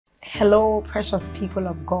Hello, precious people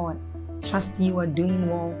of God. Trust you are doing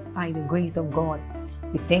well by the grace of God.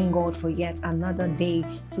 We thank God for yet another day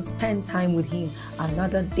to spend time with Him,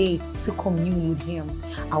 another day to commune with Him.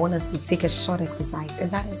 I want us to take a short exercise, and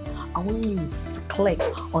that is, I want you to click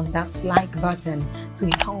on that like button to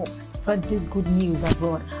help spread this good news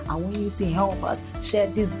abroad. I want you to help us share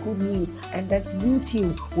this good news, and that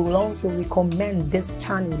YouTube will also recommend this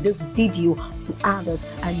channel, this video to others,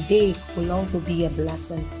 and they will also be a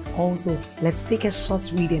blessing. Also, let's take a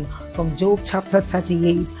short reading from Job chapter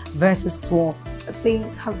 38 verses 12. It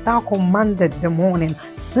says, "Hast thou commanded the morning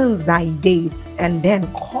since thy days, and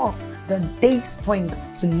then caused the day spring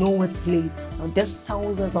to know its place?" Now this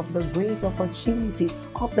tells us of the great opportunities,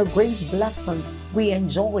 of the great blessings we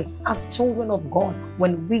enjoy as children of God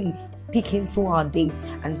when we speak into our day.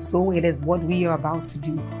 And so it is what we are about to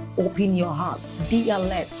do. Open your heart, be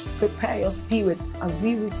alert, prepare your spirit as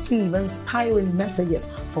we receive inspiring messages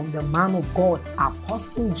from the man of God,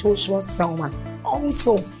 Apostle Joshua Selman.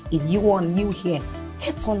 Also, if you are new here,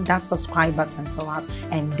 hit on that subscribe button for us,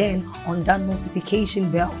 and then on that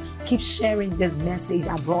notification bell. Keep sharing this message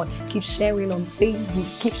abroad. Keep sharing on Facebook.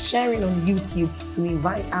 Keep sharing on YouTube to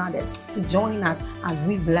invite others to join us as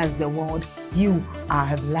we bless the world. You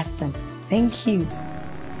are a blessing. Thank you.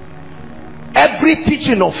 Every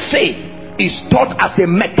teaching of faith is taught as a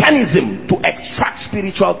mechanism to extract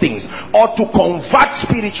spiritual things or to convert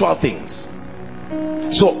spiritual things.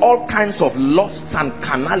 So all kinds of lusts and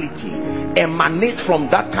carnality emanate from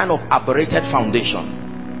that kind of aberrated foundation.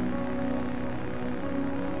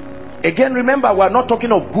 Again, remember, we are not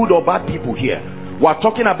talking of good or bad people here. We are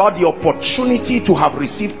talking about the opportunity to have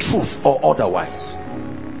received truth or otherwise.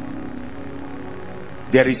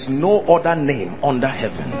 There is no other name under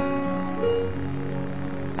heaven.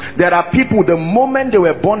 There are people, the moment they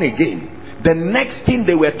were born again, the next thing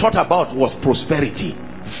they were taught about was prosperity.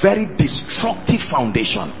 Very destructive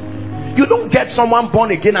foundation. You don't get someone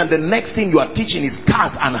born again and the next thing you are teaching is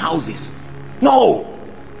cars and houses. No.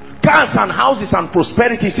 Cars and houses and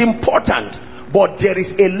prosperity is important, but there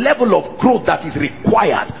is a level of growth that is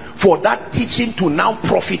required for that teaching to now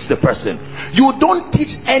profit the person. You don't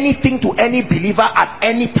teach anything to any believer at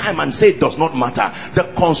any time and say it does not matter.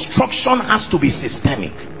 The construction has to be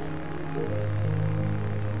systemic.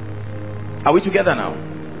 Are we together now?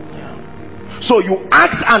 Yeah. So you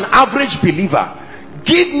ask an average believer,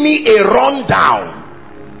 give me a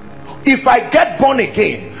rundown. If I get born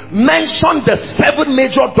again, mention the 7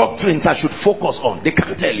 major doctrines I should focus on. They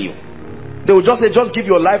can't tell you. They will just say, just give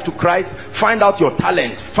your life to Christ, find out your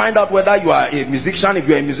talent, find out whether you are a musician. If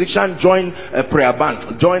you are a musician, join a prayer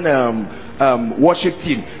band, join worship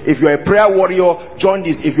team. If you are a prayer warrior, join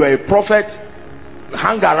this. If you are a prophet,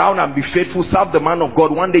 hang around and be faithful, serve the man of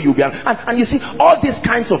God. One day you'll be and you see, all these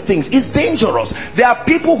kinds of things is dangerous. There are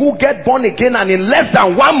people who get born again and in less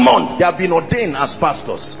than 1 month they have been ordained as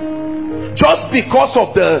pastors, just because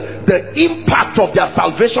of the impact of their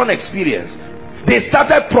salvation experience. They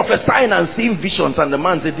started prophesying and seeing visions, and the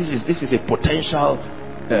man said, this is a potential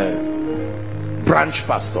branch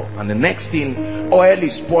pastor. And the next thing, oil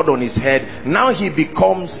is poured on his head. Now he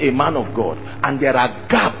becomes a man of God, and there are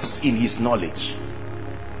gaps in his knowledge.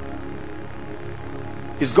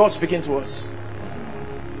 Is God speaking to us?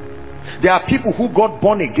 There are people who got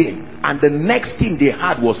born again and the next thing they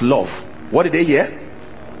had was love. What did they hear?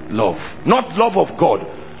 Love. Not love of God,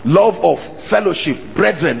 love of fellowship,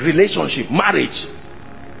 brethren, relationship, marriage.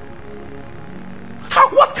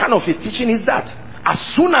 What kind of a teaching is that? As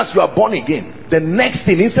soon as you are born again, the next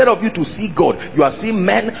thing, instead of you to see God, you are seeing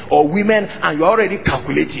men or women, and you are already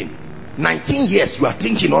calculating. 19 years you are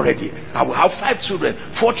thinking already, I will have 5 children,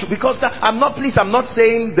 4 children. Because I'm not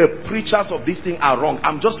saying the preachers of this thing are wrong.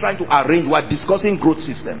 I'm just trying to arrange. We're discussing growth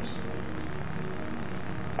systems.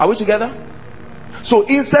 Are we together? So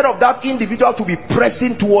instead of that individual to be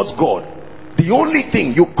pressing towards God, the only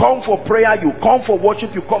thing, you come for prayer, you come for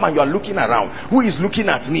worship, you come and you are looking around. Who is looking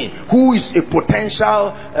at me? Who is a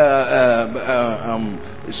potential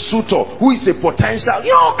suitor? Who is a potential,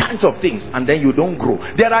 all kinds of things, and then you don't grow.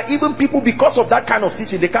 There are even people, because of that kind of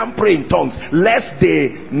teaching, they can't pray in tongues lest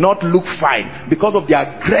they not look fine, because of the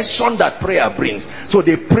aggression that prayer brings. So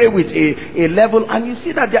they pray with a level, and you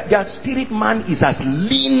see that their spirit man is as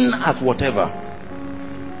lean as whatever.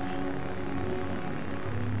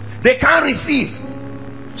 They can't receive.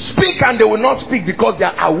 Speak and they will not speak because they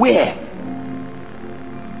are aware.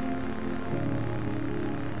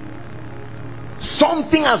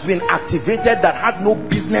 Something has been activated that had no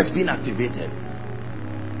business being activated.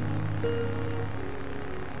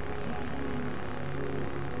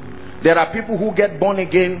 There are people who get born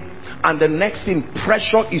again and the next thing,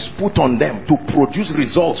 pressure is put on them to produce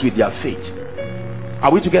results with their faith.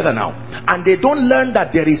 Are we together now? And they don't learn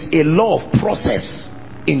that there is a law of process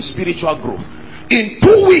in spiritual growth. In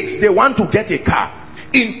 2 weeks they want to get a car.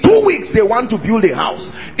 In 2 weeks they want to build a house.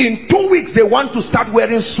 In 2 weeks they want to start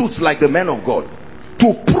wearing suits like the men of God, to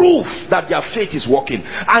prove that their faith is working.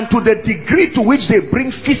 And to the degree to which they bring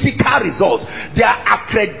physical results, they are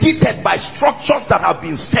accredited by structures that have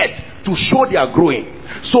been set to show they are growing.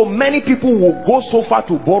 So many people will go so far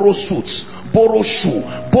to borrow suits, borrow shoe,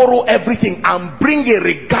 borrow everything, and bring a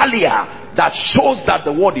regalia that shows that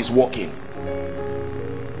the word is working.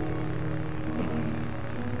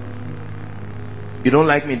 You don't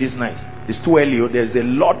like me this night? It's too early. There's a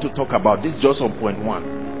lot to talk about. This is just on point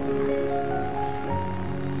 1.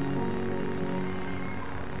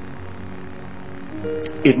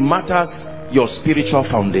 It matters your spiritual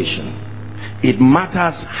foundation. It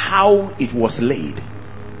matters how it was laid.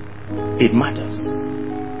 It matters.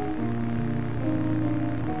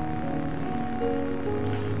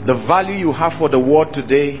 The value you have for the word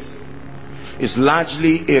today is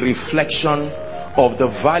largely a reflection of the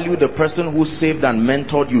value the person who saved and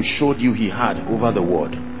mentored you showed you he had over the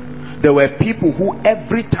word. There were people who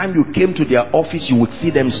every time you came to their office you would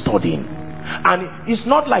see them studying, and it's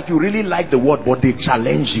not like you really like the word, but they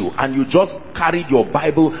challenge you and you just carried your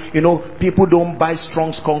Bible. You know, people don't buy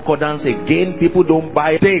Strong's Concordance again. People don't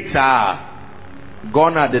buy Dakes.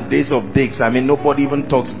 Gone are the days of Dakes. I mean, nobody even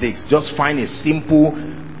talks Dakes. Just find a simple,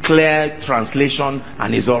 clear translation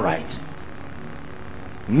and it's all right.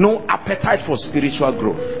 No appetite for spiritual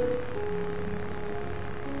growth.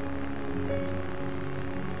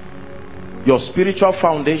 Your spiritual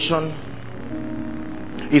foundation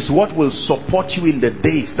is what will support you in the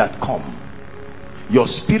days that come. Your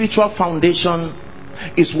spiritual foundation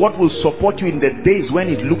is what will support you in the days when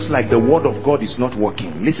it looks like the word of God is not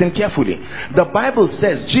working. Listen carefully. The Bible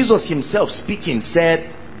says, Jesus himself speaking said,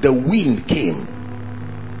 the wind came,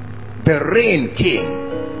 the rain came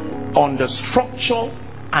on the structure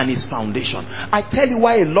and his foundation. I tell you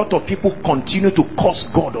why a lot of people continue to curse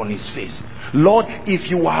God on his face. Lord, if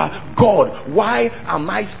you are God, why am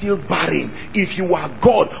I still barren? If you are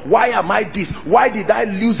God, why am I this? Why did I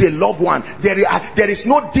lose a loved one? There is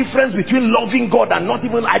no difference between loving God and not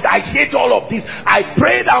even. I hate all of this. I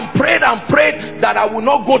prayed and prayed and prayed that I will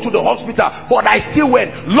not go to the hospital, but I still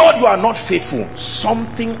went. Lord, you are not faithful.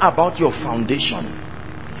 Something about your foundation,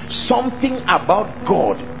 something about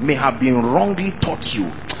God may have been wrongly taught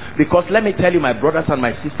you. Because let me tell you, my brothers and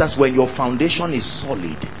my sisters, when your foundation is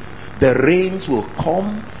solid, the rains will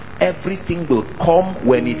come, everything will come.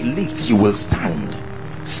 When it lifts, you will stand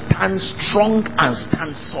strong and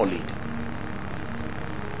stand solid.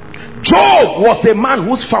 Job was a man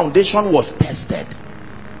whose foundation was tested.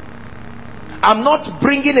 I'm not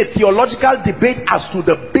bringing a theological debate as to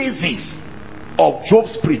the basis of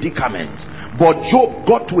Job's predicament, but Job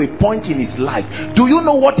got to a point in his life. Do you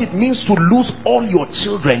know what it means to lose all your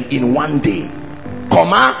children in one day?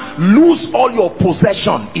 Lose all your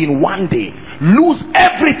possession in one day. Lose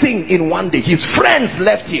everything in one day. His friends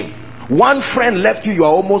left him. One friend left you, you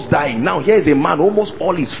are almost dying. Now here is a man, almost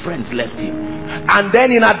all his friends left him. And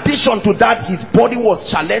then in addition to that, his body was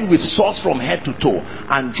challenged with sores from head to toe.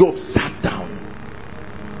 And Job sat down,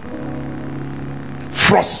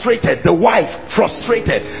 frustrated. The wife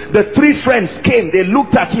frustrated. The 3 friends came, they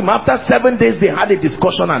looked at him. After 7 days they had a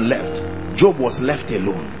discussion and left. Job was left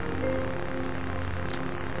alone.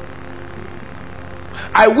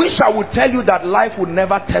 I wish I would tell you that life would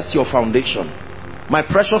never test your foundation. My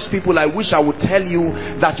precious people, I wish I would tell you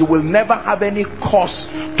that you will never have any cause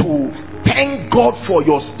to thank God for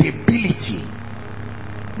your stability,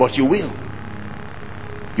 but you will.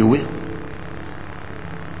 You will.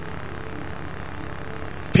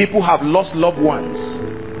 People have lost loved ones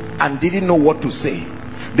and didn't know what to say.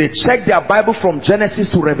 They checked their Bible from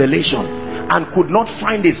Genesis to Revelation and could not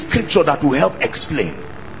find a scripture that will help explain.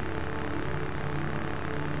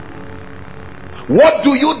 What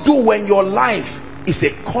do you do when your life is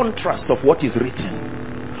a contrast of what is written?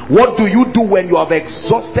 What do you do when you have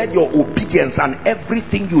exhausted your obedience and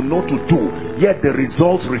everything you know to do, yet the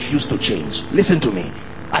results refuse to change? Listen to me.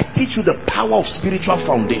 I teach you the power of spiritual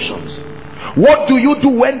foundations. What do you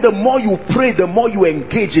do when the more you pray, the more you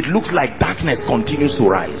engage, it looks like darkness continues to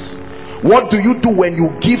rise? What do you do when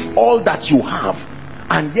you give all that you have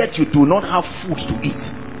and yet you do not have food to eat?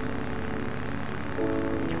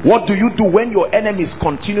 What do you do when your enemies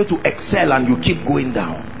continue to excel and you keep going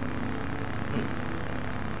down?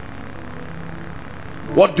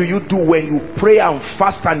 What do you do when you pray and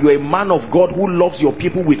fast and you're a man of God who loves your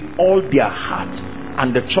people with all their heart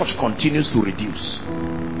and the church continues to reduce?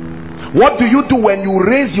 What do you do when you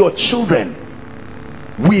raise your children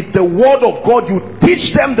with the word of God? You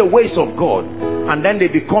teach them the ways of God, and then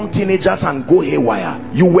they become teenagers and go haywire.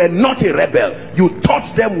 You were not a rebel. You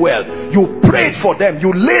taught them well. You prayed for them.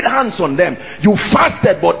 You laid hands on them. You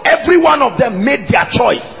fasted, but every one of them made their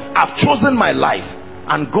choice. I've chosen my life,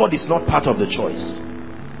 and God is not part of the choice.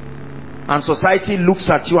 And society looks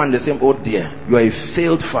at you and they say, oh dear, you are a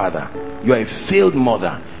failed father, you are a failed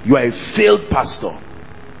mother, you are a failed pastor.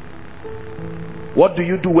 What do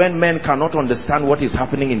you do when men cannot understand what is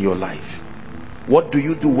happening in your life? What do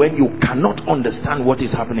you do when you cannot understand what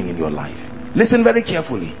is happening in your life? Listen very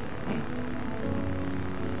carefully.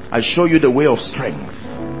 I show you the way of strength.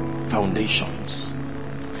 Foundations.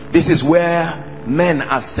 This is where men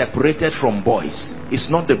are separated from boys. It's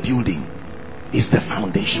not the building, it's the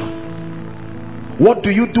foundation. What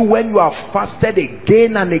do you do when you have fasted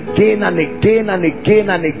again and again and again and again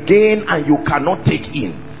and again and you cannot take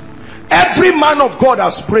in? Every man of God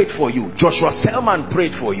has prayed for you. Joshua Selman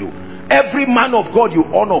prayed for you. Every man of God you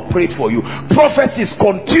honor prayed for you. Prophecies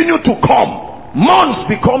continue to come. Months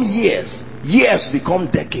become years. Years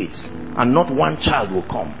become decades. And not one child will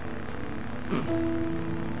come.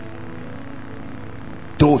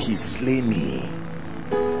 Though he slay me,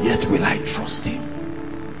 yet will I trust him.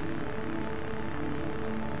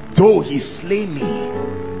 Though he slay me,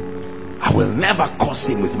 I will never curse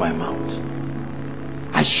him with my mouth.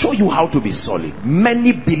 I show you how to be solid.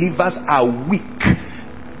 Many believers are weak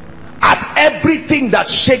at everything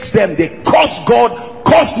that shakes them. They curse God,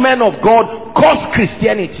 curse men of God, curse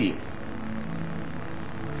Christianity.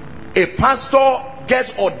 A pastor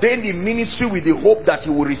gets ordained in ministry with the hope that he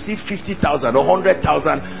will receive 50,000 or 100,000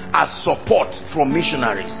 as support from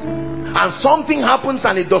missionaries, and something happens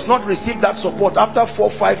and he does not receive that support. After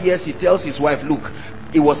 4 or 5 years, he tells his wife, look,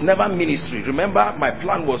 it was never ministry. Remember, my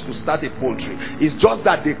plan was to start a poultry. It's just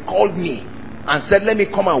that they called me and said, let me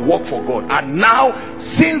come and work for God, and now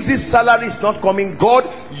since this salary is not coming, God,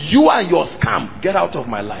 you and your scam, get out of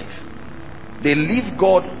my life. They leave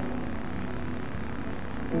God.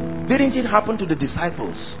 Didn't it happen to the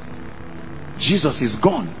disciples? Jesus is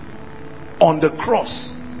gone on the cross.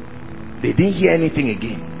 They didn't hear anything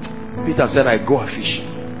again. Peter said, I go a fishing.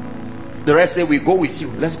 The rest said, we go with you.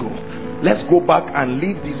 Let's go. Let's go back and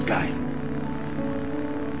leave this guy.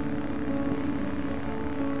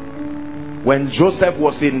 When Joseph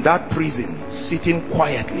was in that prison, sitting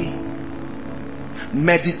quietly,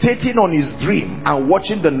 meditating on his dream and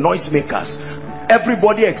watching the noisemakers,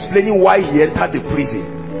 everybody explaining why he entered the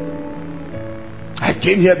prison. I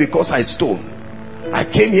came here because I stole. I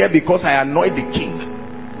came here because I annoyed the king.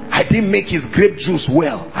 I didn't make his grape juice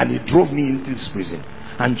well, and he drove me into this prison.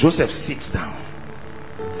 And Joseph sits down.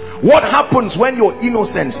 What happens when your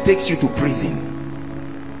innocence takes you to prison?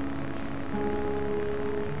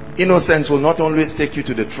 Innocence will not always take you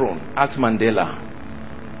to the throne. Ask Mandela.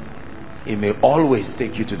 It may always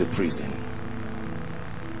take you to the prison.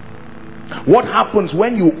 What happens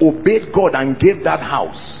when you obeyed God and gave that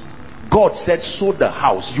house? God said, sow the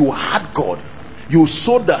house. You had God. You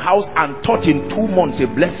sowed the house and thought in 2 months a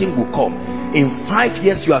blessing will come. In 5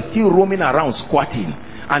 years, you are still roaming around squatting,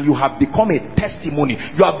 and you have become a testimony.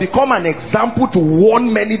 You have become an example to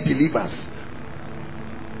warn many believers.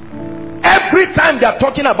 Every time they are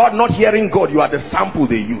talking about not hearing God, you are the sample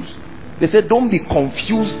they use. They say, don't be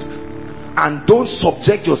confused and don't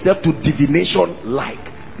subject yourself to divination like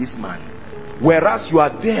this man. Whereas you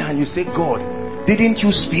are there and you say, God, didn't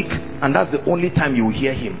you speak? And that's the only time you will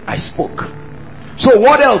hear him. I spoke. So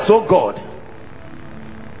what else, oh God?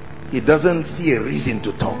 He doesn't see a reason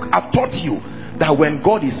to talk. I've taught you that when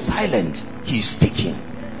God is silent, he is speaking.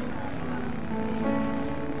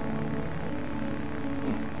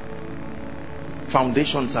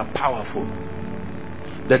 Foundations are powerful.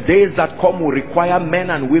 The days that come will require men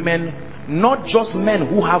and women, not just men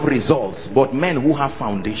who have results, but men who have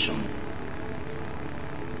foundation.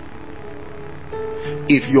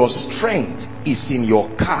 If your strength is in your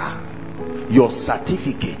car, your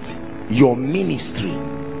certificate, your ministry,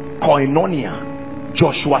 koinonia,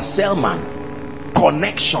 Joshua Selman,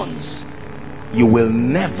 connections, you will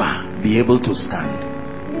never be able to stand.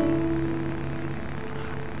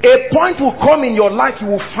 A point will come in your life, you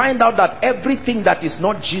will find out that everything that is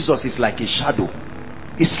not Jesus is like a shadow.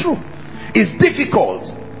 It's true. It's difficult.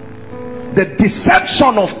 The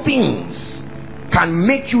deception of things can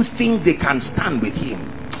make you think they can stand with him.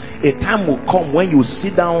 A time will come when you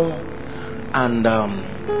sit down and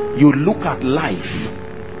you look at life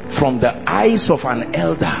from the eyes of an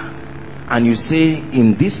elder, and you say,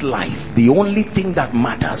 in this life, the only thing that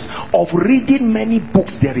matters, of reading many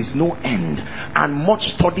books there is no end, and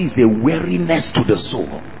much study is a weariness to the soul.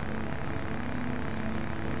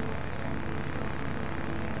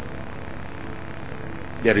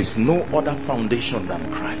 There is no other foundation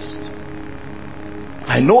than Christ.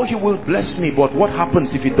 I know he will bless me, but what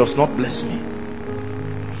happens if he does not bless me?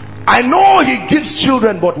 I know he gives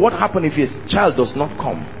children, but what happens if his child does not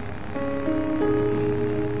come?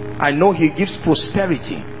 I know he gives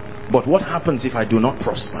prosperity, but what happens if I do not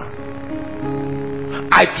prosper?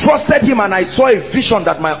 I trusted him and I saw a vision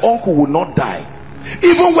that my uncle would not die.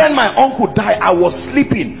 Even when my uncle died, I was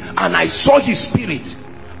sleeping and I saw his spirit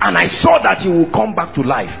and I saw that he would come back to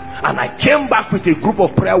life. And I came back with a group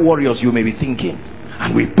of prayer warriors, you may be thinking,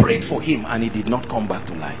 and we prayed for him and he did not come back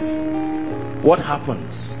to life. What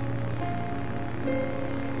happens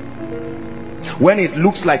when it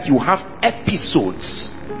looks like you have episodes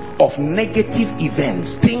of negative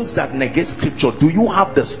events, things that negate scripture? Do you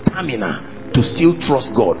have the stamina to still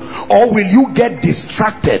trust God? Or will you get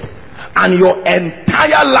distracted and your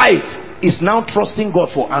entire life is now trusting God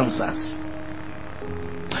for answers?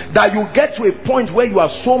 That you get to a point where you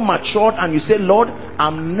are so matured and you say, Lord,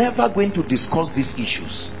 I'm never going to discuss these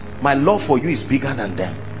issues. My love for you is bigger than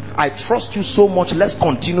them. I trust you so much, let's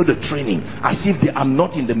continue the training as if I'm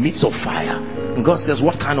not in the midst of fire. And God says,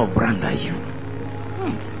 what kind of brand are you?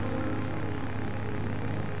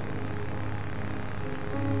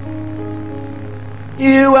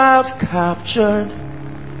 You have captured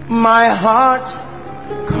my heart,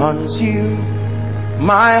 consume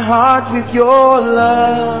my heart with your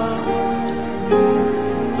love.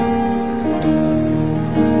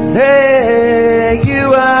 Hey,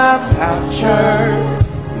 you have captured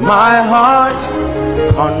my heart,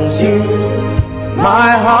 consume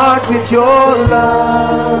my heart with your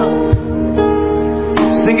love.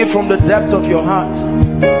 Sing it from the depths of your heart.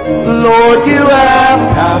 Lord, you have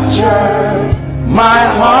captured my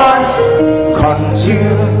heart,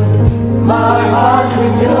 consume my heart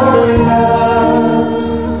with your love.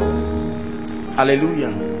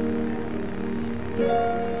 Hallelujah.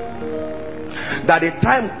 That a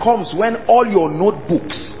time comes when all your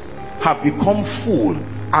notebooks have become full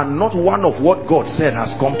and not one of what God said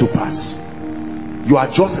has come to pass. You are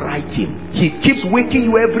just writing. He keeps waking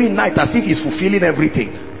you every night as if he's fulfilling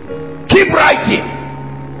everything. Keep writing.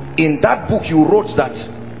 In that book you wrote that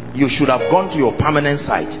you should have gone to your permanent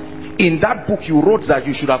site. In that book you wrote that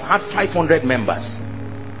you should have had 500 members,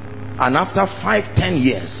 and after 5-10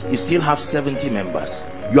 years you still have 70 members.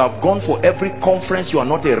 You have gone for every conference. You are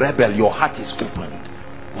not a rebel. Your heart is opened.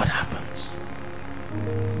 What happens?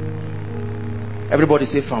 Everybody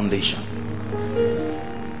say foundation.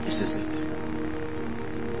 This is it.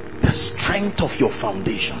 The strength of your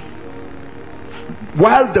foundation.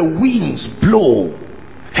 While the winds blow,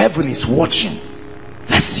 heaven is watching.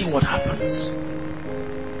 Let's see what happens.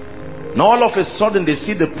 Now all of a sudden they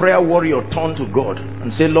see the prayer warrior turn to God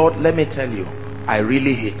and say, Lord, let me tell you, I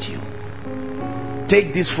really hate you.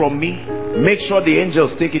 Take this from me. Make sure the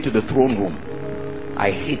angels take it to the throne room.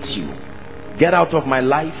 I hate you. Get out of my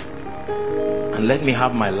life and let me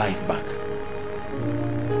have my life back.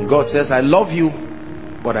 God says, I love you,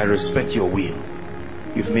 but I respect your will.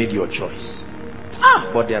 You've made your choice.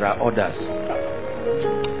 But there are others.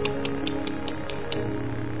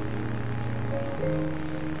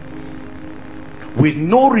 With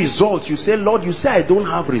no results, you say, Lord, you say I don't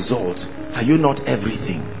have results. Are you not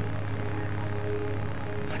everything?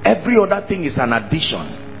 Every other thing is an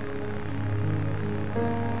addition.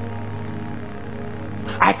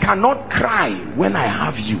 I cannot cry when I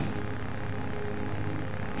have you,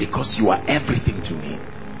 because you are everything to me.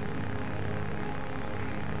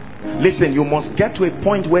 Listen, you must get to a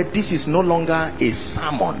point where this is no longer a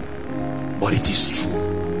sermon, but it is true.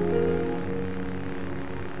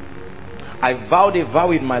 I vowed a vow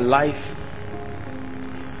in my life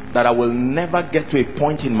that I will never get to a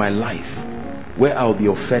point in my life where I'll be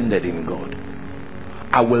offended in God.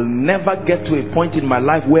 I will never get to a point in my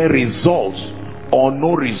life where results or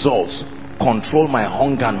no results control my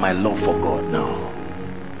hunger and my love for God. No.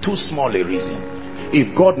 Too small a reason.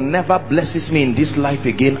 If God never blesses me in this life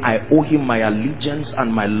again, I owe him my allegiance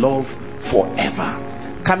and my love forever.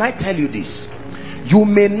 Can I tell you this? You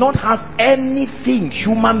may not have anything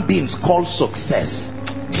human beings call success.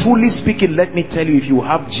 Truly speaking, let me tell you, if you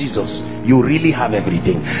have Jesus, you really have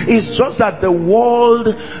everything. It's just that the world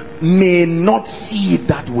may not see it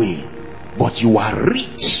that way, but you are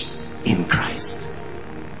rich in Christ.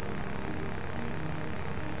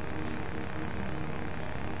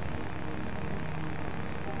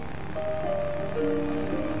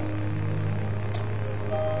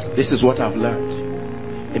 This is what I've learned.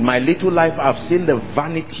 In my little life, I've seen the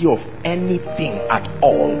vanity of anything at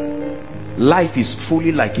all. Life is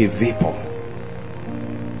truly like a vapor.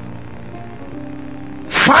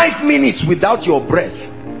 5 minutes without your breath,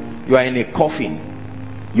 you are in a coffin.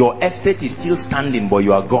 Your estate is still standing, but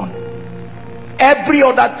you are gone. Every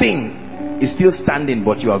other thing is still standing,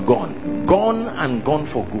 but you are gone. Gone and gone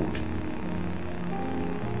for good.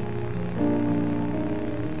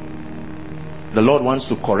 The Lord wants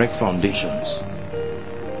to correct foundations.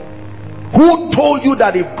 Who told you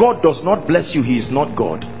that if God does not bless you, he is not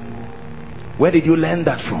God? Where did you learn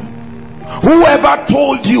that from? Whoever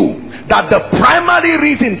told you that the primary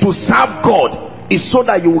reason to serve God is so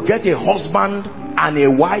that you will get a husband and a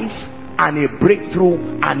wife and a breakthrough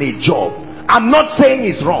and a job? I'm not saying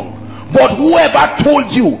it's wrong, but whoever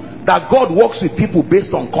told you that God works with people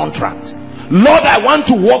based on contract? Lord, I want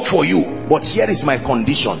to work for you, but here is my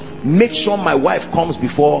condition. Make sure my wife comes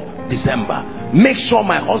before December. Make sure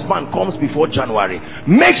my husband comes before January.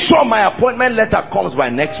 Make sure my appointment letter comes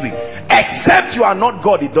by next week. Except you are not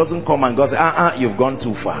God, it doesn't come. And God says, you've gone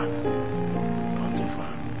too far. Gone too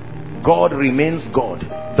far. God remains God.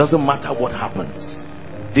 Doesn't matter what happens.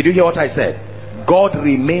 Did you hear what I said? God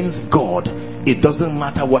remains God. It doesn't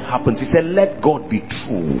matter what happens. He said, let God be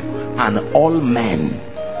true and all men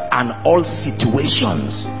and all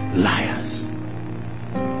situations liars.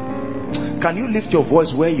 Can you lift your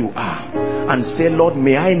voice where you are and say, Lord,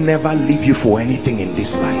 may I never leave you for anything in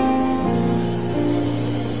this life.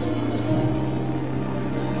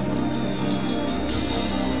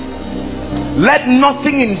 Let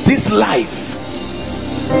nothing in this life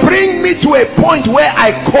bring me to a point where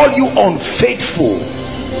I call you unfaithful.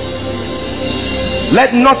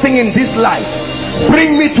 Let nothing in this life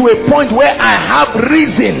bring me to a point where I have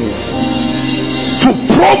reasons to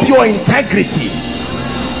probe your integrity.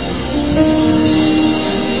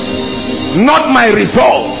 Not my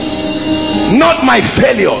results, not my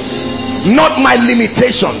failures, not my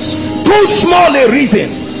limitations. Too small a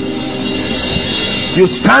reason. You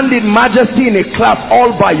stand in majesty in a class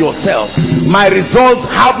all by yourself. My results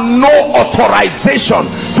have no authorization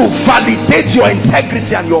to validate your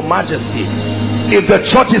integrity and your majesty. If the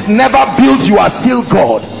church is never built, you are still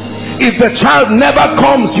God. If the child never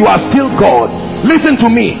comes, you are still God. Listen to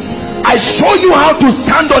me. I show you how to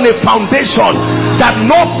stand on a foundation that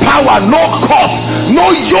no power, no cause, no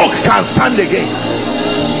yoke can stand against.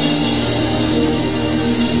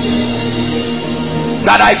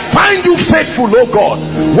 That I find you faithful, oh God,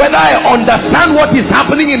 whether I understand what is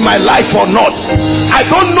happening in my life or not. I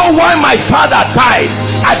don't know why my father died.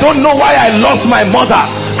 I don't know why I lost my mother.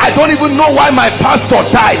 I don't even know why my pastor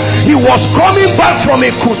died. He was coming back from a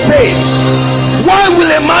crusade. Why will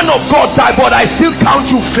a man of God die? But I still count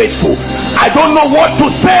you faithful. I don't know what to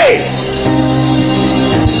say.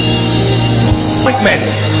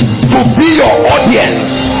 To be your audience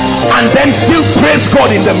and then still praise God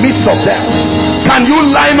in the midst of them. Can you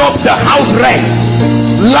line up the house rent,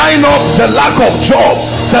 line up the lack of job,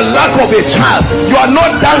 the lack of a child? You are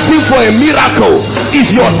not dancing for a miracle. It's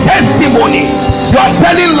your testimony. You are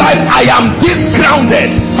telling life, I am this grounded.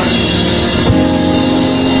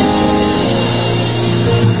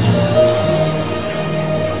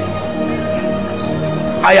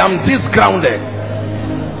 I am this grounded.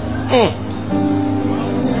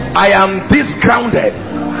 I am this grounded.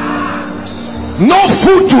 No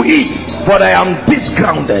food to eat, but I am this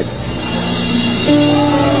grounded.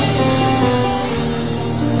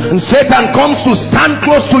 And Satan comes to stand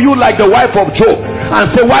close to you like the wife of Job and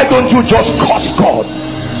say, why don't you just curse God?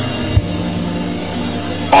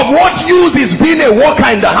 Of what use is being a worker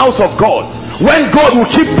in the house of God when God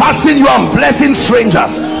will keep passing you and blessing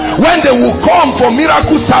strangers? When they will come for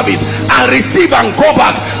miracle service and receive and go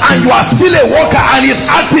back, and you are still a worker and he's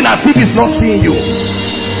acting as if he's not seeing you.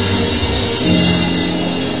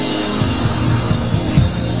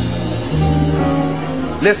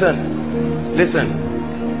 Listen.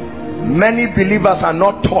 Many believers are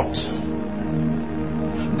not taught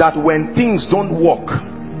that when things don't work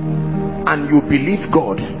and you believe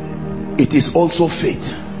God, it is also faith.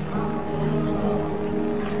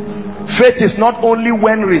 Faith is not only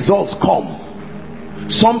when results come.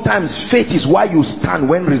 Sometimes faith is why you stand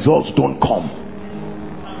when results don't come.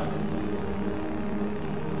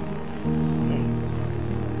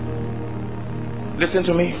 Listen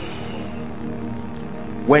to me.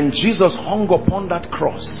 When Jesus hung upon that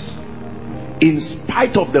cross, in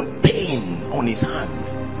spite of the pain on his hand,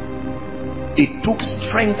 it took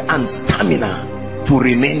strength and stamina to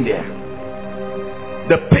remain there.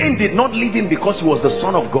 The pain did not leave him because he was the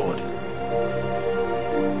Son of God.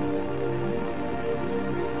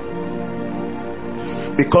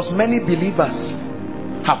 Because many believers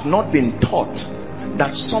have not been taught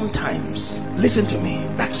that sometimes, listen to me,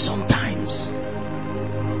 that sometimes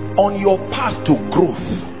on your path to growth,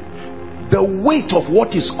 the weight of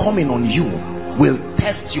what is coming on you will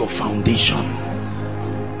test your foundation.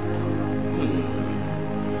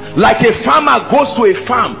 Like a farmer goes to a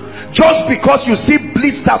farm. Just because you see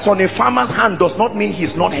blisters on a farmer's hand does not mean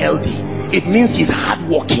he's not healthy. It means he's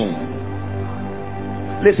hardworking.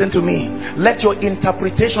 Listen to me. Let your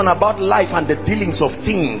interpretation about life and the dealings of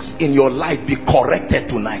things in your life be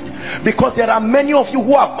corrected tonight. Because there are many of you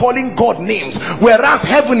who are calling God names, whereas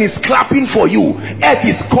heaven is clapping for you. Earth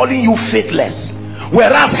is calling you faithless.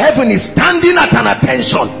 Whereas heaven is standing at an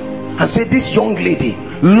attention and say, this young lady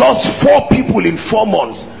lost 4 people in 4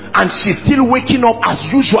 months and she's still waking up as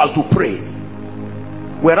usual to pray.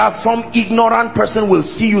 Whereas some ignorant person will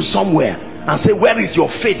see you somewhere and say, where is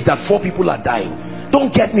your faith that 4 people are dying?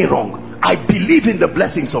 Don't get me wrong, I believe in the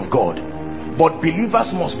blessings of God, but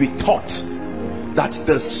believers must be taught that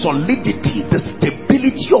the solidity, the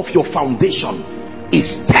stability of your foundation is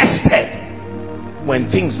tested when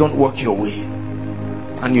things don't work your way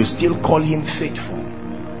and you still call him faithful.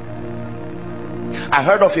 I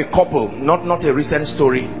heard of a couple, not a recent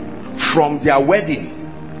story, from their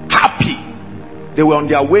wedding, happy. They were on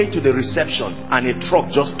their way to the reception and a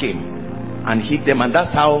truck just came and hit them, and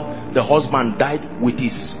that's how the husband died, with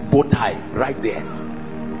his bow tie right there.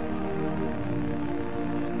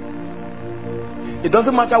 It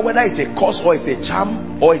doesn't matter whether it's a curse or it's a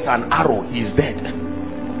charm or it's an arrow, he's dead.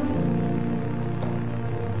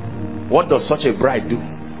 What does such a bride do?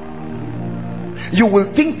 You will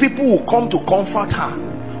think people will come to comfort her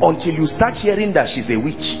until you start hearing that she's a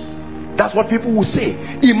witch. That's what people will say.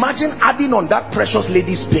 Imagine adding on that precious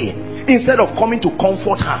lady's pain. Instead of coming to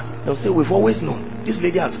comfort her, they'll say, we've always known this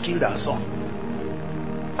lady has killed her son.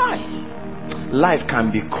 Aye. Life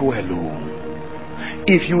can be cruel.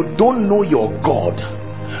 If you don't know your God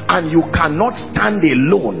and you cannot stand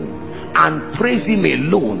alone and praise him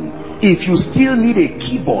alone, if you still need a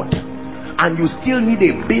keyboard and you still need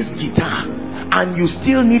a bass guitar and you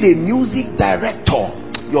still need a music director,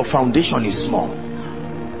 your foundation is small.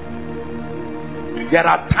 There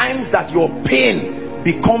are times that your pain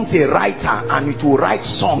becomes a writer and it will write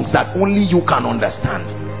songs that only you can understand.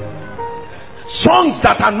 Songs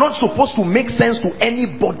that are not supposed to make sense to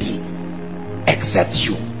anybody except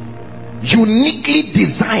you. Uniquely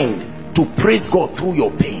designed to praise God through your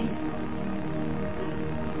pain.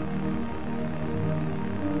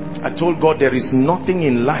 I told God, there is nothing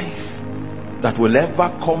in life that will ever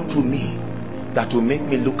come to me that will make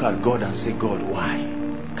me look at God and say, God, why?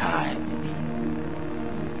 Kai.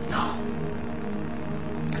 No.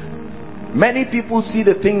 Many people see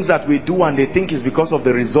the things that we do and they think it's because of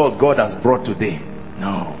the result God has brought today.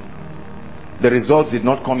 No. The results did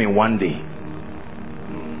not come in one day.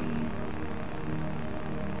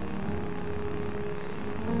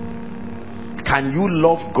 Can you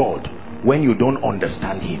love God when you don't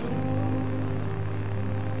understand him?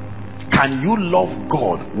 Can you love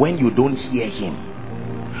God when you don't hear him?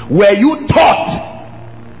 Were you taught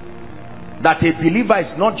that a believer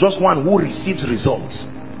is not just one who receives results?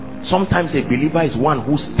 Sometimes a believer is one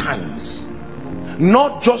who stands,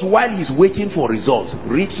 not just while he's waiting for results.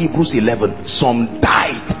 Read Hebrews 11. Some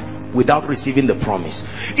died without receiving the promise.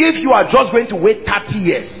 If you are just going to wait 30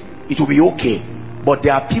 years, it will be okay. But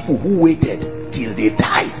there are people who waited till they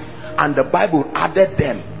died, and the Bible added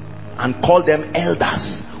them and called them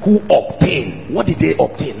elders who obtained. What did they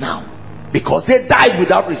obtain now? Because they died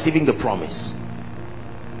without receiving the promise.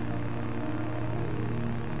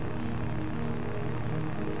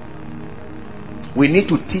 We need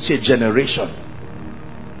to teach a generation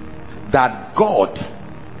that God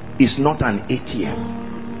is not an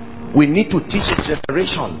ATM. We need to teach a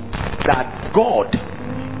generation that God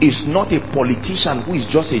is not a politician who is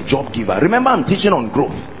just a job giver. Remember, I'm teaching on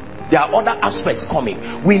growth. There are other aspects coming.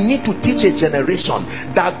 We need to teach a generation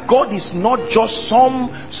that God is not just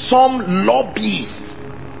some lobbyist.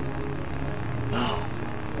 No,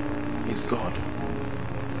 it's God.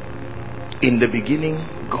 In the beginning,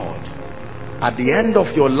 God. At the end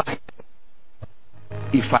of your life,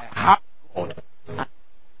 if I have God,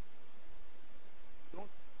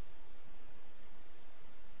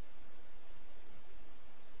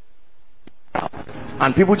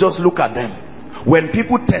 and people just look at them. When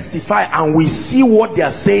people testify and we see what they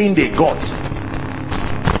are saying they got.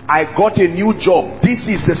 I got a new job. This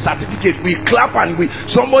is the certificate. We clap and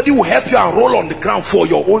somebody will help you and roll on the ground for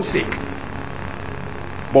your own sake.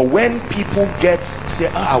 But when people say,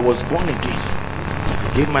 I was born again, I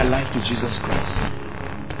gave my life to Jesus Christ,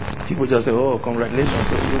 people just say, oh, congratulations.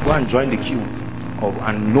 So you go and join the queue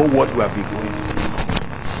and know what we have been going through.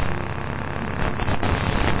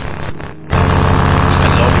 I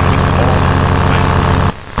love you with all my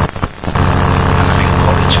heart. And I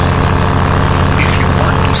encourage you, if you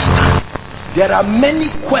want to stand, there are many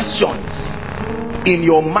questions In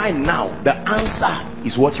your mind now, the answer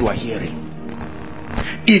is what you are hearing.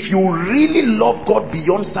 If you really love God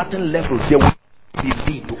beyond certain levels, there will be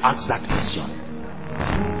need to ask that question.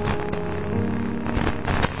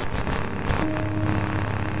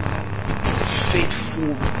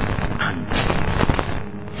 Faithful and true.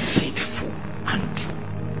 Faithful and true.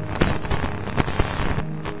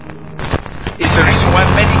 It's the reason why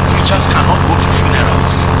many preachers cannot go to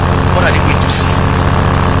funerals. What are they going to say?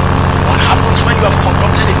 What happens when you have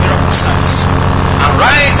conducted a miracle service and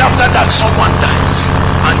right after that someone dies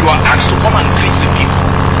and you are asked to come and greet the people?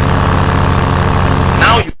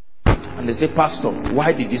 Now you and they say, Pastor,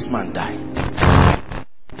 why did this man die?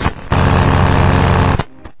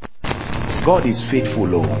 God is faithful,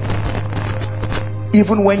 Lord.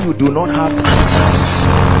 Even when you do not have answers,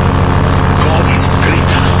 God is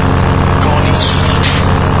greater. God is faithful.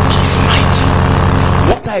 He is mighty.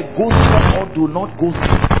 What I go through or do not go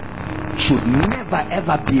through should never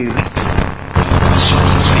ever be written. Show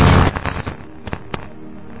His faithfulness.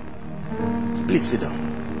 Please sit down.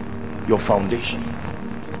 Your foundation.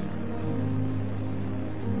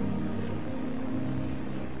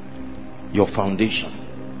 Your foundation.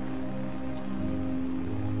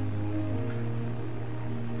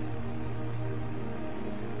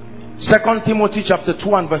 Second Timothy chapter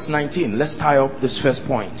 2 and verse 19. Let's tie up this first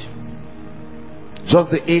point.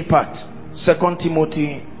 Just the A part. Second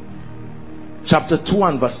Timothy chapter 2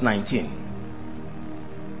 and verse 19.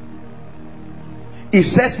 It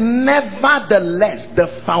says, nevertheless, the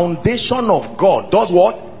foundation of God does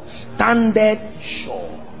what? Standeth sure.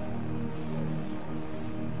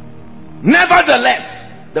 Nevertheless,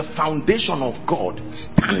 the foundation of God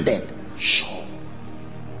standeth sure.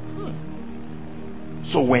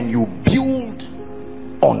 So when you build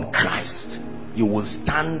on Christ, you will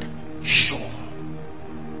stand sure.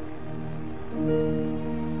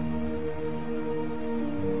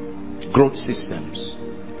 Growth systems.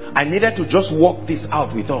 I needed to just walk this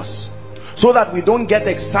out with us so that we don't get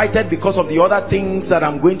excited because of the other things that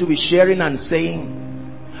I'm going to be sharing and saying,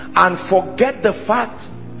 and forget the fact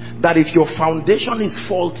that if your foundation is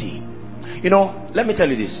faulty, you know, let me tell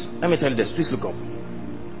you this. Please look up.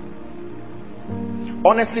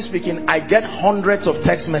 Honestly speaking, I get hundreds of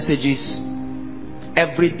text messages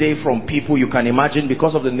every day from people. You can imagine,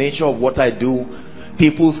 because of the nature of what I do,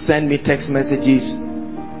 people send me text messages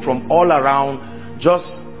from all around,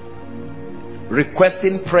 just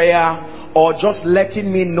requesting prayer or just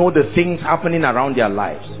letting me know the things happening around their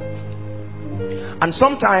lives. And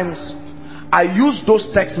sometimes I use those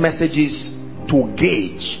text messages to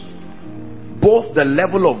gauge both the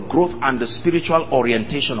level of growth and the spiritual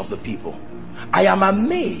orientation of the people. I am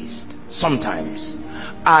amazed sometimes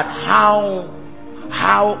at how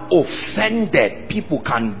offended people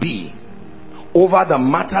can be over the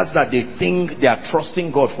matters that they think they are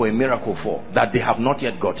trusting God for a miracle for, that they have not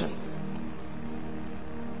yet gotten.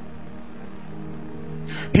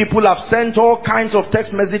 People have sent all kinds of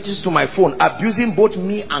text messages to my phone abusing both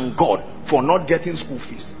me and God for not getting school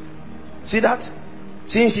fees. See that?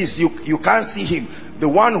 Since you can't see him, the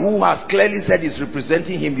one who has clearly said is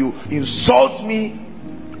representing him, you insult me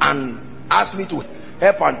and ask me to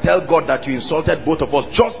help and tell God that you insulted both of us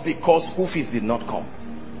just because school fees did not come.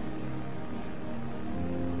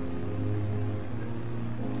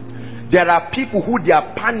 There are people who their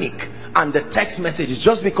panic and the text message is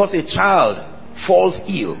just because a child falls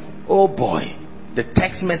ill. Oh boy, the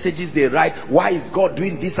text messages they write, why is God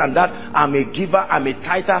doing this and that? I'm a giver, I'm a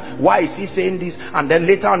tither, why is he saying this? And then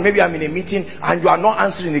later on, maybe I'm in a meeting and you are not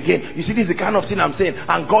answering again. You see, this is the kind of thing I'm saying,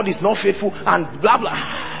 and God is not faithful and blah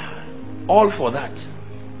blah. All for that.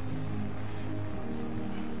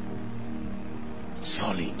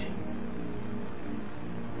 Solid.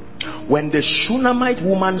 When the Shunammite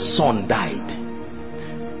woman's son died,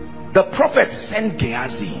 the prophet sent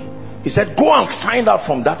Gehazi. He said, go and find out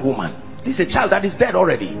from that woman. This is a child that is dead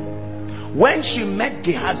already. When she met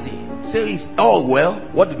Gehazi, say, is all well?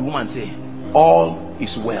 What did the woman say? All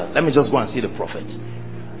is well. Let me just go and see the prophet.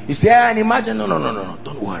 He said, and imagine, no,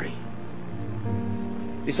 don't worry.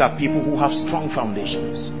 These are people who have strong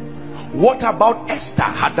foundations. What about Esther,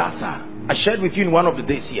 Hadassah? I shared with you in one of the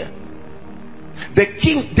days here. The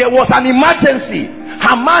king, there was an emergency.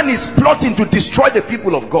 Haman is plotting to destroy the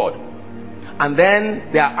people of God. And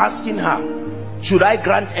then they are asking her, should I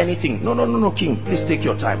grant anything? No, king, please take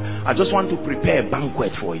your time. I just want to prepare a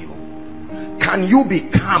banquet for you. Can you be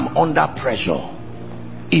calm under pressure?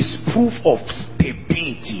 Is proof of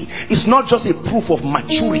stability. It's not just a proof of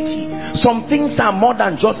maturity. Some things are more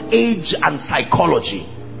than just age and psychology.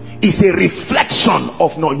 It's a reflection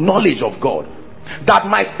of knowledge of God. That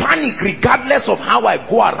my panic, regardless of how I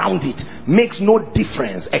go around it, makes no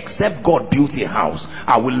difference except God built a house.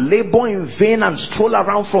 I will labor in vain and stroll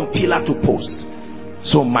around from pillar to post.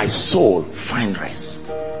 So my soul, find rest.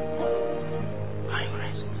 Find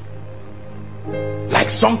rest. Like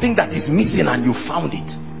something that is missing and you found it.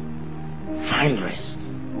 Find rest.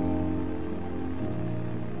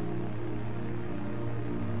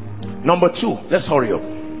 Number 2, let's hurry up.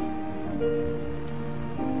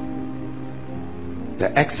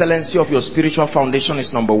 The excellency of your spiritual foundation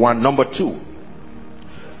is number 1. Number 2,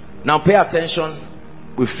 now pay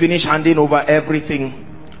attention. We finish handing over everything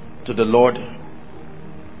to the Lord,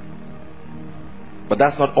 but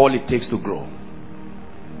that's not all it takes to grow.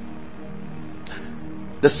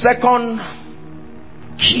 The second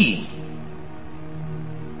key,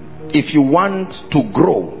 if you want to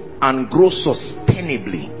grow and grow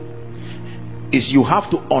sustainably, is you have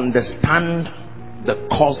to understand the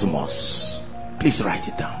cosmos. Please write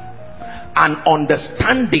it down. An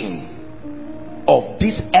understanding of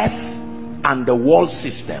this earth and the world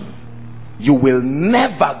system. You will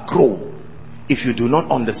never grow if you do not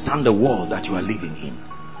understand the world that you are living in.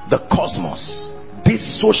 The cosmos,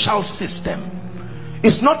 this social system.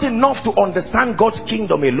 It's not enough to understand God's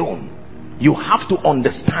kingdom alone. You have to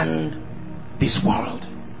understand this world.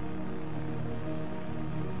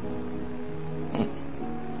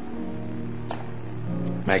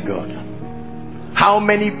 My God, how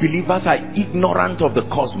many believers are ignorant of the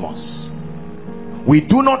cosmos? We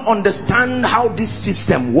do not understand how this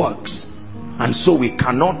system works, and so we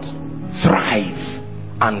cannot thrive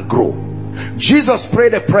and grow. Jesus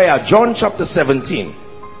prayed a prayer, John chapter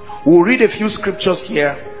 17. We'll read a few scriptures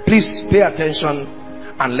here. Please pay attention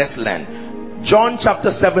and let's learn. John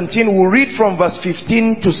chapter 17, we'll read from verse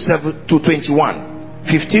 15 to 21.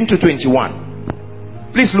 15 to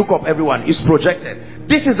 21. Please look up, everyone. It's projected.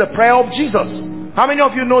 This is the prayer of Jesus. How many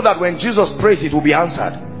of you know that when Jesus prays, it will be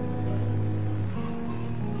answered?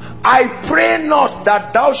 I pray not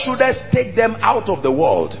that thou shouldest take them out of the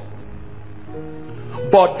world,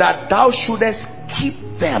 but that thou shouldest keep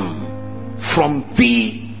them from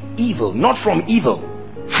the evil. Not from evil,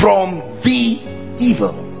 from the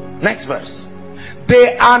evil. Next verse.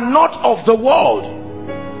 They are not of the world,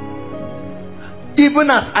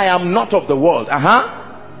 even as I am not of the world.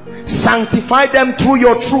 Sanctify them through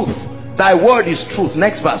your truth. Thy word is truth.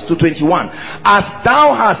 Next verse, to 21. As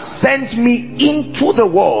thou hast sent me into the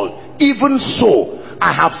world, even so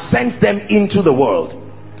I have sent them into the world.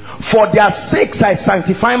 For their sakes I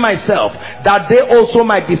sanctify myself, that they also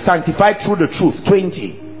might be sanctified through the truth.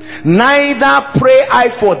 20. Neither pray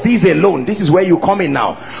I for these alone. This is where you come in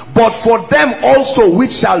now. But for them also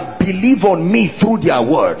which shall believe on me through their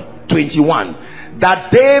word. 21.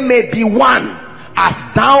 That they may be one, as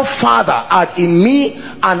thou, Father, art in me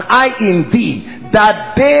and I in thee,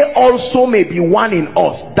 that they also may be one in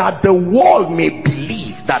us, that the world may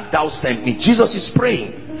believe that thou sent me. Jesus is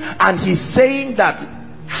praying and he's saying that,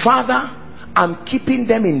 Father, I'm keeping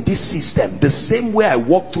them in this system the same way I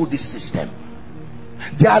walk through this system.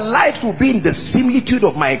 Their lives will be in the similitude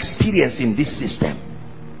of my experience in this system.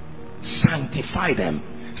 Sanctify them,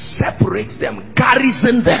 separate them,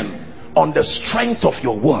 garrison them on the strength of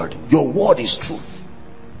your word. Your word is truth.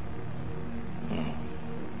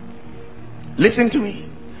 Listen to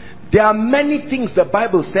me. There are many things the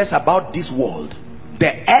Bible says about this world.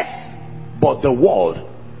 The earth, but the world,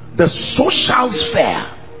 the social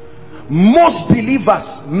sphere. Most believers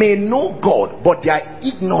may know God, but they are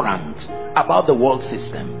ignorant about the world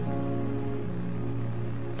system.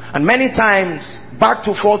 And many times, back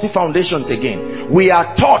to faulty foundations again, we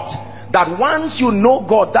are taught that once you know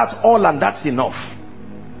God, that's all and that's enough.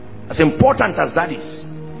 As important as that is,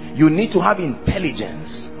 you need to have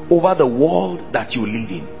intelligence over the world that you live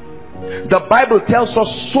in. The Bible tells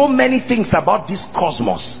us so many things about this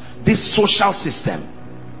cosmos, this social system.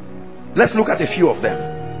 Let's look at a few of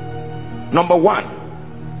them. Number 1,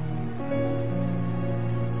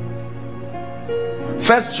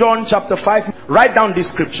 1 John chapter 5. Write down these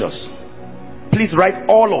scriptures. Please write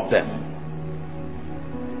all of them.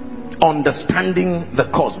 Understanding the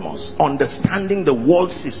cosmos, understanding the world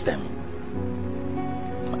system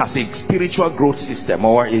as a spiritual growth system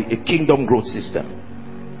or a kingdom growth system.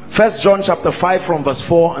 1 John chapter 5 from verse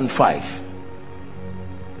 4 and 5.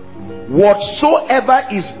 Whatsoever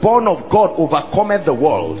is born of God overcometh the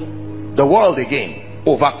world. The world again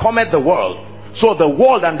overcometh the world. So the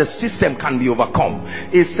world and the system can be overcome.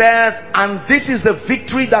 It says, and this is the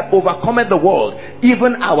victory that overcometh the world,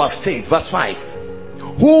 even our faith. Verse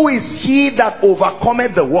 5. Who is he that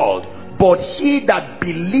overcometh the world but he that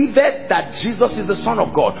believeth that Jesus is the Son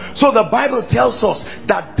of God. So the Bible tells us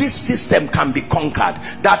that this system can be conquered,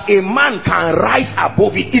 that a man can rise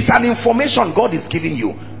above it. It's an information God is giving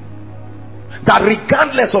you, that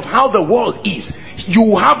regardless of how the world is,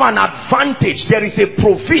 you have an advantage. There is a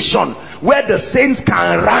provision where the saints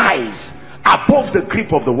can rise above the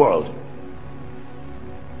grip of the world.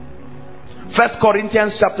 1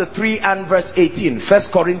 Corinthians chapter 3 and verse 18. 1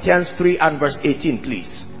 Corinthians 3 and verse 18,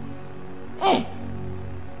 please.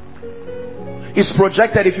 It's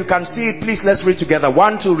projected. If you can see it, please, let's read together.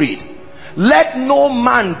 1, 2, read. Let no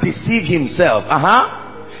man deceive himself.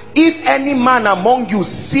 If any man among you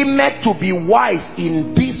seemeth to be wise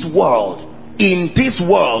in this world,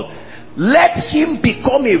 let him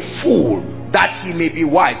become a fool, that he may be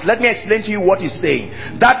wise. Let me explain to you what he's saying.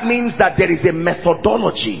 That means that there is a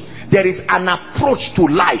methodology, there is an approach to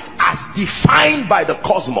life as defined by the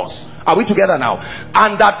cosmos. Are we together now?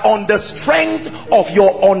 And that on the strength of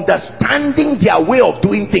your understanding their way of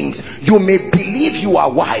doing things, you may believe you are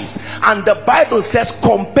wise. And the Bible says,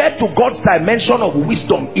 compared to God's dimension of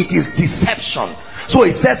wisdom, it is deception. So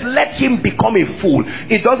it says, let him become a fool.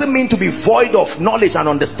 It doesn't mean to be void of knowledge and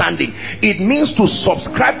understanding. It means to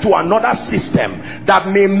subscribe to another system that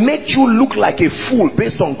may make you look like a fool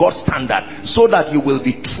based on God's standard, so that you will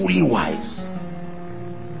be truly wise.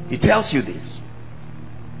 He tells you this,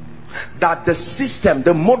 that the system,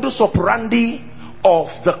 the modus operandi of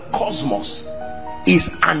the cosmos is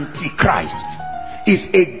antichrist, is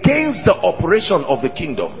against the operation of the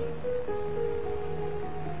kingdom.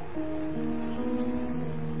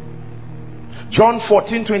 John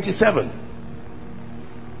 14:27.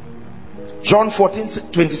 John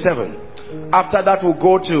 14:27. After that we'll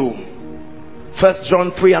go to 1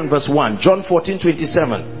 John 3 and verse 1. John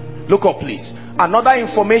 14:27. Look up, please. Another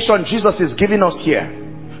information Jesus is giving us here.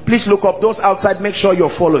 Please look up. Those outside, make sure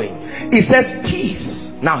you're following. He says peace.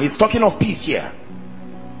 Now he's talking of peace here.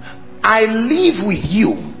 I live with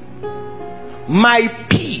you, my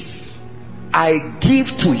peace I give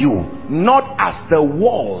to you, not as the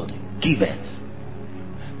world giveth,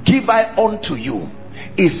 give I unto you.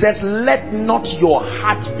 It says, let not your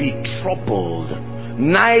heart be troubled,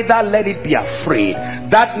 neither let it be afraid.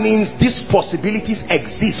 That means these possibilities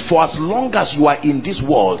exist for as long as you are in this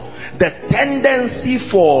world. The tendency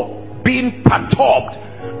for being perturbed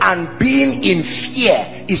and being in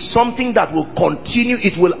fear is something that will continue.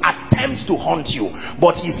 It will attempt to haunt you.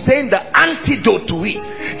 But he's saying the antidote to it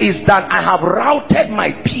is that I have routed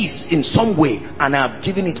my peace in some way and I have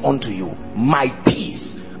given it unto you. My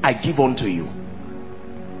peace I give unto you.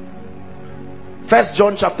 1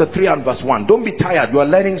 John chapter 3 and verse 1. Don't be tired, you are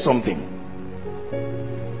learning something.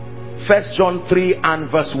 1 John 3 and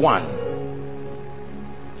verse 1.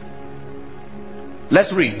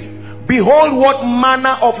 Let's read. Behold, what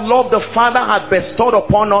manner of love the Father hath bestowed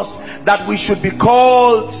upon us, that we should be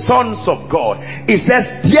called sons of God. It says,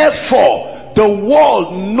 therefore the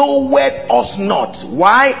world knoweth us not.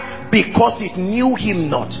 Why? Because it knew him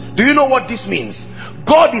not. Do you know what this means?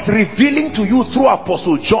 God is revealing to you through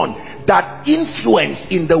Apostle John that influence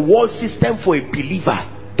in the world system for a believer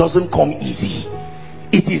doesn't come easy.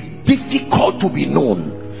 It is difficult to be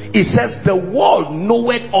known. It says the world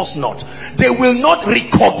knoweth us not. They will not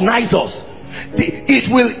recognize us.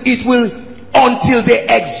 It will until they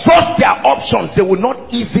exhaust their options, they will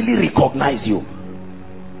not easily recognize you.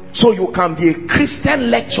 So you can be a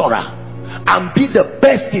Christian lecturer and be the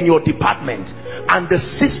best in your department, and the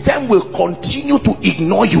system will continue to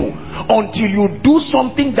ignore you until you do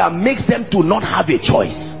something that makes them to not have a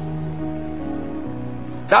choice.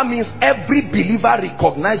 That means every believer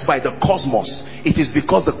recognized by the cosmos, it is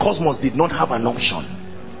because the cosmos did not have an option.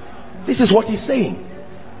 This is what he's saying.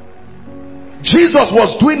 Jesus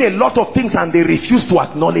was doing a lot of things and they refused to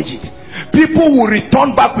acknowledge it. People will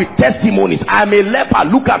return back with testimonies. I am a leper,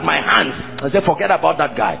 look at my hands. I say, forget about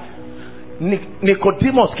that guy.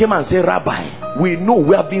 Nicodemus came and said, Rabbi, we know,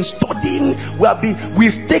 we have been studying,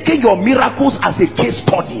 we've taken your miracles as a case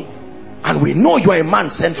study, and we know you are a man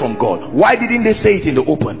sent from God. Why didn't they say it in the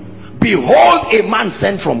open? Behold, a man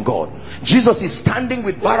sent from God. Jesus is standing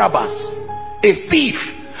with Barabbas, a thief,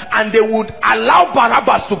 and they would allow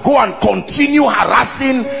Barabbas to go and continue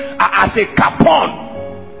harassing as a capon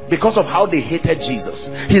because of how they hated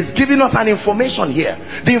Jesus. He's giving us an information here.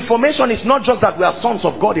 The information is not just that we are sons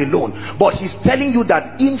of God alone, but he's telling you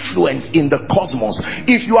that influence in the cosmos,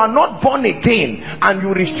 if you are not born again and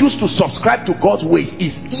you refuse to subscribe to God's ways,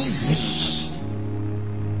 is easy.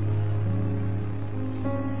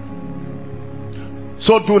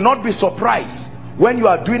 So do not be surprised when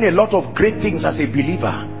you are doing a lot of great things as a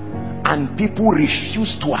believer and people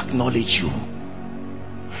refuse to acknowledge you.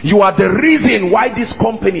 You are the reason why this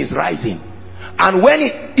company is rising. And when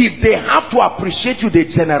if they have to appreciate you, they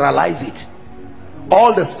generalize it.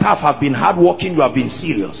 All the staff have been hardworking, you have been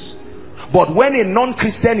serious. But when a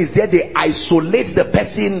non-Christian is there, they isolate the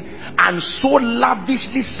person and so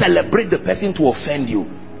lavishly celebrate the person to offend you.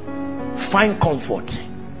 Find comfort.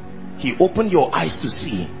 He opened your eyes to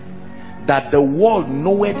see that the world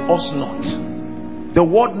knoweth us not. The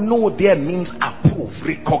word know there means approve,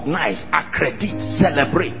 recognize, accredit,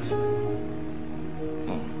 celebrate.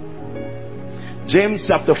 James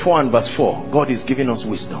chapter 4 and verse 4. God is giving us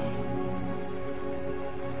wisdom.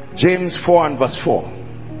 James 4 and verse 4.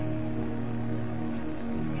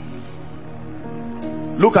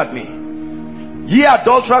 Look at me. Ye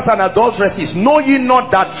adulterers and adulteresses, know ye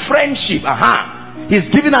not that friendship, he's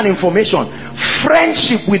giving an information,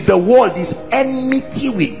 friendship with the world is enmity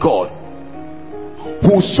with God.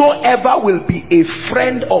 Whosoever will be a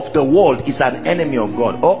friend of the world is an enemy of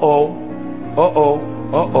God.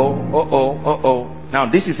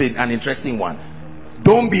 Now this is an interesting one.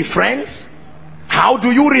 Don't be friends. How do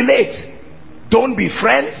you relate? Don't be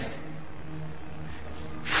friends.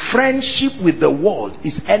 Friendship with the world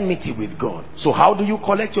is enmity with God. So how do you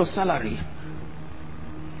collect your salary?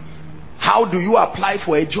 How do you apply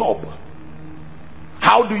for a job?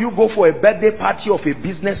 How do you go for a birthday party of a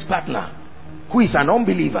business partner who is an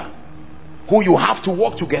unbeliever, who you have to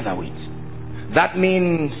work together with? That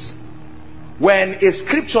means when a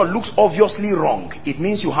scripture looks obviously wrong, it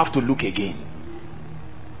means you have to look again.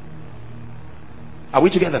 Are we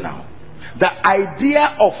together now? The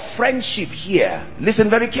idea of friendship here, listen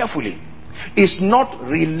very carefully, is not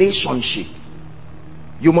relationship.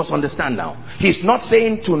 You must understand now. He's not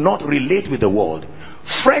saying to not relate with the world.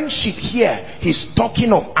 Friendship here, he's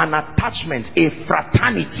talking of an attachment, a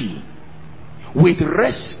fraternity, with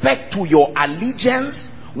respect to your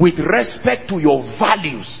allegiance, with respect to your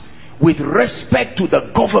values, with respect to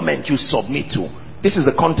the government you submit to. This is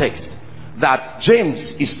the context that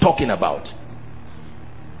James is talking about.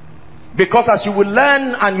 Because as you will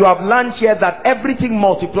learn, and you have learned here, that everything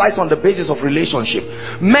multiplies on the basis of relationship.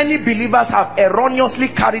 Many believers have erroneously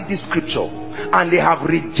carried this scripture and they have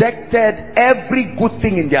rejected every good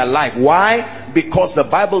thing in their life. Why? Because the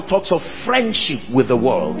Bible talks of friendship with the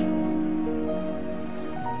world.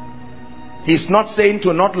 He's not saying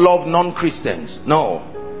to not love non-Christians. No.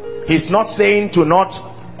 He's not saying to not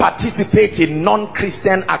participate in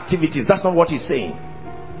non-Christian activities. That's not what he's saying.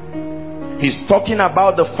 He's talking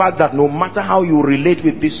about the fact that no matter how you relate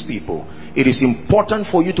with these people, it is important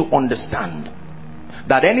for you to understand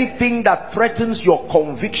that anything that threatens your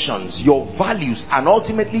convictions, your values, and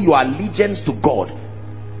ultimately your allegiance to God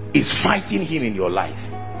is fighting him in your life.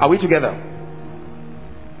 Are we together?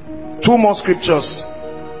 Two more scriptures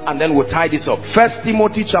and then we'll tie this up. 1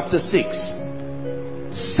 Timothy chapter 6,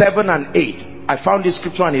 7 and 8. I found this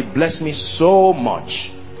scripture and it blessed me so much.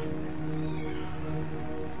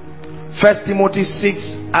 1 Timothy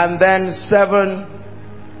 6 and then 7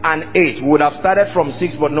 and 8. We would have started from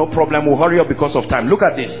 6, but no problem, we'll hurry up because of time. Look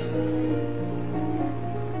at this.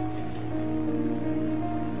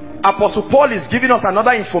 Apostle Paul is giving us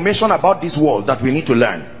another information about this world that we need to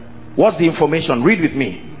learn. What's the information? Read with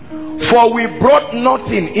me. For we brought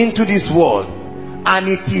nothing into this world, and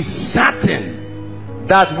it is certain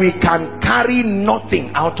that we can carry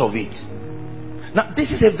nothing out of it. Now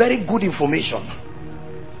this is a very good information.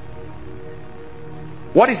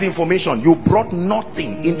 What is the information? You brought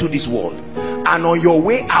nothing into this world, and on your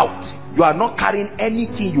way out you are not carrying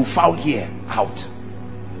anything you found here out.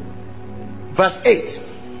 Verse 8.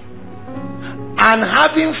 And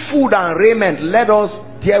having food and raiment, let us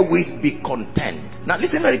therewith be content. Now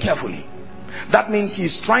listen very carefully. That means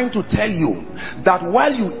he's trying to tell you that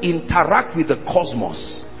while you interact with the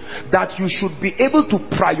cosmos, that you should be able to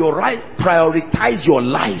prioritize your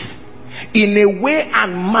life in a way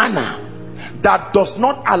and manner that does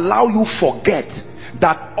not allow you forget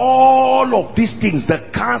that all of these things, the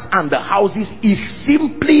cars and the houses, is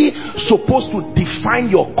simply supposed to define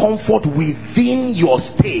your comfort within your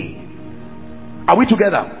stay. Are we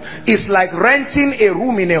together? It's like renting a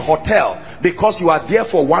room in a hotel because you are there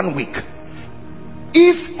for 1 week.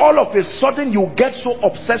 If all of a sudden you get so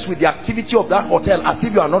obsessed with the activity of that hotel as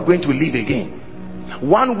if you are not going to leave again,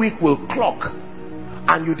 1 week will clock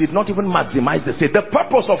and you did not even maximize the stay. The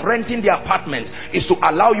purpose of renting the apartment is to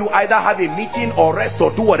allow you either have a meeting or rest or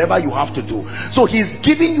do whatever you have to do. So he's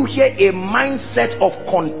giving you here a mindset of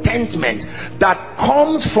contentment that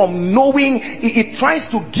comes from knowing. It tries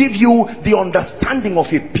to give you the understanding of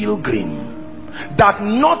a pilgrim, that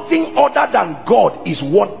nothing other than God is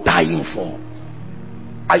worth dying for.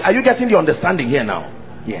 Are you getting the understanding here now?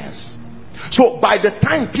 Yes. So by the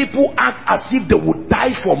time people act as if they would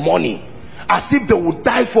die for money, as if they would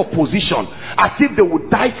die for position, as if they would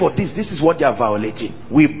die for this is what they are violating.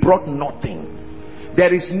 We brought nothing.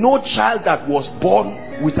 There is no child that was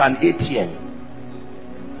born with an ATM.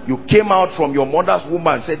 You came out from your mother's womb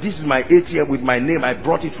and said, this is my ATM with my name, I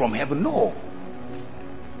brought it from heaven. No.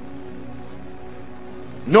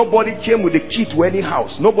 Nobody came with a key to any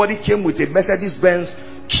house. Nobody came with a Mercedes-Benz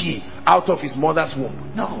key out of his mother's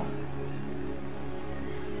womb. No.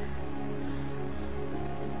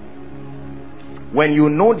 When you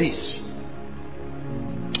know this,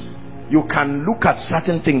 you can look at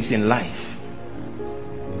certain things in life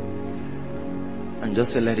and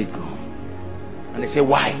just say, let it go. And they say,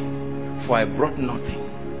 why? For I brought nothing.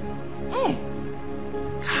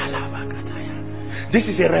 This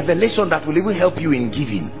is a revelation that will even help you in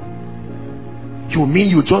giving. You mean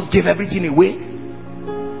you just gave everything away?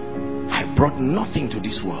 I brought nothing to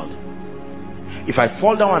this world. If I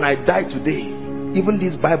fall down and I die today, even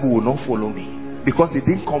this Bible will not follow me, because it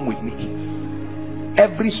didn't come with me.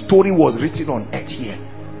 Every story was written on earth here.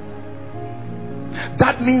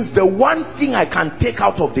 That means the one thing I can take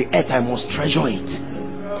out of the earth, I must treasure it.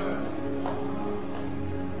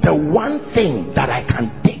 The one thing that I can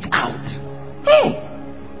take out.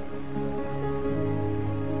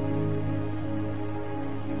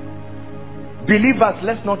 Believers,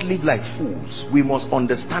 let's not live like fools. We must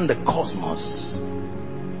understand the cosmos.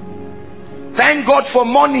 Thank God for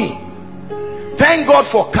money. Thank God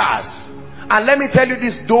for cars. And let me tell you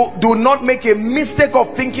this, do not make a mistake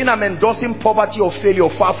of thinking I'm endorsing poverty or failure.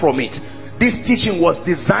 Far from it. This teaching was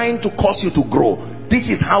designed to cause you to grow. This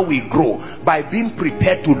is how we grow, by being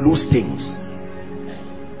prepared to lose things.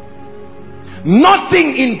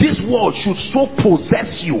 Nothing in this world should so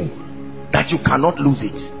possess you that you cannot lose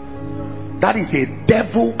it. That is a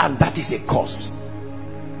devil and that is a curse.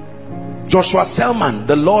 Joshua Selman,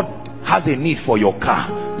 the Lord has a need for your car.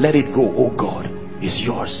 Let it go. Oh God, it's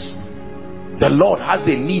yours. The Lord has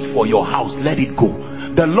a need for your house. Let it go.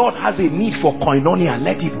 The Lord has a need for koinonia.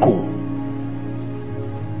 Let it go.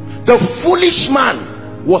 The foolish man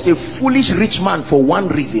was a foolish rich man for one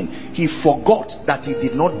reason. He forgot that he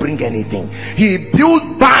did not bring anything. He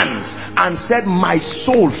built barns and said, my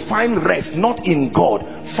soul, find rest not in God,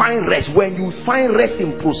 find rest. When you find rest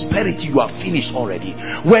in prosperity, you are finished already.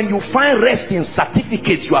 When you find rest in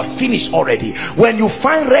certificates, you are finished already. When you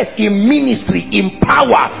find rest in ministry, in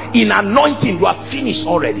power, in anointing, you are finished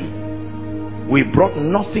already. We brought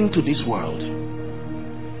nothing to this world.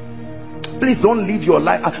 Please don't live your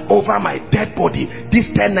life over my dead body. This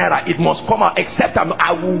 10 naira, it must come out, except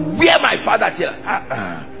I will wear my father till.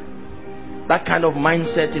 That kind of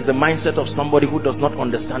mindset is the mindset of somebody who does not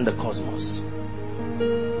understand the cosmos.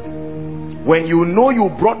 When you know you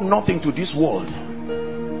brought nothing to this world,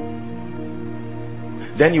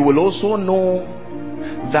 then you will also know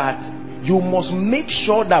that you must make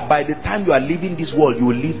sure that by the time you are leaving this world, you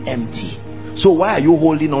will leave empty. So why are you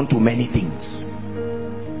holding on to many things?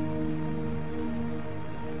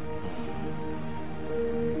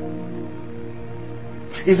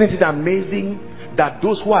 Isn't it amazing that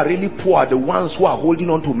those who are really poor are the ones who are holding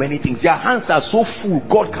on to many things? Their hands are so full,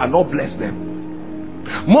 God cannot bless them.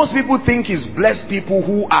 Most people think it's blessed people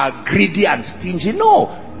who are greedy and stingy. No.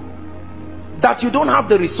 That you don't have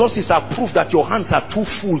the resources are proof that your hands are too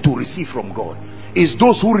full to receive from God. It's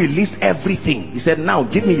those who released everything. He said, now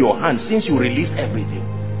give me your hand since you released everything.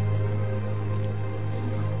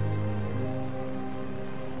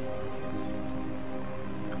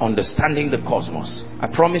 Understanding the cosmos. I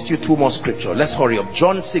promised you 2 more scripture. Let's hurry up.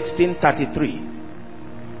 John 16:33.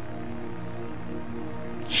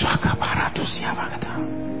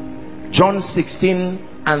 John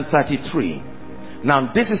 16:33.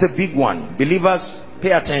 Now this is a big one. Believers,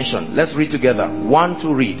 pay attention. Let's read together. 1,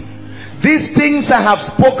 2, read. These things I have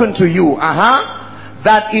spoken to you,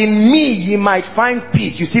 that in me ye might find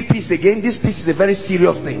peace. You see peace again? This peace is a very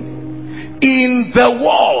serious thing. In the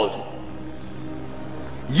world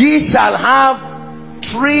ye shall have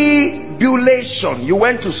tribulation. You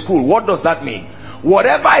went to school. What does that mean?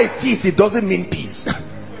 Whatever it is, it doesn't mean peace.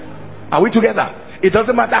 Are we together? It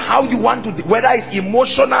doesn't matter how you want to, whether it's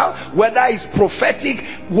emotional, whether it's prophetic,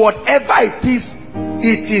 whatever it is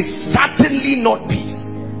certainly not peace.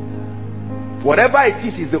 Whatever it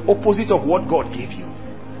is the opposite of what God gave you.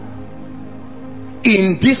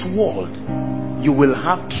 In this world you will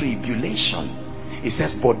have tribulation. It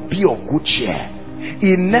says, but be of good cheer.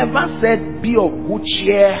 He never said be of good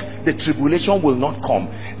cheer, the tribulation will not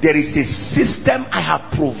come. There is a system I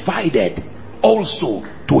have provided also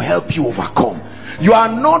to help you overcome. You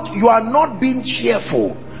are not being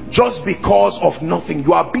cheerful just because of nothing.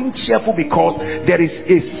 You are being cheerful because there is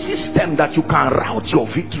a system that you can route your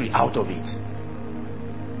victory out of it.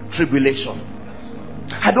 Tribulation.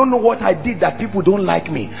 I don't know what I did that people don't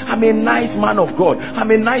like me. I'm a nice man of God.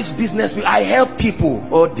 I'm a nice businessman. I help people.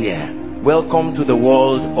 Oh dear. Welcome to the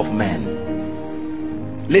world of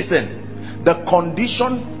men. Listen, the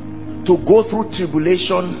condition to go through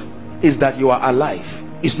tribulation is that you are alive.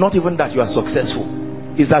 It's not even that you are successful.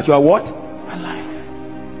 It's that you are what? Alive.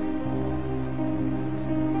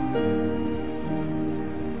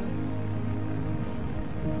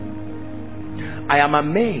 I am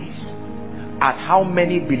amazed at how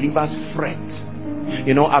many believers fret.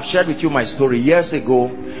 You know, I've shared with you my story. Years ago,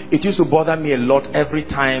 it used to bother me a lot every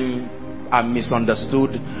time I'm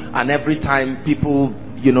misunderstood, and every time people,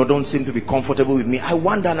 you know, don't seem to be comfortable with me. I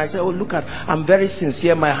wonder and I say, oh, look at, I'm very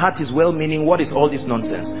sincere, my heart is well-meaning, what is all this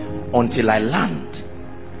nonsense? Until I learned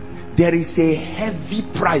there is a heavy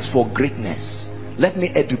price for greatness. Let me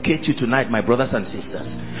educate you tonight, my brothers and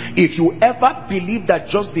sisters. If you ever believe that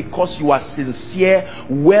just because you are sincere,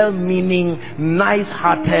 well-meaning,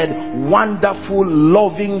 nice-hearted, wonderful,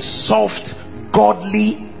 loving, soft,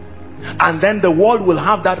 godly, and then the world will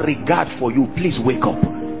have that regard for you, please wake up.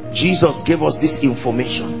 Jesus gave us this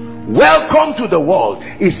information. Welcome to the world.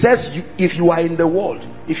 It says if you are in the world,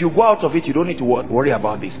 if you go out of it, you don't need to worry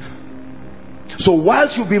about this. So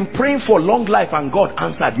whilst you've been praying for long life and God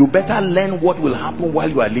answered, you better learn what will happen while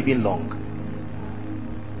you are living long.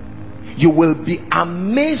 You will be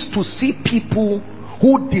amazed to see people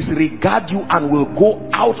who disregard you and will go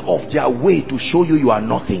out of their way to show you you are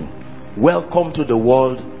nothing. Welcome to the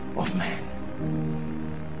world of men.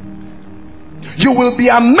 You will be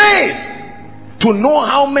amazed to know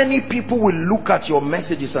how many people will look at your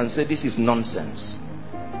messages and say this is nonsense.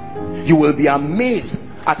 You will be amazed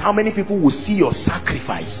at how many people will see your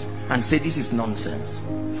sacrifice and say this is nonsense.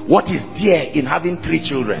 What is there in having 3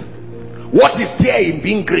 children? What is there in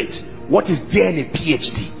being great? What is there in a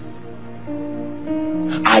PhD?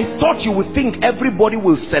 I thought you would think everybody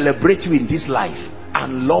will celebrate you in this life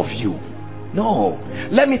and love you. No.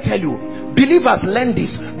 Let me tell you, believers learn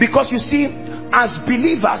this, because you see, as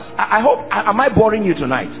believers, I hope, am I boring you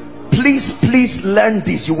tonight? Please learn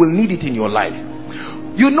this. You will need it in your life.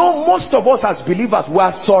 You know, most of us as believers, we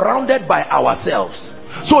are surrounded by ourselves.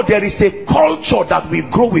 So there is a culture that we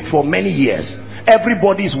grow with for many years.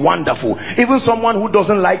 Everybody is wonderful. Even someone who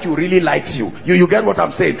doesn't like you really likes you. You get what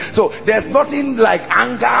I'm saying? So there's nothing like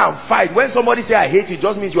anger and fight. When somebody say I hate you, it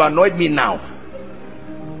just means you annoyed me now.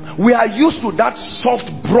 We are used to that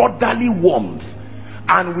soft brotherly warmth,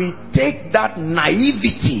 and we take that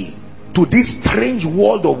naivety to this strange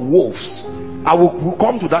world of wolves. We'll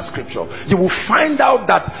come to that scripture. You will find out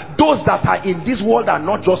that those that are in this world are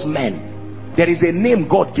not just men. There is a name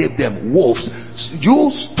God gave them, wolves.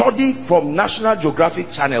 You study from National Geographic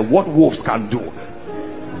Channel what wolves can do.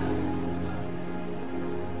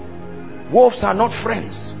 Wolves are not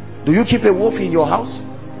friends. Do you keep a wolf in your house?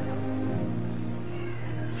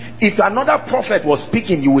 If another prophet was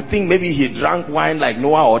speaking, you would think maybe he drank wine like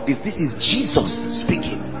Noah or this. This is Jesus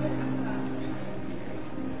speaking.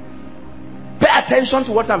 Pay attention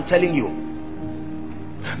to what I'm telling you.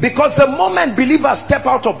 Because the moment believers step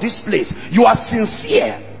out of this place, you are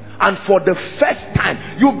sincere, and for the first time,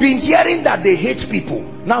 you've been hearing that they hate people.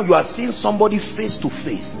 Now you are seeing somebody face to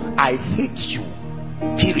face. I hate you.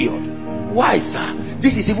 Period. Why, sir?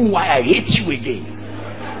 This is even why I hate you again.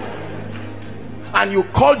 And you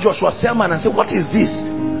call Joshua Selman and say, what is this?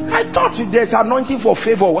 I thought there's anointing for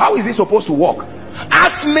favor. How is this supposed to work?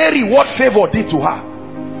 Ask Mary what favor did to her.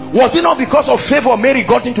 Was it not because of favor Mary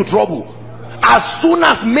got into trouble? As soon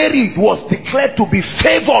as Mary was declared to be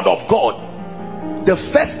favored of God, the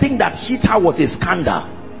first thing that hit her was a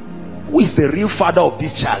scandal. Who is the real father of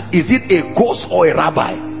this child? Is it a ghost or a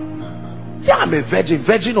rabbi? Say, I'm a virgin.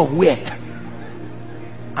 Virgin of where?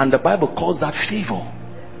 And the Bible calls that favor.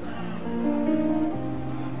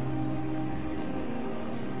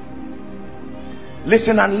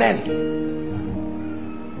 Listen and learn.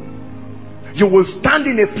 You will stand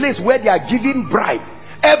in a place where they are giving bribe.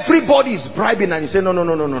 Everybody is bribing, and you say, no. No,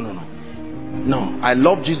 I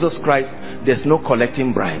love Jesus Christ. There's no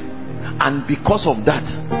collecting bribe. And because of that,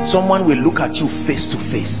 someone will look at you face to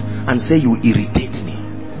face and say, you irritate me.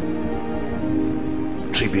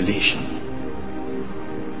 Tribulation.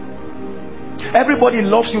 Everybody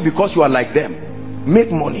loves you because you are like them.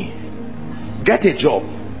 Make money. Get a job.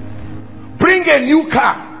 Bring a new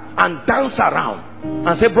car and dance around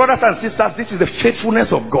and say, brothers and sisters, this is the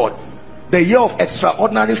faithfulness of God. The year of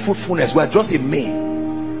extraordinary fruitfulness. We are just in May.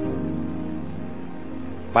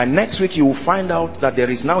 By next week, you will find out that there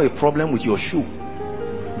is now a problem with your shoe.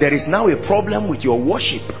 there is now a problem with your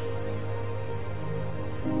worship.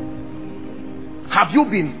 Have you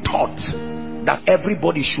been taught that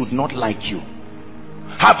everybody should not like you?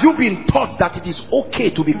 Have you been taught that it is okay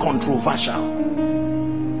to be controversial?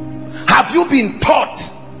 Have you been taught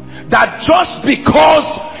that just because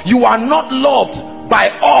you are not loved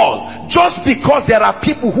by all, just because there are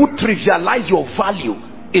people who trivialize your value,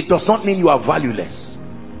 it does not mean you are valueless?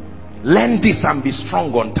 Learn this and be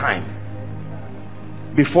strong on time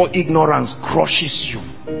before ignorance crushes you.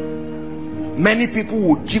 Many people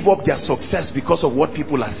will give up their success because of what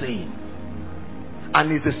people are saying,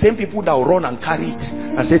 and it's the same people that will run and carry it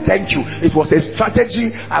and say, thank you, it was a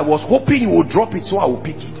strategy, I was hoping you would drop it so I will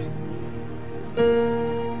pick it.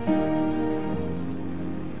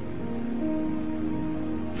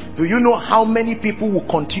 Do you know how many people will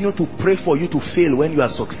continue to pray for you to fail when you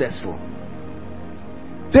are successful?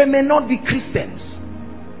 They may not be Christians.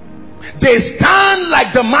 They stand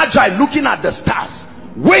like the Magi looking at the stars,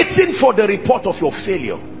 waiting for the report of your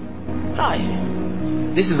failure. Hi.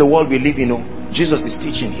 This is the world we live in. Jesus is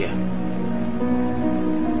teaching here.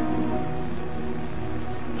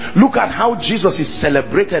 Look at how Jesus is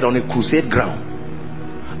celebrated on a crusade ground,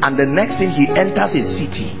 and the next thing he enters a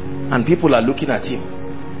city and people are looking at him.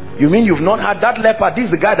 You mean you've not had that leper? This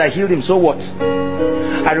is the guy that healed him, so what?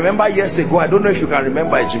 I remember years ago, I don't know if you can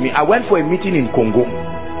remember, Jimmy, I went for a meeting in Congo,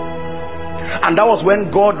 and that was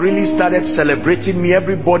when God really started celebrating me.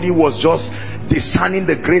 Everybody was just discerning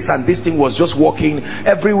the grace, and this thing was just working.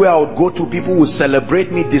 Everywhere I would go to, people would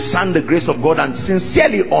celebrate me, discern the grace of God, and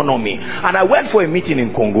sincerely honor me. And I went for a meeting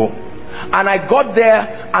in Congo, and I got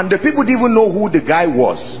there, and the people didn't even know who the guy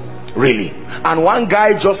was, really. And one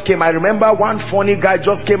guy just came. I remember one funny guy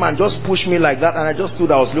just came and just pushed me like that, and I just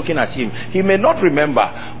stood, I was looking at him. He may not remember,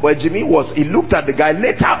 but Jimmy he looked at the guy.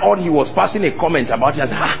 Later on, he was passing a comment about it. I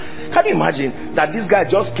said, can you imagine that this guy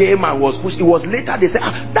just came and was pushed? It was later they said,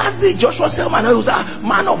 that's the Joshua Selman, he was a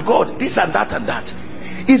man of God, this and that and that.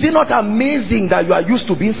 Is it not amazing that you are used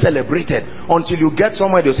to being celebrated until you get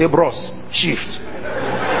somewhere they say, bros, shift,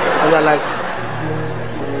 and you're like,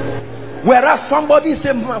 whereas somebody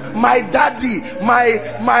say, my daddy, my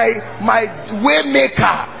way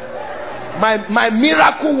maker, my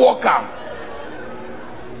miracle worker.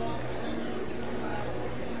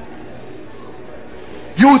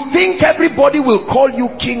 You think everybody will call you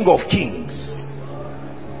King of Kings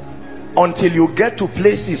until you get to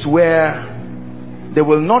places where they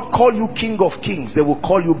will not call you King of Kings, they will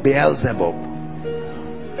call you Beelzebub,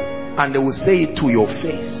 and they will say it to your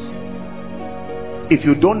face. If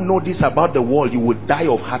you don't know this about the world, you will die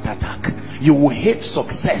of heart attack. You will hate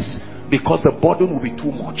success because the burden will be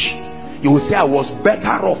too much. You will say, I was better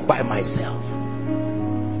off by myself.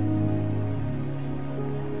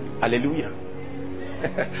 Hallelujah.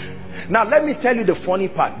 Now let me tell you the funny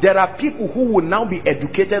part. There are people who will now be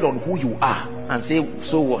educated on who you are and say,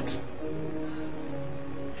 so what?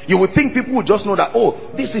 You would think people would just know that, oh,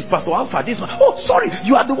 this is Pastor Alpha, this one. Oh, sorry,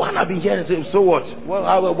 you are the one I've been hearing. Say, so what? Well,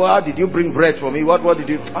 how did you bring bread for me? What did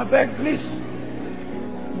you? I beg, please.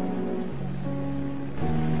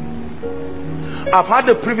 I've had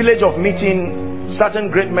the privilege of meeting certain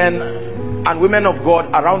great men and women of God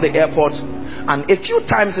around the airport, and a few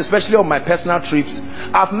times, especially on my personal trips,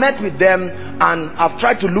 I've met with them and I've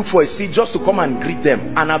tried to look for a seat just to come and greet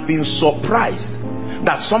them, and I've been surprised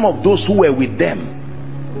that some of those who were with them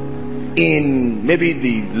in maybe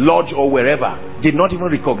the lodge or wherever did not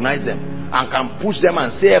even recognize them and can push them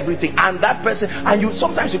and say everything, and that person, and you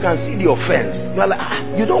sometimes you can see the offense. You're like,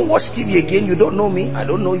 you don't watch TV again, you don't know me, I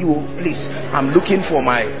don't know you, please, I'm looking for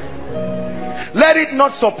my... Let it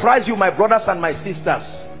not surprise you, my brothers and my sisters,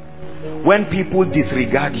 when people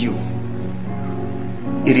disregard you.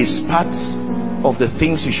 It is part of the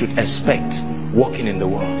things you should expect walking in the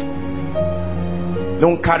world.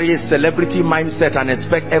 Don't carry a celebrity mindset and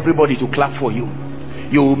expect everybody to clap for you.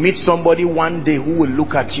 You will meet somebody one day who will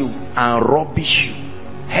look at you and rubbish you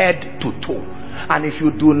head to toe. And if you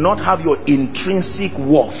do not have your intrinsic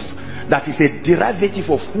worth, that is a derivative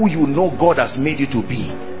of who you know God has made you to be,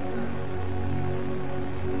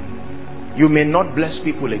 you may not bless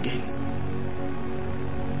people again.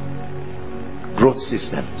 Growth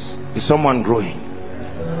systems. Is someone growing?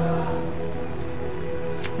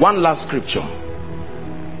 One last scripture.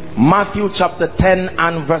 Matthew chapter 10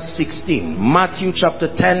 and verse 16. Matthew chapter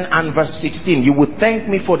 10 and verse 16. You will thank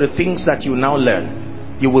me for the things that you now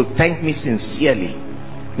learn. You will thank me sincerely.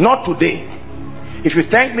 Not today. If you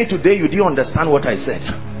thank me today, you didn't understand what I said.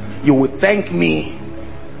 You will thank me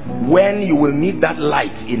when you will need that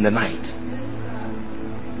light in the night.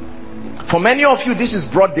 For many of you, this is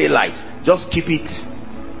broad daylight. Just keep it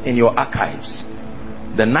in your archives.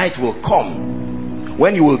 The night will come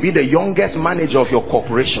when you will be the youngest manager of your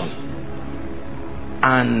corporation,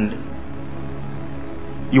 and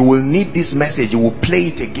you will need this message. You will play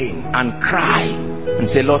it again and cry and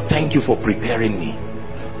say, Lord, thank you for preparing me.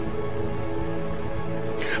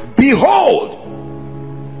 Behold,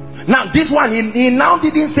 now this one, he now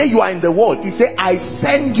didn't say you are in the world. He said, I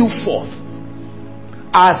send you forth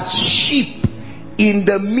as sheep in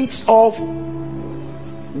the midst of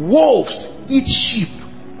wolves. Eat sheep.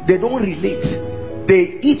 They don't relate.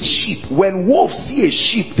 They eat sheep. When wolves see a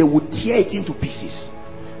sheep, they will tear it into pieces.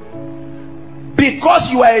 Because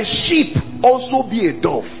you are a sheep, also be a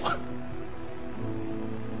dove.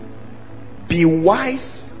 Be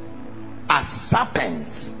wise as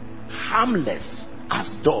serpents, harmless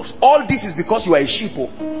as doves. All this is because you are a sheep.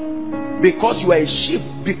 Because you are a sheep,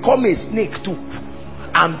 become a snake too,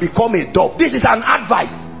 and become a dove. This is an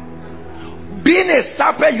advice. Being a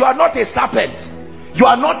serpent, you are not a serpent. You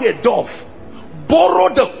are not a dove. Borrow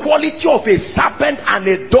the quality of a serpent and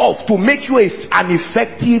a dove to make you an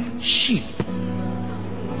effective sheep.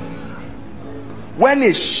 When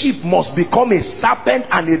a sheep must become a serpent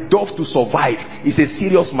and a dove to survive, it's a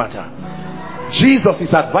serious matter. Jesus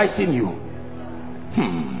is advising you.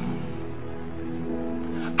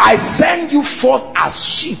 I send you forth as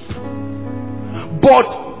sheep,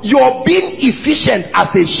 but your being efficient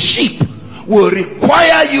as a sheep will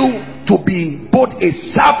require you to be both a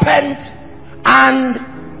serpent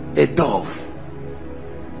and a dove.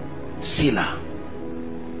 Selah.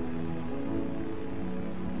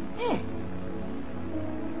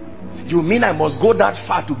 You mean I must go that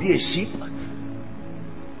far to be a sheep?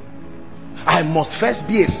 I must first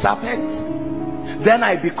be a serpent, then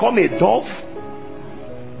I become a dove?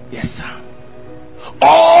 Yes, sir.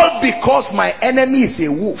 All because my enemy is a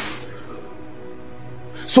wolf.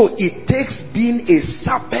 So it takes being a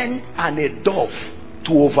serpent and a dove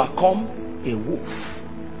to overcome a wolf.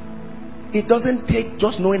 It doesn't take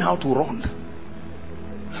just knowing how to run.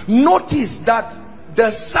 Notice that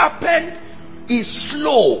the serpent is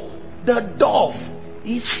slow, the dove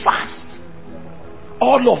is fast.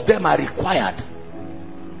 All of them are required.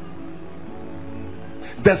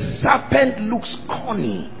 The serpent looks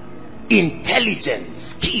cunning, intelligent,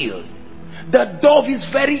 skilled. The dove is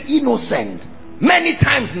very innocent, many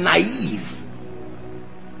times naive.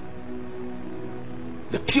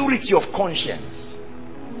 The purity of conscience.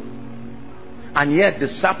 And yet the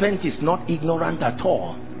serpent is not ignorant at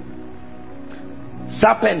all.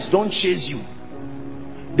 Serpents don't chase you.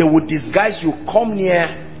 They will disguise you, come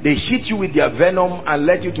near, they hit you with their venom and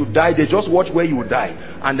let you to die. They just watch where you die,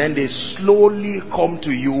 and then they slowly come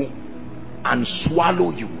to you and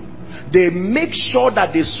swallow you. They make sure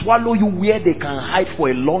that they swallow you where they can hide for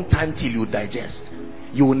a long time till you digest.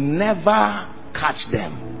 You will never catch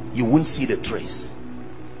them. You won't see the trace.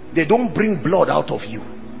 They don't bring blood out of you.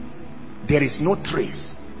 There is no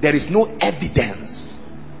trace. There is no evidence.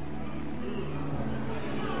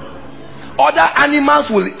 Other animals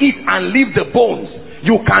will eat and leave the bones.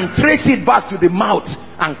 You can trace it back to the mouth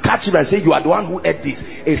and catch it and say you are the one who ate this.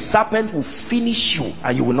 A serpent will finish you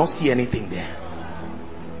and you will not see anything there.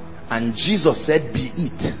 And Jesus said, be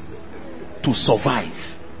it to survive.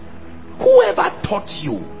 Whoever taught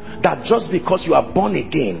you that just because you are born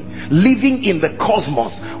again, living in the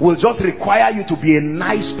cosmos will just require you to be a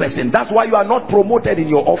nice person? That's why you are not promoted in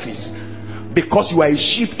your office, because you are a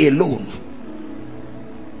sheep alone.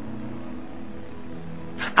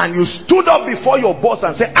 And you stood up before your boss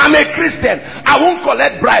and said, I'm a Christian, I won't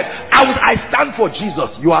collect bribe, I stand for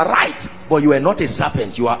Jesus. You are right, but you are not a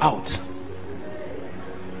serpent. You are out.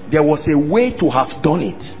 There was a way to have done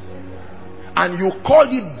it, and you called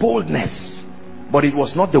it boldness, but it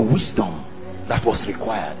was not the wisdom that was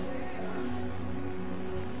required.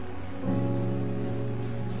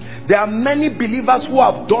 There are many believers who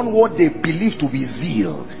have done what they believe to be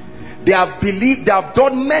zeal. They have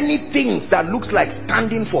done many things that looks like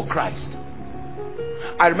standing for Christ.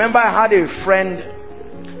 I remember I had a friend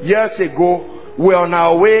years ago. We were on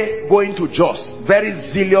our way going to Jos. Very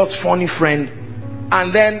zealous, funny friend.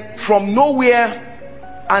 And then from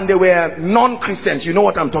nowhere, and they were non-Christians. You know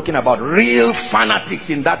what I'm talking about. Real fanatics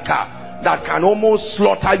in that car that can almost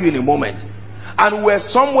slaughter you in a moment. And we were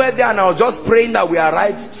somewhere there, and I was just praying that we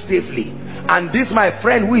arrive safely. And this my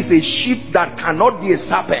friend, who is a sheep that cannot be a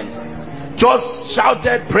serpent, just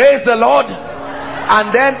shouted, praise the Lord.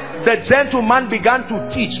 And then the gentleman began to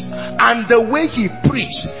teach, and the way he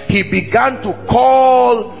preached, he began to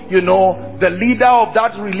call, you know, the leader of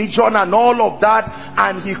that religion and all of that,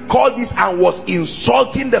 and he called this and was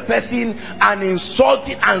insulting the person and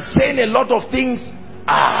insulting and saying a lot of things.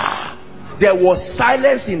 there was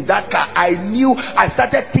silence in that car. I knew. I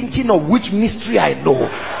started thinking of which mystery I know.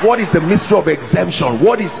 What is the mystery of exemption?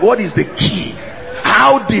 What is the key?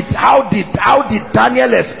 How did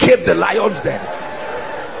Daniel escape the lions den?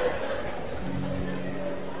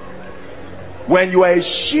 When you are a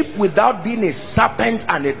sheep without being a serpent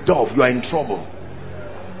and a dove, you are in trouble.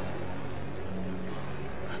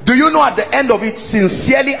 Do you know, at the end of it,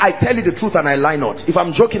 sincerely, I tell you the truth and I lie not. If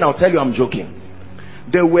I'm joking, I'll tell you I'm joking.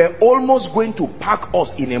 They were almost going to park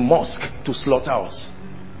us in a mosque to slaughter us.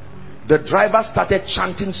 The driver started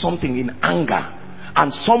chanting something in anger,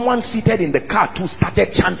 and someone seated in the car too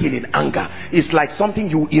started chanting in anger. It's like something,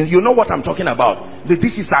 you know what I'm talking about.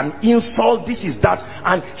 This is an insult, this is that,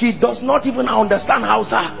 and he does not even understand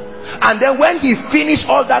Hausa. And then when he finished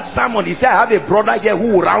all that sermon, he said, I have a brother here who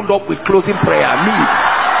will round up with closing prayer. Me.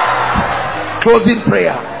 Closing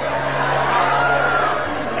prayer.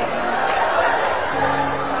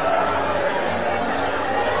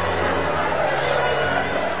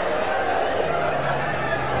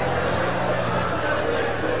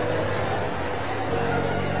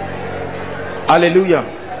 Hallelujah.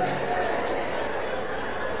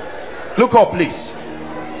 Look up, please.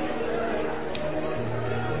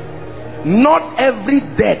 Not every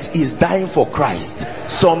death is dying for Christ.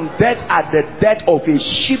 Some deaths are the death of a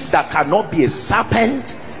sheep that cannot be a serpent.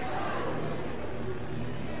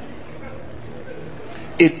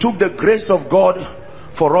 It took the grace of God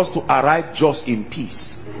for us to arrive just in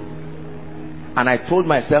peace. And I told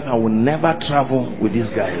myself I will never travel with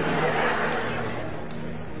this guy.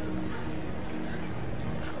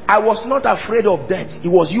 I was not afraid of death. It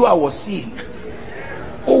was you I was seeing.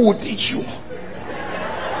 Who would teach you?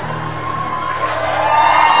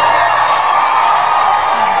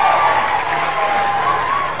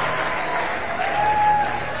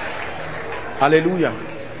 Hallelujah.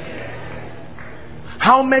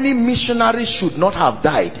 How many missionaries should not have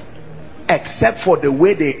died except for the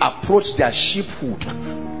way they approach their sheephood?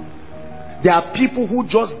 There are people who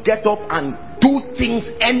just get up and do things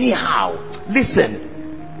anyhow. Listen,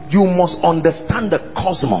 you must understand the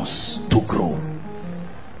cosmos to grow.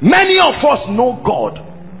 Many of us know God,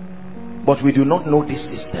 but we do not know this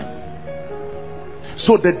system.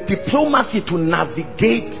 So the diplomacy to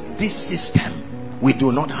navigate this system, we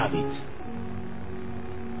do not have it.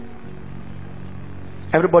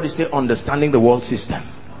 Everybody say, understanding the world system.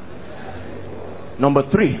 Number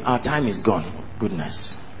 3, our time is gone.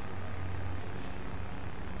 Goodness.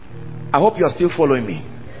 I hope you are still following me.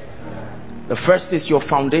 The first is your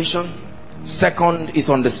foundation. Second is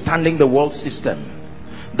understanding the world system.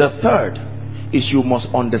 The third is you must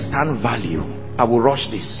understand value. I will rush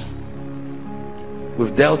this.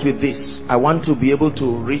 We've dealt with this. I want to be able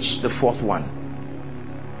to reach the fourth one.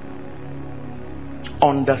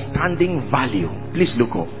 Understanding value. Please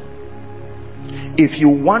look up. If you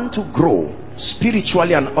want to grow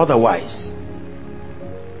spiritually and otherwise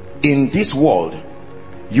in this world,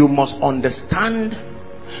 you must understand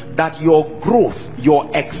that your growth, your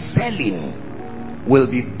excelling will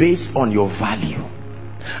be based on your value.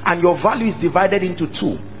 And your value is divided into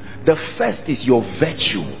 2. The first is your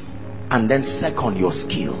virtue, and then second, your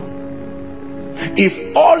skill.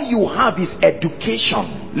 If all you have is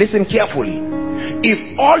education, listen carefully,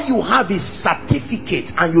 if all you have is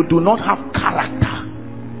certificate and you do not have character,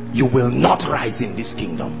 you will not rise in this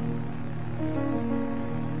kingdom.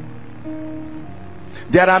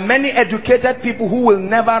 There are many educated people who will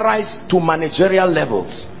never rise to managerial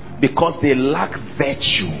levels because they lack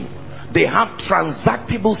virtue. They have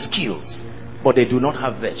transactable skills, but they do not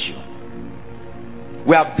have virtue.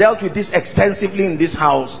 We have dealt with this extensively in this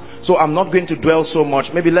house, so I'm not going to dwell so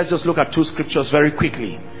much. Maybe let's just look at 2 scriptures very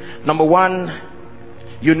quickly. Number 1,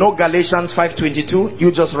 you know Galatians 5:22.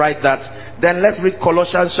 You just write that. Then let's read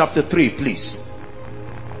Colossians chapter 3, please.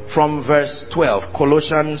 From verse 12.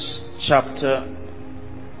 Colossians chapter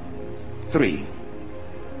 3.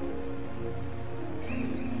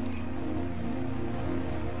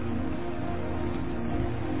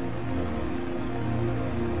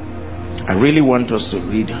 I really want us to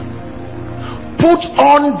read. Put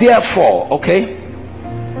on therefore, okay?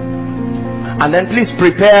 And then please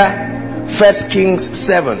prepare 1 Kings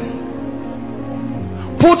 7.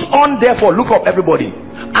 Put on therefore, look up everybody,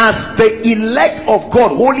 as the elect of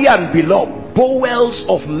God, holy and beloved, bowels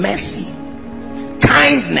of mercy,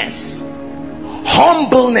 kindness,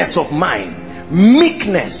 humbleness of mind,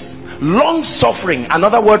 meekness, long suffering,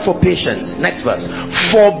 another word for patience. Next verse.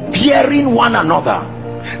 Forbearing one another.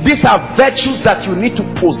 These are virtues that you need to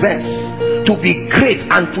possess to be great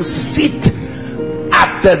and to sit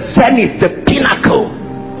at the zenith, the pinnacle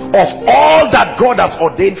of all that God has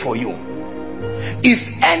ordained for you. If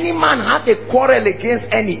any man hath a quarrel against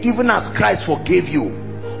any, even as Christ forgave you,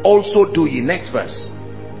 also do ye. Next verse.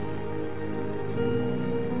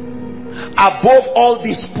 Above all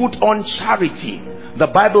this, put on charity. The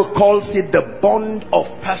Bible calls it the bond of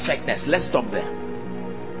perfectness. Let's stop there.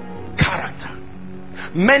 Character.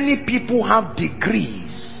 Many people have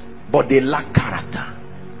degrees, but they lack character.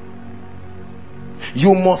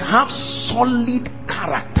 You must have solid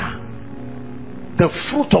character, the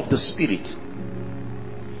fruit of the Spirit,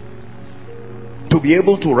 to be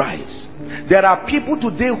able to rise. There are people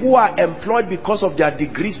today who are employed because of their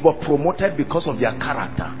degrees, but promoted because of their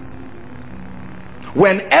character.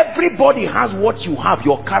 When everybody has what you have,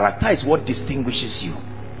 your character is what distinguishes you.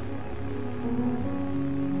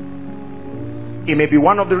 It may be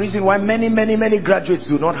one of the reasons why many graduates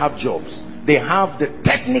do not have jobs. They have the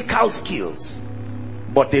technical skills,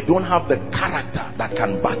 but they don't have the character that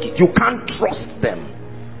can back it. You can't trust them.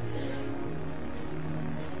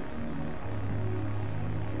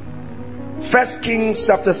 First Kings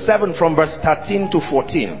chapter 7 from verse 13 to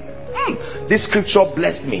 14. This scripture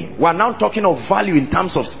blessed me. We are now talking of value in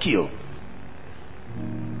terms of skill.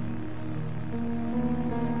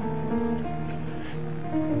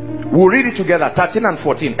 We'll read it together, 13 and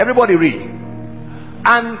 14. Everybody read.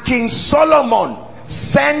 And King Solomon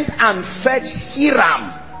sent and fetched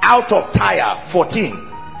Hiram out of Tyre. 14.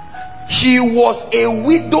 He was a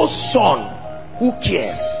widow's son. Who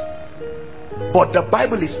cares? But the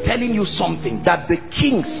Bible is telling you something, that the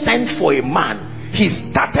king sent for a man. He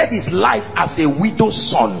started his life as a widow's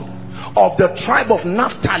son of the tribe of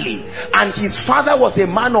Naphtali, and his father was a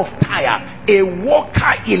man of Tyre, a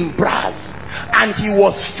worker in brass, and he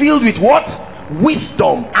was filled with what?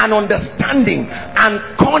 Wisdom and understanding and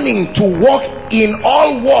cunning to work in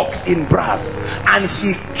all works in brass. And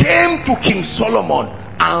he came to King Solomon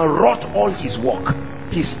and wrought all his work.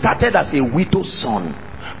 He started as a widow's son,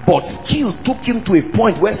 but skill took him to a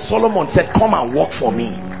point where Solomon said, come and work for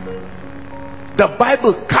me. The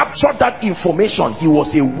Bible captured that information. He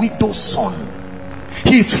was a widow's son.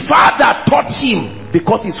 His father taught him,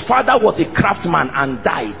 because his father was a craftsman and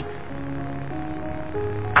died.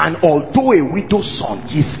 And although a widow's son,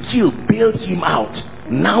 his skill bailed him out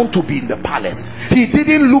now to be in the palace. He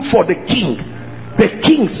didn't look for the king. The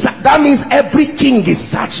king, that means every king is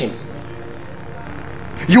searching.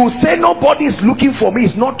 You say nobody is looking for me.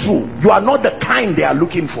 It's not true. You are not the kind they are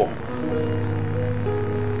looking for.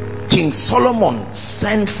 King Solomon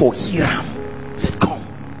sent for Hiram. Said, come,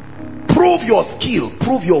 prove your skill,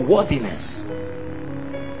 prove your worthiness.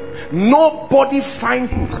 Nobody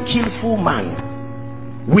finds a skillful man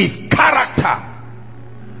with character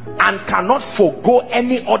and cannot forego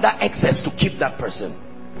any other excess to keep that person.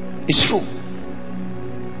 It's true.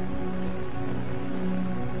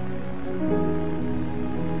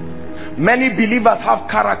 Many believers have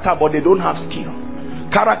character, but they don't have skill.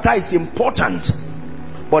 Character is important,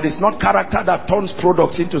 but it's not character that turns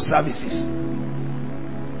products into services.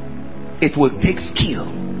 It will take skill.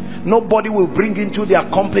 Nobody will bring into their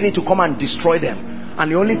company to come and destroy them,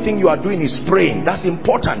 and the only thing you are doing is praying. That's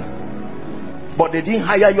important, but they didn't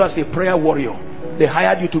hire you as a prayer warrior. They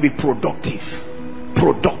hired you to be productive.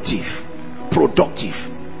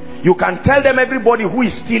 You can tell them everybody who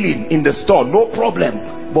is stealing in the store, no problem,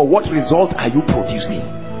 but what result are you producing?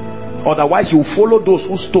 Otherwise you follow those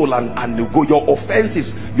who stole and go. Your offense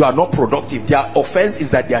is you are not productive. Their offense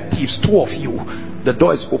is that they are thieves. Two of you, the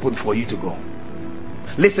door is open for you to go.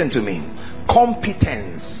 Listen to me.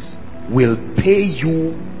 Competence will pay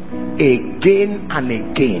you again and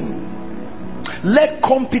again. Let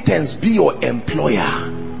competence be your employer.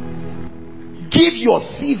 Give your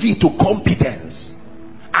CV to competence,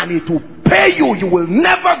 and it will pay you. You will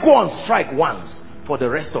never go on strike once for the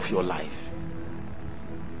rest of your life.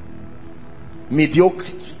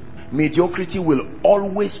 Mediocrity will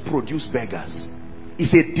always produce beggars.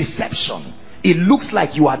 It's a deception. It looks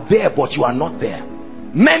like you are there, but you are not there.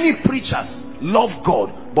 Many preachers love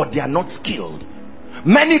God, but they are not skilled.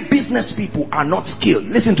 Many business people are not skilled.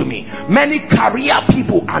 Listen to me. Many career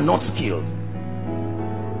people are not skilled.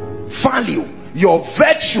 Value your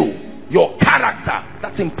virtue, your character.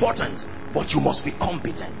 That's important, but you must be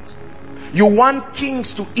competent. You want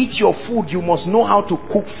kings to eat your food, you must know how to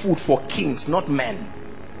cook food for kings, not men.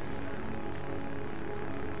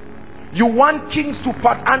 You want kings to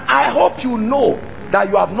and I hope you know that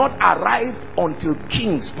you have not arrived until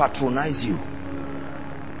kings patronize you.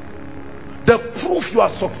 The proof you are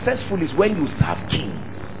successful is when you serve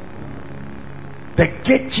kings, the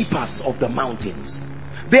gatekeepers of the mountains.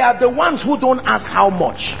 They are the ones who don't ask how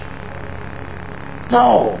much.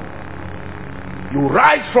 No. You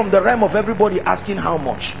rise from the realm of everybody asking how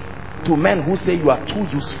much. to men who say you are too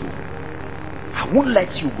useful. I won't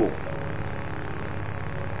let you go.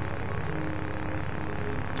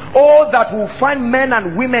 Oh, that will find men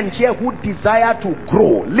and women here who desire to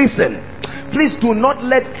grow. Listen, please do not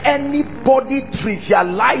let anybody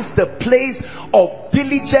trivialize the place of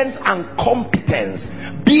diligence and competence.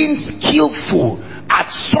 Being skillful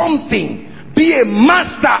at something, be a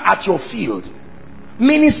master at your field.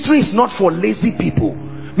 Ministry is not for lazy people.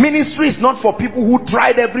 Ministry is not for people who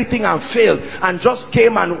tried everything and failed and just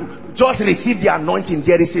came and just received the anointing.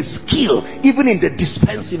 There is a skill even in the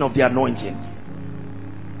dispensing of the anointing.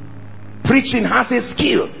 Preaching has a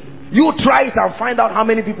skill. You try it and find out how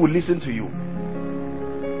many people listen to you.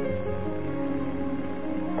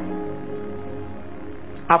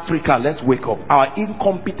 Africa, let's wake up. Our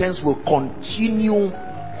incompetence will continue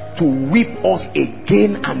to whip us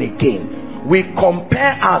again and again. We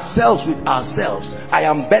compare ourselves with ourselves. I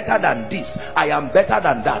am better than this, I am better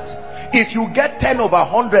than that. If you get 10 over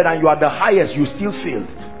 100 and you are the highest, you still failed.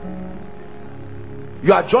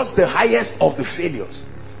 You are just the highest of the failures.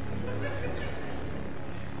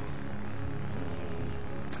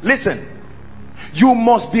 Listen, you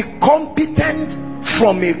must be competent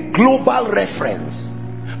from a global reference.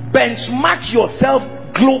 Benchmark yourself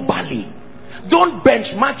globally. Don't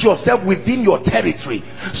benchmark yourself within your territory.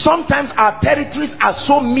 Sometimes our territories are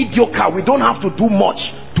so mediocre, we don't have to do much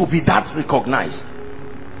to be that recognized.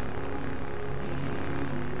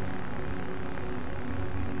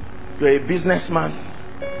 You're a businessman,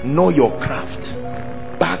 know your craft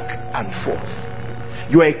back and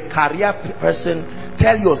forth. You're a career person,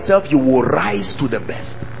 tell yourself you will rise to the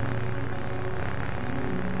best.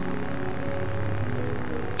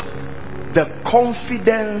 The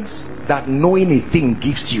confidence that knowing a thing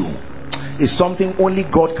gives you is something only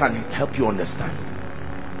God can help you understand.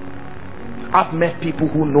 I've met people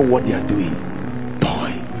who know what they are doing.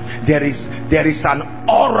 Boy, there is an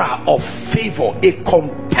aura of favor, a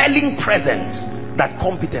compelling presence that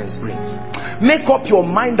competence brings. Make up your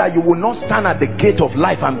mind that you will not stand at the gate of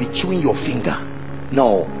life and be chewing your finger.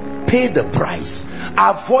 No, pay the price.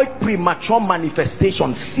 Avoid premature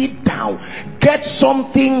manifestation. Sit down, get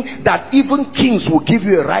something that even kings will give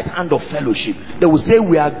you a right hand of fellowship. They will say,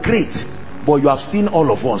 we are great, but you have seen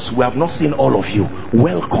all of us, we have not seen all of you.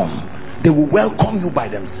 Welcome. They will welcome you by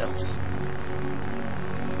themselves.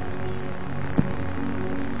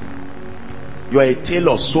 You are a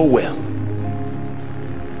tailor, sew well.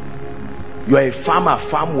 You are a farmer,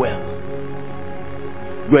 farm well.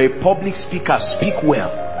 You are a public speaker, speak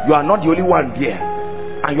well. You are not the only one there,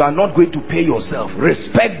 and you are not going to pay yourself.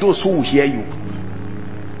 Respect those who will hear you.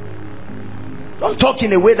 Don't talk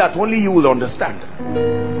in a way that only you will understand.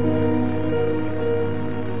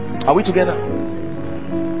 Are we together?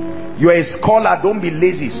 You are a scholar, don't be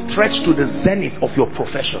lazy. Stretch to the zenith of your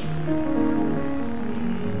profession.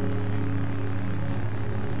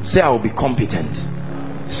 Say, I will be competent.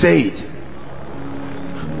 Say it.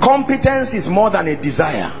 Competence is more than a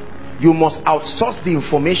desire. You must outsource the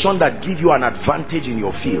information that give you an advantage in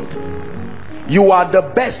your field. You are the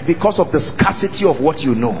best because of the scarcity of what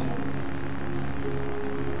you know.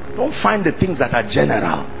 Don't find the things that are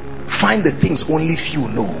general. Find the things only few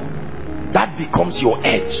know. That becomes your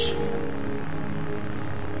edge.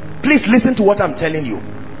 Please listen to what I'm telling you.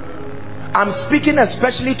 I'm speaking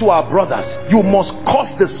especially to our brothers. You must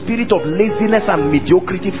curse the spirit of laziness and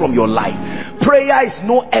mediocrity from your life. Prayer is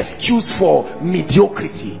no excuse for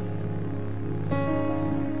mediocrity.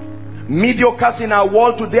 Mediocres in our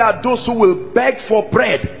world today are those who will beg for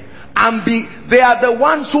bread, and they are the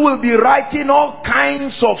ones who will be writing all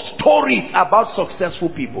kinds of stories about successful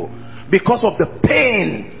people because of the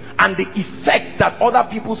pain and the effect that other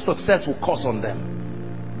people's success will cause on them.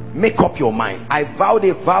 Make up your mind. I vowed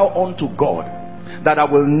a vow unto God that I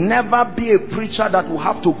will never be a preacher that will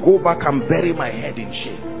have to go back and bury my head in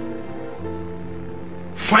shame.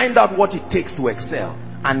 Find out what it takes to excel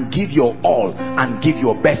and give your all and give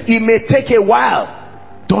your best. It may take a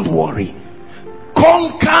while. Don't worry.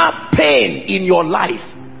 Conquer pain in your life.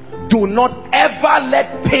 Do not ever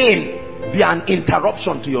let pain be an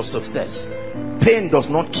interruption to your success. Pain does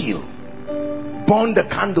not kill. Burn the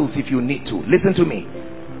candles if you need to. Listen to me.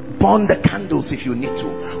 Burn the candles if you need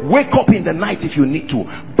to. Wake up in the night if you need to.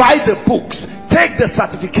 Buy the books. Take the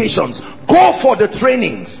certifications. Go for the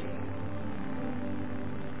trainings.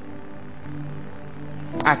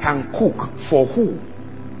 I can cook. For who?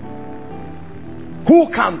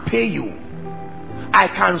 Who can pay you? I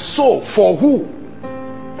can sew. For who?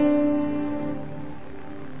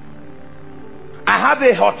 I have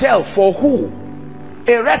a hotel. For who?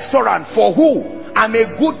 A restaurant. For who? I'm a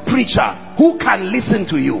good preacher. Who can listen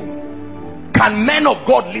to you? Can men of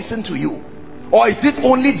God listen to you? Or is it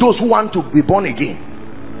only those who want to be born again?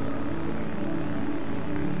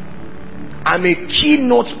 I'm a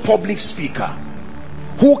keynote public speaker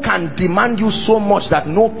who can demand you so much that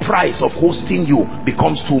no price of hosting you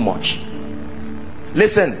becomes too much.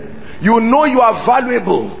 Listen, you know you are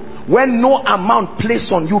valuable when no amount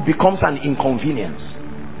placed on you becomes an inconvenience.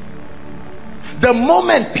 The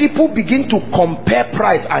moment people begin to compare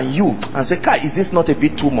price and you and say, "Kai, is this not a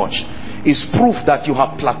bit too much?" is proof that you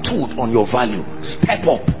have plateaued on your value. Step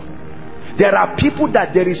up. There are people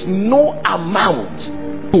that there is no amount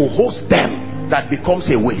to host them that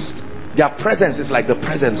becomes a waste. Their presence is like the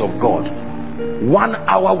presence of God. 1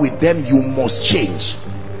 hour with them, you must change.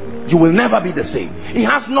 You will never be the same. It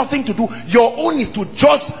has nothing to do. Your own is to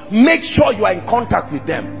just make sure you are in contact with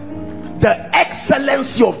them. The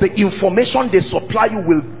excellency of the information they supply you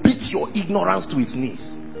will beat your ignorance to its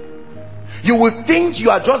knees. You will think you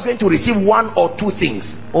are just going to receive 1 or 2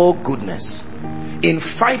 things. Oh goodness. In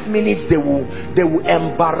 5 minutes they will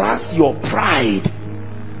embarrass your pride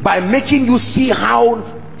by making you see how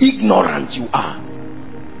ignorant you are.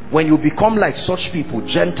 When you become like such people,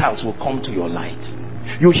 Gentiles will come to your light.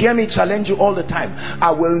 You hear me challenge you all the time.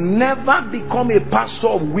 I will never become a pastor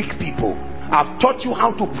of weak people. I've taught you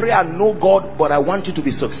how to pray and know God, but I want you to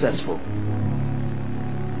be successful.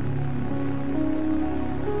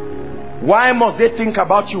 Why must they think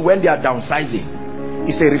about you when they are downsizing?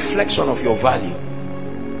 It's a reflection of your value.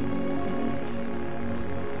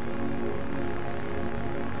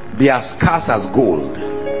 Be as scarce as gold.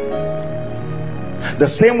 The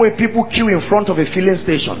same way people queue in front of a filling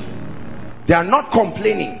station, they are not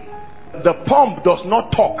complaining. The pump does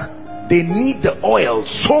not talk. They need the oil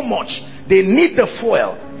so much. They need the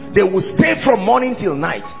fuel. They will stay from morning till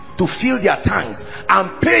night to fill their tanks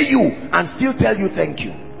and pay you and still tell you thank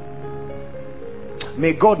you.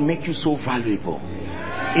 May God make you so valuable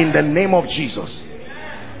in the name of Jesus.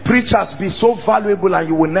 Preachers, be so valuable and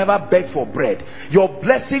you will never beg for bread. Your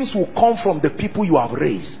blessings will come from the people you have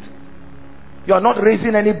raised. You are not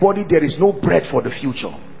raising anybody, there is no bread for the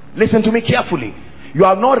future. Listen to me carefully. You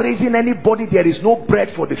are not raising anybody, there is no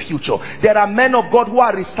bread for the future. There are men of God who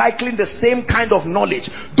are recycling the same kind of knowledge.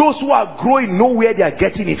 Those who are growing know where they are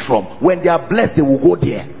getting it from. When they are blessed, they will go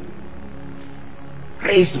there.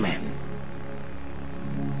 Raise men.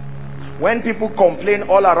 When people complain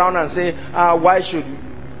all around and say, why should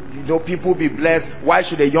people be blessed? Why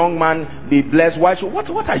should a young man be blessed?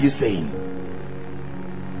 What are you saying?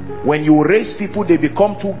 When you raise people, they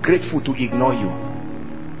become too grateful to ignore you.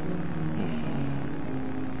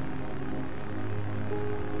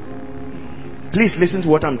 Please listen to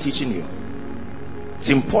what I'm teaching you.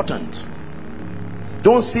 It's important.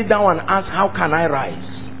 Don't sit down and ask, how can I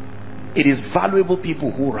rise? It is valuable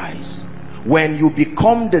people who rise. When you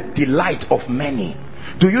become the delight of many,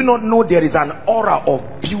 do you not know there is an aura of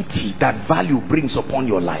beauty that value brings upon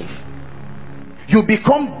your life? You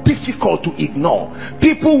become difficult to ignore.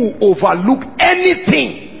 People will overlook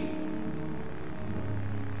anything.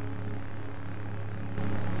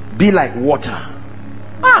 Be like water.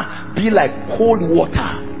 Be like cold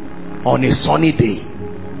water on a sunny day.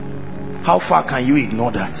 How far can you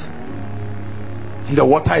ignore that? The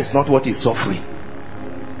water is not what is suffering.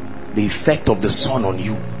 The effect of the sun on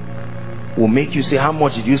you will make you say, how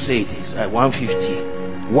much did you say it is?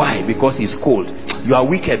 150. Why? Because it's cold. You are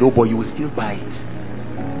wicked, but you will still buy it.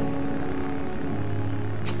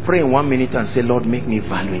 Pray in 1 minute and say, Lord, make me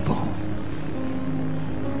valuable.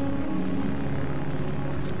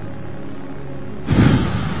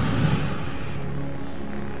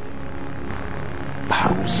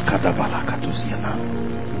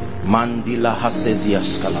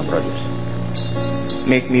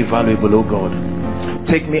 Make me valuable, oh God.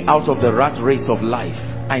 Take me out of the rat race of life.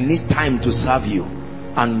 I need time to serve you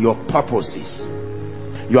and your purposes.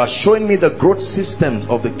 You are showing me the growth systems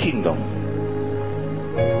of the kingdom.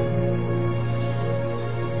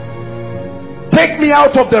 Take me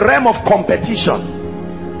out of the realm of competition.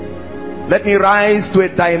 Let me rise to a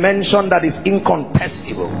dimension that is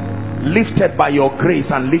incontestable, lifted by your grace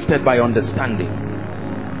and lifted by understanding.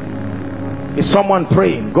 Is someone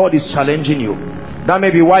praying? God is challenging you. That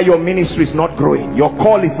may be why your ministry is not growing. Your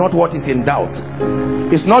call is not what is in doubt.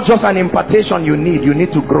 It's not just an impartation you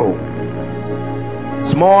need to grow.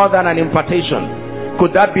 It's more than an impartation.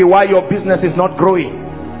 Could that be why your business is not growing?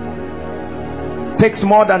 It takes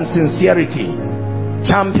more than sincerity.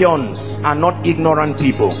 Champions are not ignorant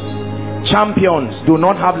people. Champions do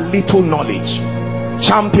not have little knowledge.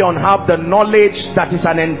 Champions have the knowledge that is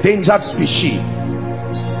an endangered species.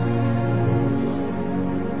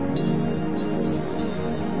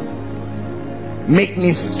 Make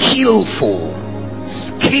me skillful.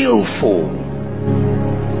 Skillful.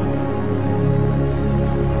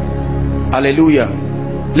 Hallelujah.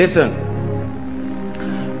 Listen,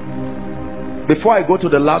 before I go to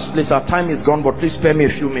the last place, our time is gone, but please spare me a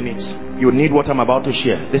few minutes. You need what I'm about to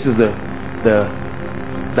share. This is the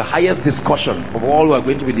highest discussion of all we are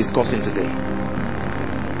going to be discussing today.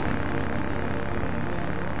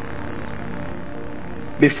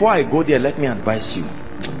 Before I go there, let me advise you,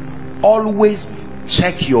 always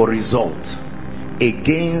check your result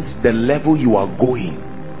against the level you are going,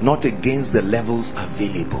 not against the levels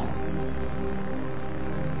available.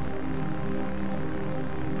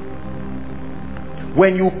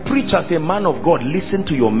 When you preach as a man of God, listen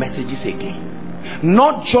to your messages again.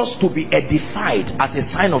 Not just to be edified as a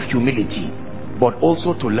sign of humility, but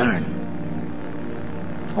also to learn.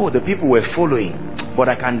 Oh, the people were following, but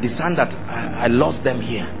I can discern that I lost them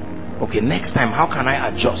here. Okay, next time, how can I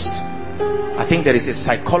adjust? I think there is a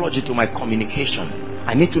psychology to my communication.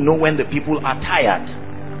 I need to know when the people are tired.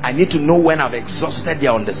 I need to know when I've exhausted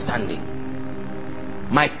their understanding.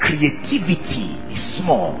 My creativity is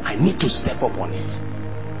small. I need to step up on it.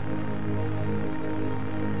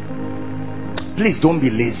 Please don't be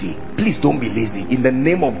lazy. Please don't be lazy. In the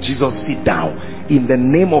name of Jesus, sit down. In the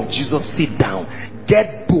name of Jesus, sit down.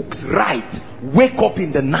 Get books, write. Wake up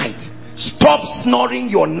in the night. Stop snoring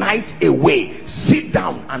your night away. Sit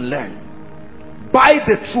down and learn. Buy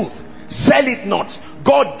the truth. Sell it not.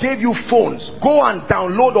 God gave you phones. Go and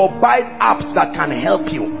download or buy apps that can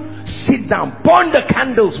help you. Sit down. Burn the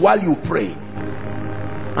candles while you pray.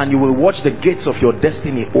 And you will watch the gates of your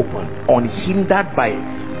destiny open, unhindered by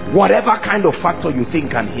whatever kind of factor you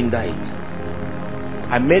think can hinder it.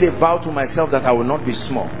 I made a vow to myself that I will not be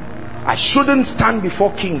small. I shouldn't stand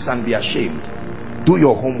before kings and be ashamed. Do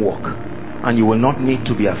your homework and you will not need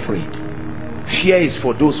to be afraid. Fear is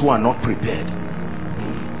for those who are not prepared.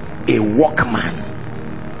 A workman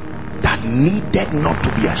that needed not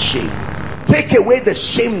to be ashamed. Take away the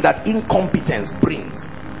shame that incompetence brings.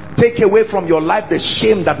 Take away from your life the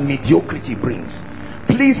shame that mediocrity brings.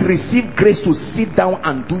 Please receive grace to sit down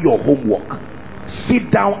and do your homework.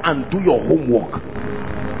 Sit down and do your homework.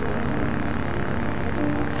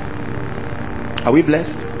 Are we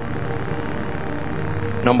blessed?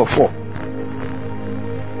 Number 4.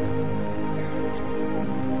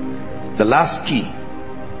 The last key.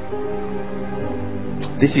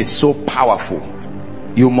 This is so powerful.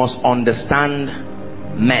 You must understand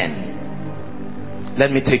men.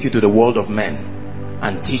 Let me take you to the world of men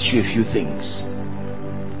and teach you a few things.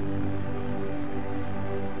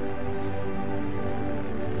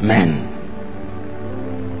 Men.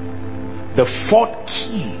 The fourth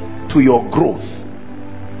key to your growth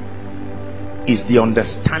is the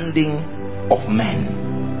understanding of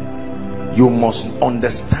men. You must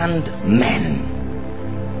understand men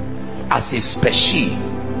as a species,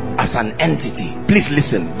 as an entity. Please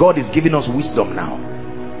listen. God is giving us wisdom now.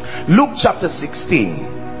 Luke chapter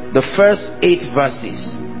 16, the first 8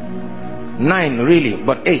 verses. 9 really,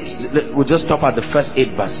 but 8. We'll just stop at the first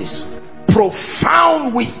 8 verses.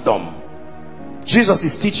 Profound wisdom. Jesus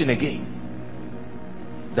is teaching again.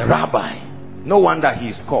 The rabbi. No wonder he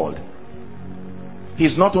is called. He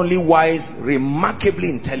is not only wise, remarkably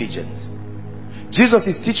intelligent. Jesus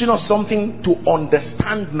is teaching us something to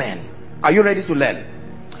understand men. Are you ready to learn?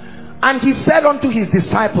 And he said unto his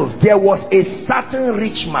disciples, there was a certain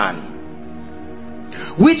rich man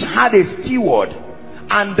which had a steward,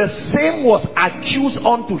 and the same was accused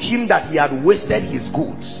unto him that he had wasted his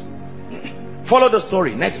goods. Follow the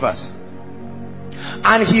story. Next verse.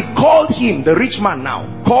 And he called him, the rich man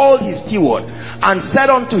now, called his steward and said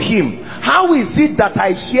unto him, how is it that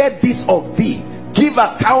I hear this of thee? Give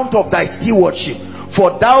account of thy stewardship,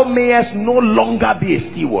 for thou mayest no longer be a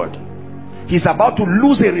steward. He's about to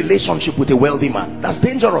lose a relationship with a wealthy man. That's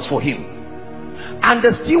dangerous for him. And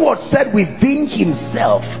the steward said within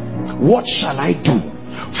himself, what shall I do?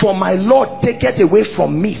 For my Lord taketh away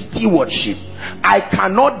from me stewardship. I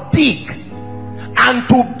cannot dig, and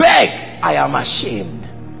to beg I am ashamed.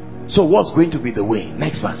 So what's going to be the way?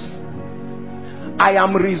 Next verse. I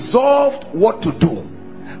am resolved what to do,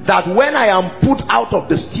 that when I am put out of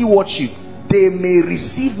the stewardship, they may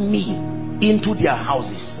receive me into their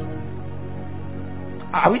houses.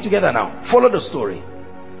 Are we together now? Follow the story.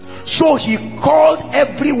 So he called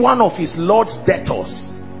every one of his Lord's debtors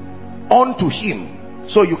unto him.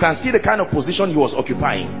 So you can see the kind of position he was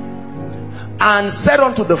occupying. And said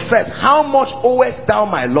unto the first, how much owest thou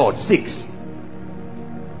my Lord? 6.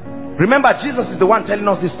 Remember, Jesus is the one telling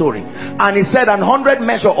us this story. And he said, 100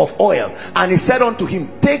 measure of oil. And he said unto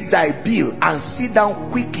him, take thy bill and sit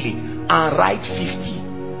down quickly and write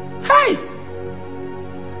 50. Hi!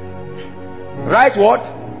 Right what?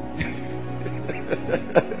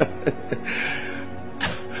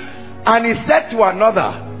 And he said to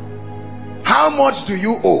another, how much do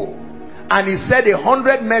you owe? And he said,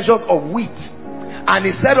 100 measures of wheat. And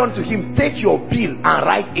he said unto him, take your bill and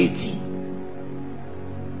write 80.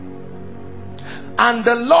 And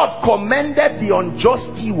the Lord commended the unjust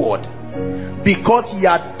steward, because he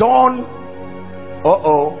had done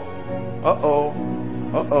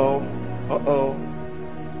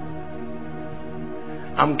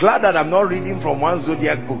I'm glad that I'm not reading from one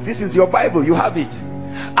zodiac book. This is your Bible, you have it.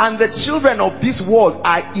 And the children of this world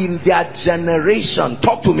are in their generation,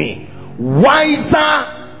 talk to me,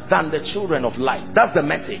 wiser than the children of light. That's the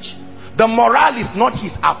message. The morale is not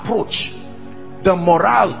his approach. The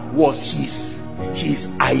morale was his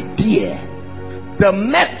idea. The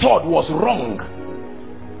method was wrong.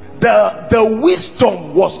 The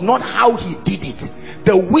wisdom was not how he did it.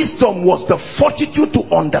 The wisdom was the fortitude to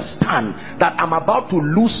understand that I'm about to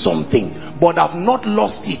lose something, but I've not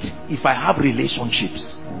lost it if I have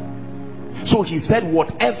relationships. So he said,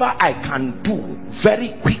 whatever I can do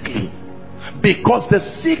very quickly, because the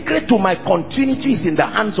secret to my continuity is in the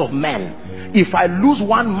hands of men. If I lose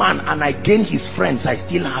one man and I gain his friends, I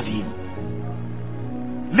still have him.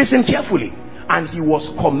 Listen carefully. And he was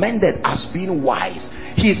commended as being wise.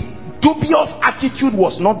 His dubious attitude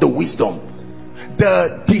was not the wisdom,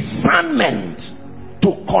 the discernment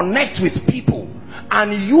to connect with people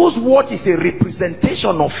and use what is a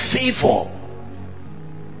representation of favor.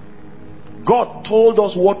 God told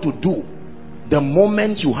us what to do. The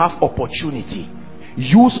moment you have opportunity,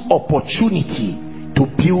 use opportunity to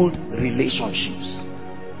build relationships.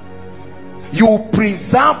 You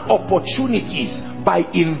preserve opportunities by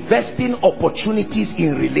investing opportunities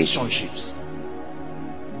in relationships.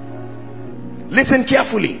 Listen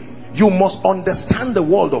carefully. You must understand the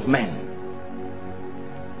world of men.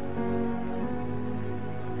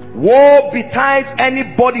 Woe betides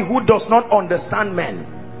anybody who does not understand men.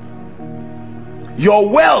 Your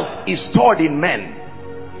wealth is stored in men.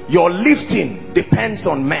 Your lifting depends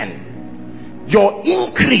on men. Your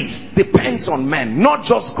increase depends on men, not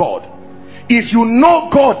just God. If you know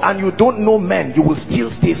God and you don't know men, you will still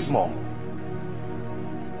stay small.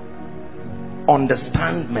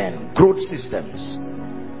 Understand men, growth systems.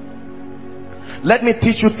 Let me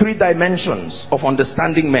teach you 3 dimensions of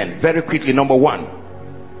understanding men very quickly. Number 1,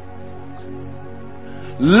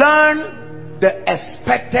 learn the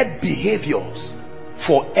expected behaviors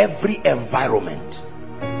for every environment.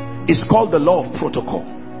 It's called the law of protocol.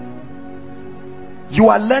 You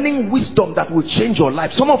are learning wisdom that will change your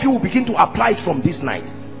life. Some of you will begin to apply it from this night.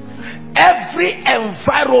 Every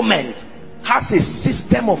environment has a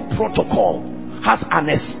system of protocol, has an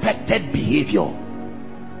expected behavior.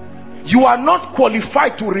 You are not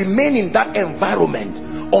qualified to remain in that environment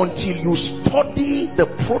until you study the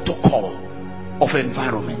protocol of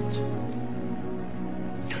environment.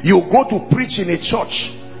 You go to preach in a church,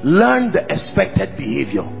 learn the expected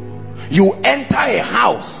behavior. You enter a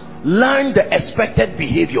house, learn the expected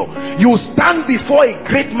behavior. You stand before a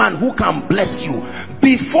great man who can bless you.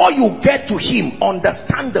 Before you get to him,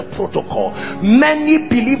 understand the protocol. Many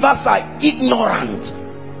believers are ignorant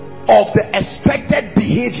of the expected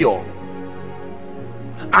behavior,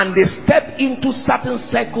 and they step into certain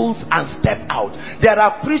circles and step out. There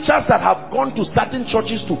are preachers that have gone to certain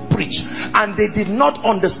churches to preach, and they did not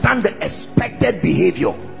understand the expected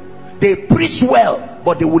behavior. They preach well,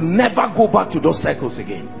 but they will never go back to those circles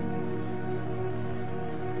again.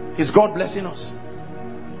 Is God blessing us?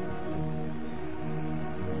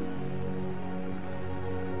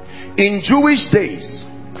 In Jewish days,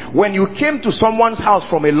 when you came to someone's house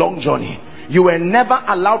from a long journey, you were never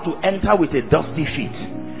allowed to enter with a dusty feet.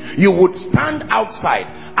 You would stand outside,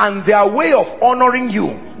 and their way of honoring you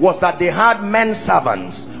was that they had men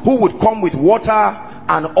servants who would come with water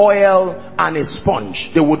and oil and a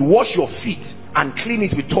sponge. They would wash your feet and clean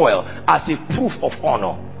it with oil as a proof of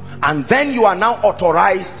honor. And then you are now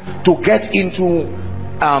authorized to get into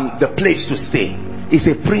the place to stay. It's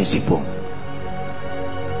a principle.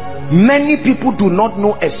 Many people do not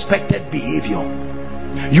know expected behavior.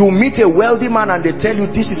 You meet a wealthy man and they tell you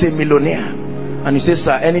this is a millionaire, and he says,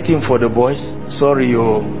 sir, anything for the boys? Sorry,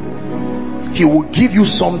 yo. He will give you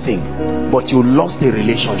something, but you lost the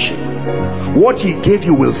relationship. What he gave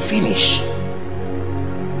you will finish,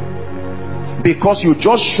 because you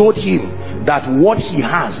just showed him that what he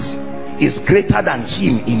has is greater than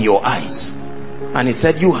him in your eyes, and he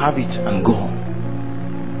said, you have it and go.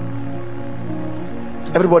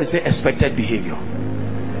 Everybody say expected behavior.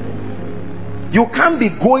 You can't be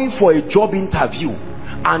going for a job interview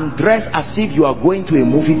and dress as if you are going to a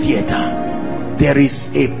movie theater. There is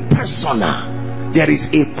a persona. There is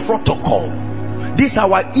a protocol. This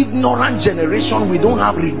our ignorant generation, we don't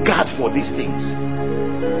have regard for these things.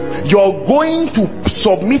 You're going to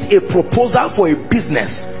submit a proposal for a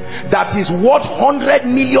business that is worth 100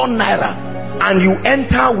 million naira, and you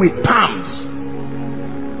enter with palms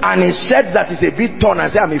and a shirt that is a bit torn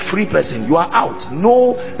and say, I'm a free person. You are out.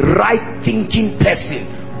 No right thinking person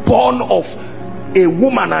born of a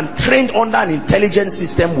woman and trained under an intelligence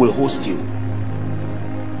system will host you.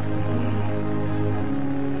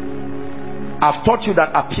 I've taught you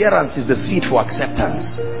that appearance is the seed for acceptance.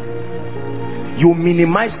 You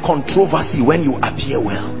minimize controversy when you appear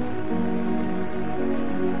well.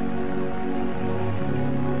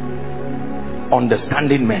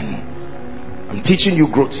 Understanding men. I'm teaching you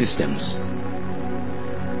growth systems.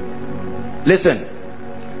 Listen,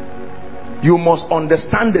 you must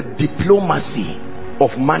understand the diplomacy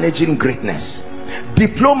of managing greatness.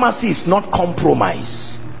 Diplomacy is not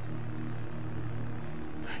compromise.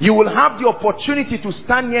 You will have the opportunity to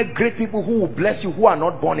stand near great people who will bless you, who are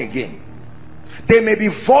not born again. They may be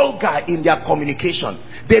vulgar in their communication.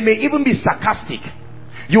 They may even be sarcastic.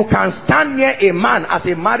 You can stand near a man as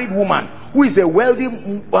a married woman who is a wealthy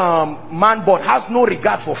man but has no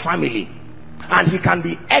regard for family, and he can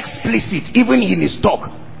be explicit even in his talk.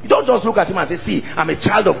 You don't just look at him and say, see, I'm a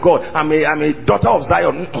child of God, I'm a daughter of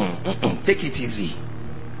Zion. Take it easy.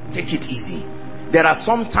 Take it easy. There are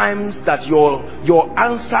some times that your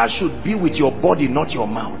answer should be with your body, not your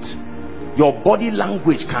mouth. Your body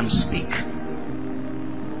language can speak.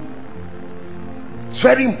 It's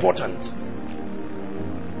very important.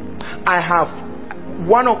 I have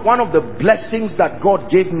one of the blessings that God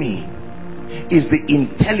gave me is the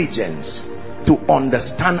intelligence to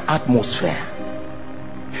understand atmosphere.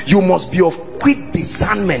 You must be of quick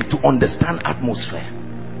discernment to understand atmosphere.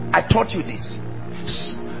 I taught you this.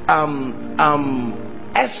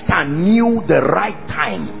 Esther knew the right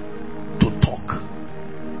time to talk.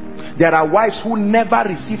 There are wives who never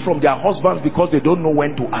receive from their husbands because they don't know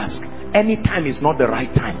when to ask. Any time is not the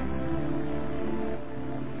right time.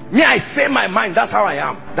 Me, I say my mind, that's how I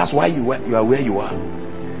am. That's why you are where you are.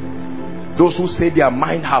 Those who say their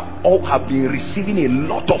mind have been receiving a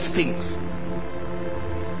lot of things.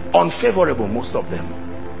 Unfavorable, most of them.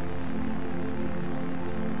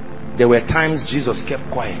 There were times Jesus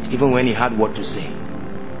kept quiet even when he had what to say.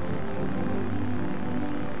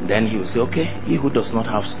 Then he would say, okay, he who does not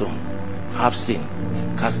have stone, have sin,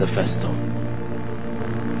 cast the first stone.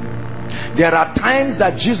 There are times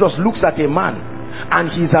that Jesus looks at a man and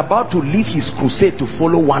he's about to leave his crusade to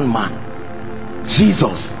follow one man.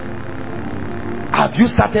 Jesus, have you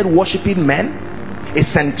started worshiping men? A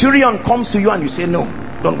centurion comes to you and you say, no,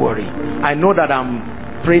 don't worry, I know that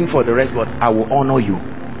I'm praying for the rest, but I will honor you.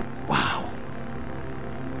 Wow.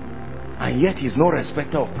 And yet he's no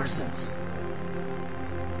respecter of persons.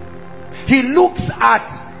 He looks at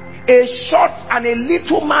a short and a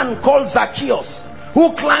little man called Zacchaeus,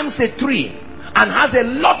 who climbs a tree and has a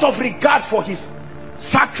lot of regard for his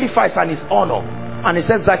sacrifice and his honor, and he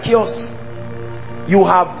says, Zacchaeus, you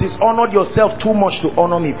have dishonored yourself too much to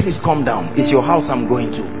honor me. Please come down. It's your house I'm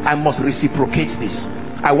going to. I must reciprocate this.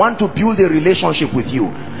 I want to build a relationship with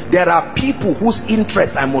you. There are people whose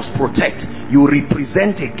interest I must protect. You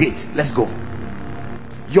represent a gate. Let's go.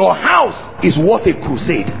 Your house is worth a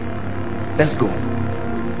crusade. Let's go.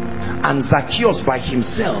 And Zacchaeus by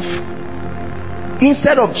himself,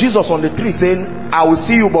 instead of Jesus on the tree saying, I will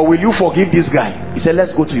see you, but will you forgive this guy? He said,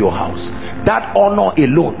 let's go to your house. That honor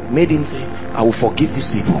alone made him say, I will forgive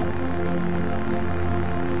these people.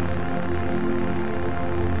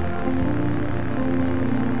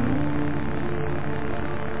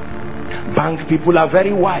 Bank people are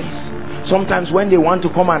very wise. Sometimes when they want to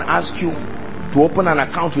come and ask you to open an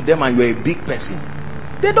account with them and you're a big person,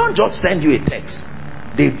 they don't just send you a text.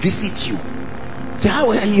 They visit you. Say,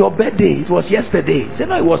 how are you? Your birthday? It was yesterday. Say,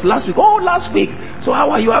 no, it was last week. Oh, last week. So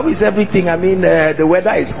how are you? How is everything? I mean, the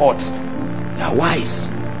weather is hot. They are wise.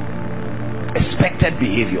 Expected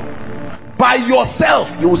behavior. By yourself,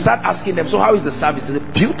 you will start asking them, so how is the service? Is it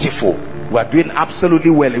beautiful? We are doing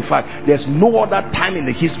absolutely well. In fact, there's no other time in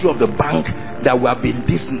the history of the bank that we have been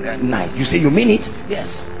this nice. You say, you mean it? Yes.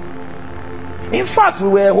 In fact, we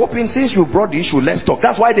were hoping, since you brought the issue, let's talk.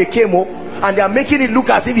 That's why they came up, and they are making it look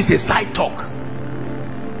as if it's a side talk.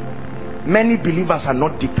 Many believers are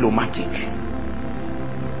not diplomatic.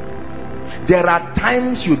 There are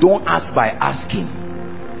times you don't ask by asking.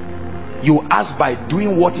 You ask by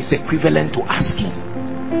doing what is equivalent to asking.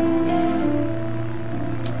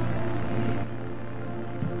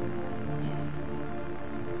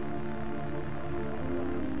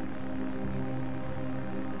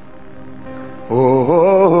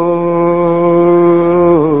 Oh,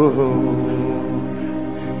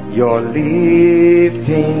 Your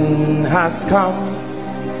lifting has come.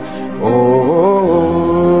 Oh,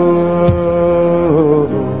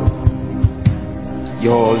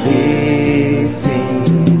 your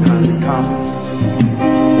lifting has come.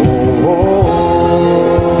 Oh,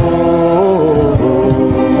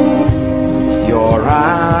 your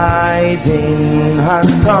rising has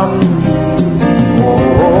come.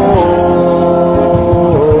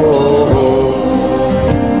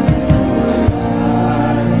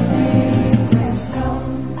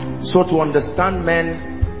 So to understand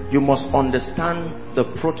men, you must understand the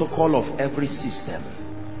protocol of every system.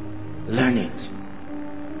 Learn it.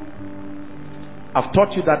 I've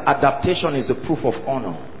taught you that adaptation is the proof of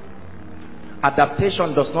honor.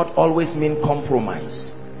 Adaptation does not always mean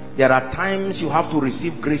compromise. There are times you have to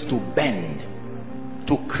receive grace to bend,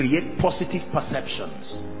 to create positive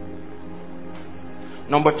perceptions.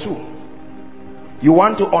 Number two, you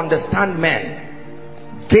want to understand men,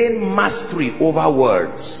 gain mastery over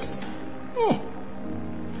words.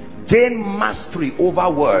 Gain mastery over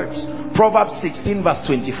words. Proverbs 16 verse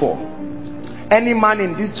 24. Any man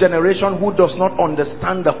in this generation who does not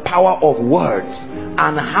understand the power of words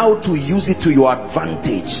and how to use it to your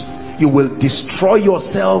advantage, you will destroy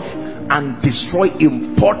yourself and destroy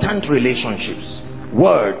important relationships.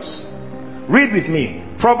 Words. Read with me.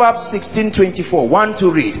 Proverbs 16:24. One to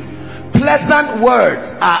read. Pleasant words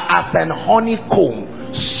are as an honeycomb,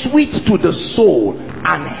 sweet to the soul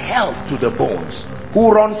and health to the bones. Who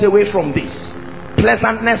runs away from this?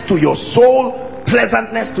 Pleasantness to your soul,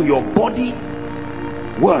 pleasantness to your body.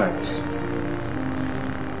 Words.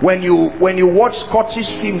 When you watch Scottish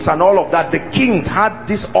films and all of that, the kings had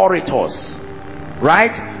these orators,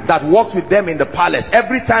 right, that worked with them in the palace.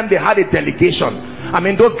 Every time they had a delegation, I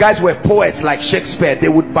mean, those guys were poets like Shakespeare. They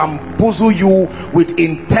would bamboozle you with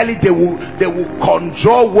intelligence. They would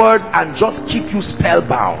conjure words and just keep you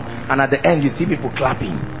spellbound. And at the end, you see people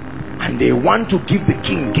clapping. And they want to give the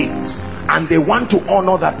king gifts, and they want to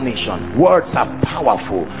honor that nation. Words are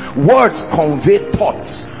powerful. Words convey thoughts.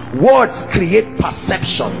 Words create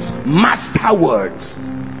perceptions. Master words.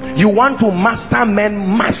 You want to master men,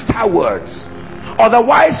 master words.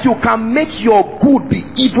 Otherwise you can make your good be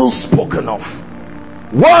evil spoken of.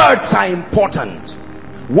 Words are important.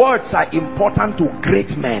 Words are important to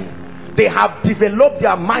great men. They have developed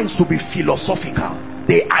their minds to be philosophical.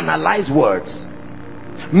 They analyze words.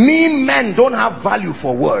 Mean men don't have value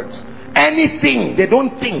for words. Anything, they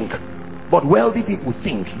don't think. But wealthy people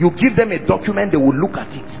think. You give them a document, they will look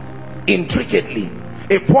at it intricately.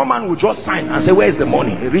 A poor man will just sign and say, where is the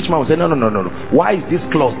money? A rich man will say, no. Why is this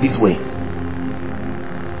clause this way?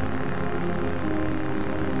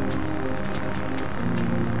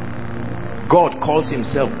 God calls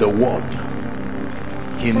himself the Word.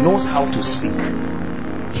 He knows how to speak.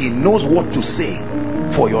 He knows what to say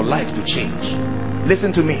for your life to change.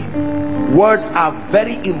 Listen to me. Words are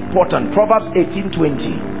very important. Proverbs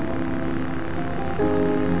 18:20.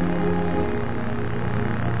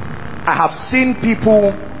 I have seen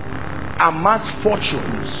people amass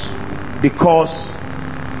fortunes because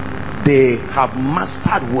they have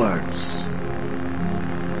mastered words.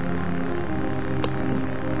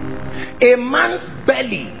 A man's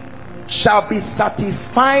belly shall be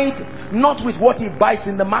satisfied not with what he buys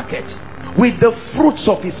in the market, with the fruits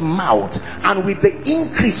of his mouth, and with the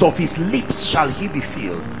increase of his lips shall he be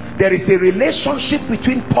filled. There is a relationship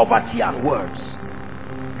between poverty and words.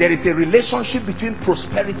 There is a relationship between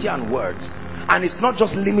prosperity and words, and it's not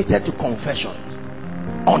just limited to confessions.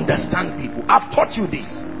 Understand, people. I've taught you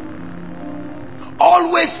this.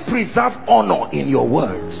 Always preserve honor in your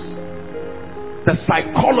words. The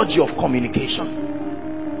psychology of communication.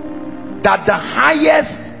 That the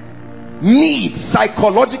highest need,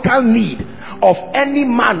 psychological need of any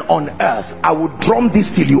man on earth, I would drum this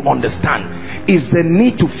till you understand, is the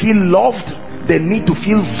need to feel loved, the need to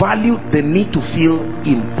feel valued, the need to feel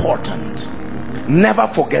important. Never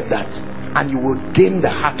forget that, and you will gain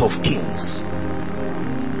the heart of kings.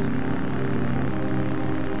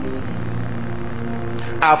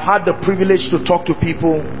 I've had the privilege to talk to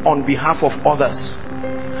people on behalf of others,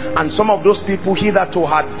 and some of those people hitherto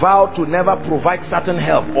had vowed to never provide certain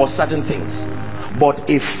help or certain things, but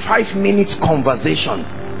a 5-minute conversation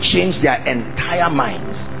changed their entire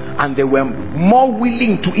minds, and they were more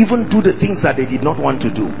willing to even do the things that they did not want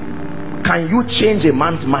to do. Can you change a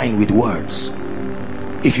man's mind with words?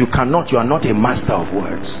 If you cannot, you are not a master of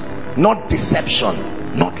words. Not deception,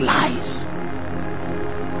 not lies.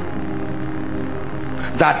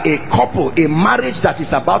 That a couple, a marriage that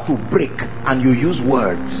is about to break, and you use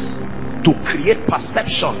words to create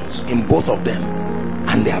perceptions in both of them,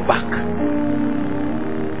 and they are back.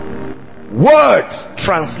 Words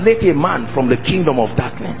translate a man from the kingdom of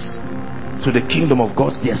darkness to the kingdom of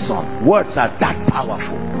God's dear son. Words are that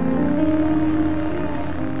powerful.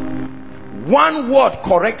 One word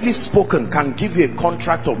correctly spoken can give you a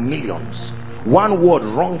contract of millions. One word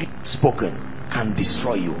wrongly spoken can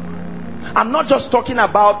destroy you. I'm not just talking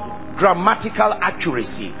about grammatical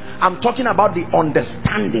accuracy. I'm talking about the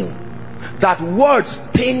understanding that words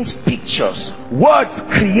paint pictures. Words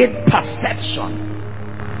create perception.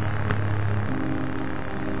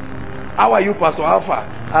 How are you, Pastor Alpha?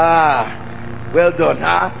 Well done.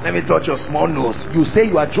 Let me touch your small nose. You say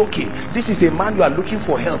you are joking. This is a man you are looking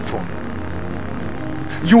for help from.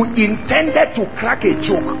 You intended to crack a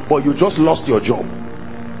joke, but you just lost your job.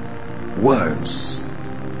 Words.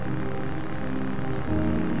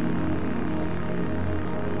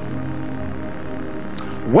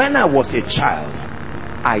 When I was a child,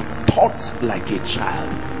 I thought like a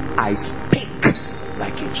child. I speak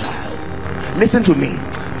like a child. Listen to me.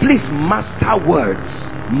 Please master words.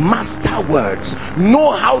 Master words.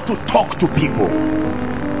 Know how to talk to people.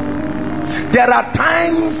 There are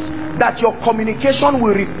times that your communication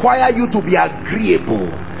will require you to be agreeable.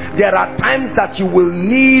 There are times that you will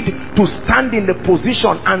need to stand in the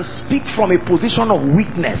position and speak from a position of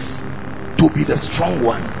weakness to be the strong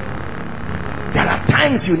one. There are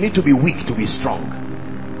times you need to be weak to be strong.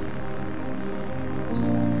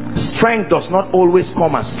 Strength does not always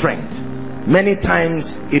come as strength. Many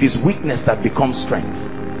times it is weakness that becomes strength.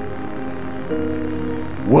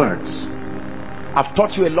 Words. I've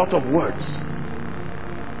taught you a lot of words.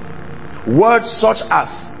 Words such as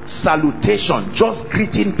salutation, just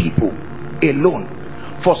greeting people alone.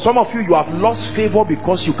 For some of you, you have lost favor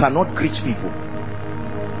because you cannot greet people.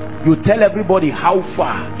 You tell everybody how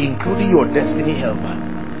far, including your destiny helper.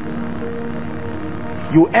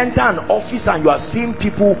 You enter an office and you are seeing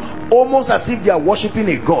people almost as if they are worshiping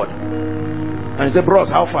a god. And you say, bros,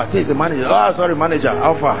 how far? Say, it's the manager. Oh, sorry, manager,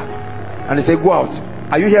 how far? And they say, go out.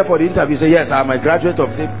 Are you here for the interview? You say, yes, I'm a graduate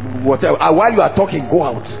of, say, whatever. And while you are talking, go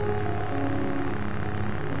out.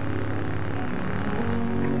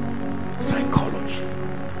 Psychology.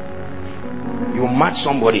 You match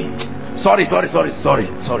somebody. Sorry.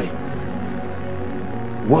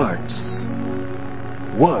 Words.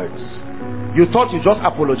 You thought you just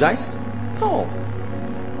apologized? No.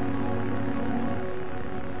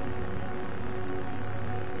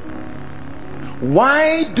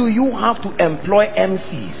 Why do you have to employ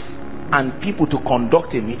MCs and people to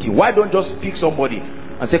conduct a meeting? Why don't just pick somebody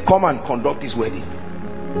and say, come and conduct this wedding?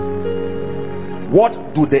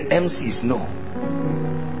 What do the MCs know?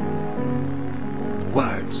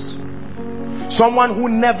 Words. Someone who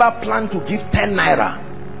never planned to give 10 naira,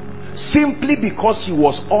 simply because he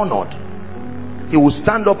was honored, he will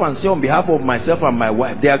stand up and say, on behalf of myself and my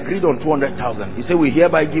wife, they agreed on 200,000. He said, we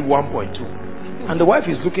hereby give 1.2. And the wife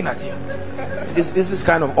is looking at him. This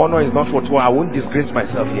kind of honor is not for 2. I won't disgrace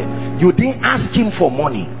myself here. You didn't ask him for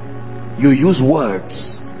money. You use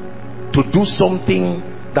words to do something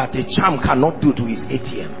that a charm cannot do to his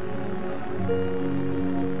ATM.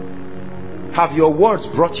 Have your words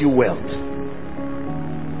brought you wealth?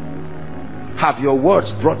 Have your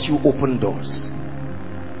words brought you open doors?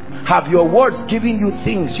 Have your words given you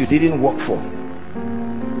things you didn't work for?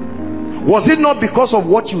 Was it not because of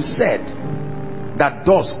what you said that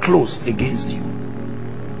doors closed against you?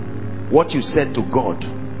 What you said to God,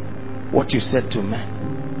 what you said to man.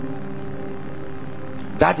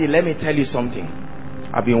 Daddy, let me tell you something.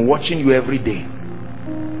 I've been watching you every day.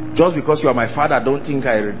 Just because you are my father, I don't think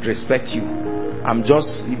I respect you. I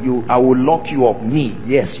will lock you up. Me,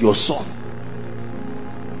 yes, your son.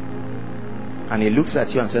 And he looks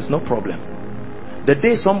at you and says, no problem. The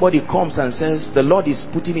day somebody comes and says, the Lord is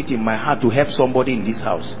putting it in my heart to help somebody in this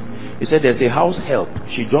house. He said, there's a house help.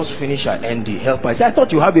 She just finished her ND. Help her. I said, I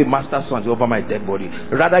thought you have a master's son over my dead body.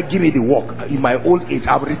 Rather give me the work. In my old age,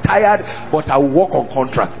 I'm retired, but I will work on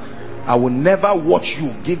contract. I will never watch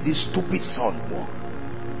you give this stupid son work.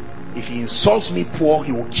 If he insults me poor,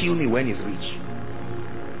 he will kill me when he's rich.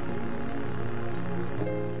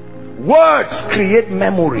 Words create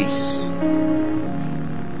memories.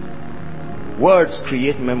 Words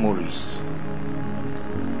create memories.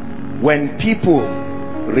 When people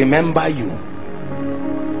remember you,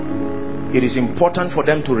 it is important for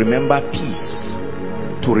them to remember peace,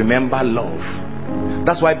 to remember love.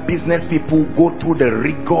 That's why business people go through the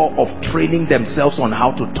rigor of training themselves on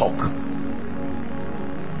how to talk.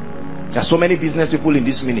 There are so many business people in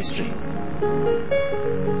this ministry.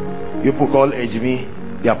 People call Ejimi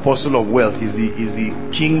the apostle of wealth. Is the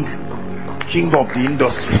king of the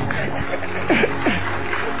industry.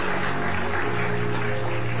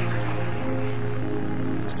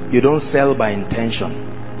 You don't sell by intention.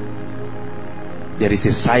 There is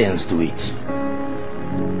a science to it.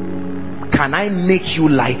 Can I make you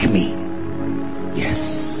like me? Yes.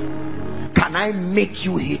 Can I make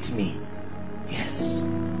you hate me? Yes.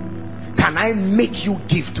 Can I make you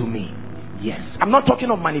give to me? Yes. I'm not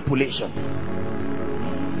talking of manipulation.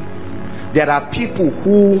 There are people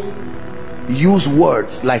who use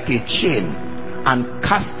words like a chain and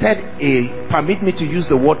casted a, permit me to use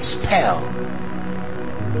the word, spell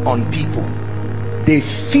on people. They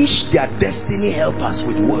fish their destiny helpers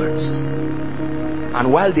with words,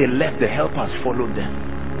 and while they left, the helpers followed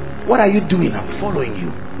them. What are you doing? I'm following you.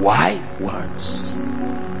 Why? Words.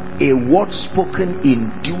 A word spoken in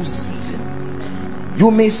due season. You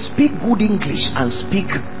may speak good English and speak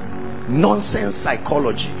nonsense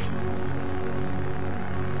psychology.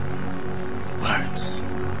 Words.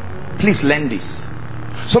 Please learn this.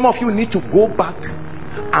 Some of you need to go back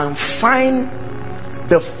and find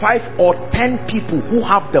the 5 or 10 people who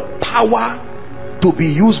have the power to be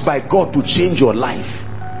used by God to change your life.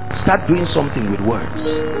 Start doing something with words.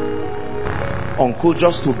 Uncle,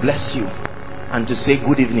 just to bless you and to say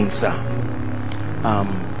good evening, sir.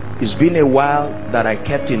 It's been a while that I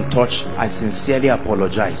kept in touch. I sincerely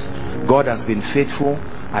apologize. God has been faithful.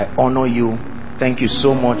 I honor you. Thank you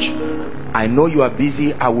so much. I know you are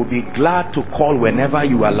busy. I will be glad to call whenever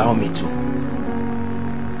you allow me to.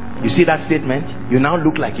 You see that statement? You now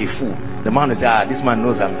look like a fool. The man will say, this man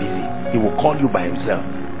knows I'm busy. He will call you by himself.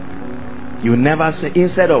 You never say,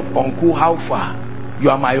 instead of, uncle, how far?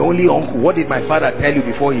 You are my only uncle. What did my father tell you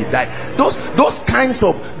before he died? Those kinds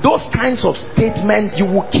of statements, you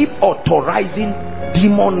will keep authorizing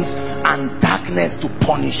demons and darkness to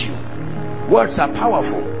punish you. Words are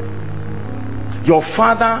powerful. Your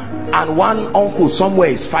father and one uncle somewhere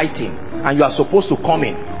is fighting, and you are supposed to come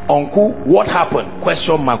in. Uncle, what happened?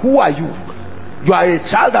 Question mark. Who are you? You are a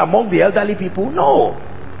child among the elderly people? No.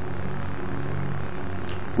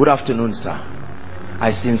 Good afternoon, sir. I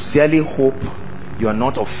sincerely hope you are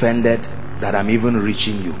not offended that I'm even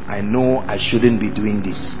reaching you. I know I shouldn't be doing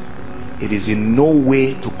this. It is in no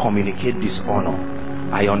way to communicate dishonor.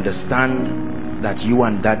 I understand that you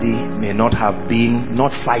and daddy may not have been,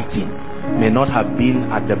 not fighting, may not have been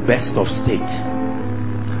at the best of state.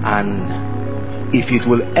 And if it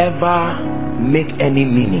will ever make any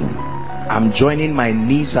meaning, I'm joining my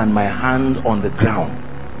knees and my hand on the ground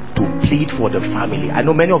to plead for the family. I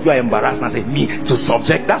know many of you are embarrassed and say, me to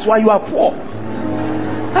subject. That's why you are poor.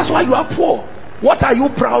 That's why you are poor. What are you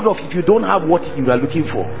proud of if you don't have what you are looking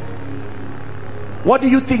for? What do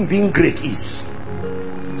you think being great is?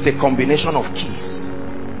 It's a combination of keys.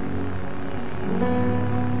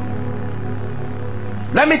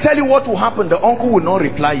 Let me tell you what will happen. The uncle will not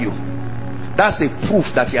reply you. That's a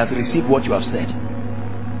proof that he has received what you have said.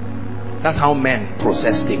 That's how men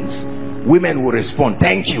process things. Women will respond,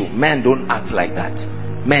 thank you. Men don't act like that.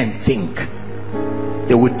 Men think.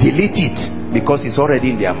 They will delete it because it's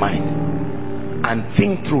already in their mind and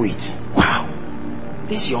think through it. Wow,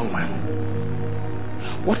 this young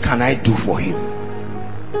man, what can I do for him?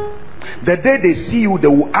 The day they see you,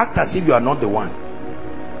 they will act as if you are not the one.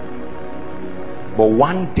 But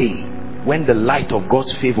one day, when the light of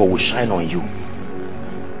God's favor will shine on you,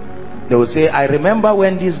 they will say, I remember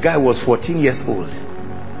when this guy was 14 years old.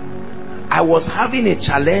 I was having a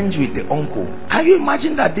challenge with the uncle. Can you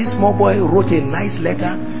imagine that this small boy wrote a nice letter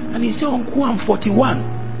and he said, Uncle, I'm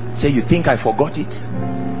 41. Say, you think I forgot it?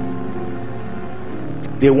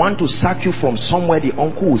 They want to sack you from somewhere. The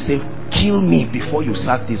uncle will say, kill me before you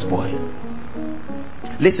sack this boy.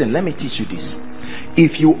 Listen, let me teach you this.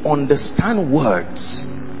 If you understand words,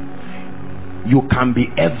 you can be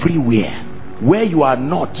everywhere. Where you are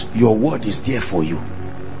not, your word is there for you.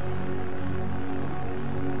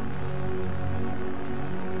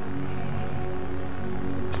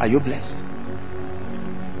 Are you blessed?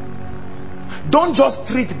 Don't just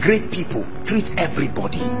treat great people, treat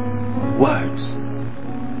everybody. Words.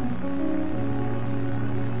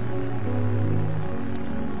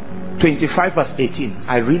 (25:18).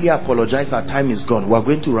 I really apologize, our time is gone. We're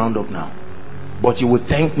going to round up now, but you will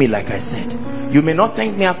thank me like I said. You may not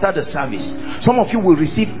thank me after the service. Some of you will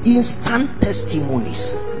receive instant testimonies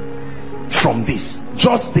from this,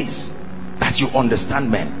 just this, that you understand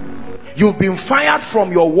men. You've been fired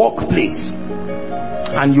from your workplace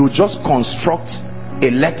and you just construct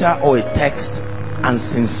a letter or a text and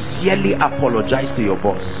sincerely apologize to your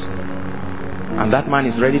boss, and that man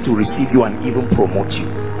is ready to receive you and even promote you.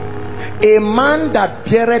 A man that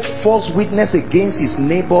beareth false witness against his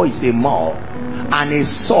neighbor is a maul, and a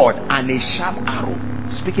sword and a sharp arrow.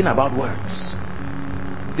 Speaking about words,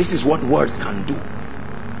 this is what words can do.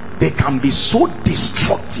 they can be so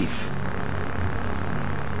destructive.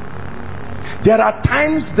 There are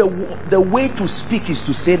times the way to speak is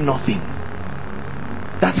to say nothing.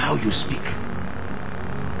 That's how you speak.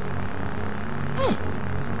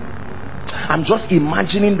 I'm just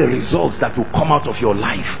imagining the results that will come out of your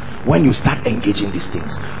life when you start engaging these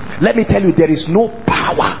things. Let me tell you, there is no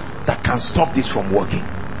power that can stop this from working.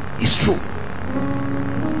 It's true.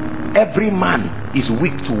 Every man is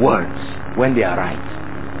weak to words when they are right.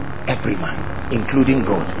 Every man, including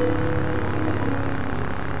God.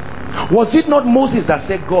 Was it not Moses that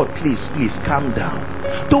said, God, please calm down.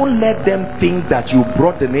 Don't let them think that you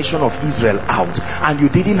brought the nation of Israel out and you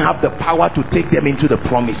didn't have the power to take them into the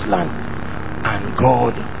promised land. And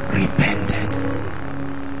God repented.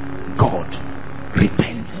 God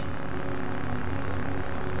repented.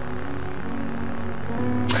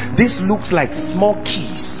 This looks like small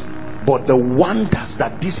keys, but the wonders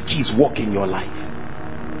that these keys work in your life.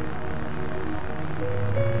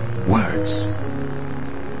 Words.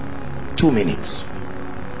 2 minutes.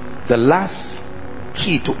 The last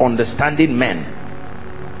key to understanding men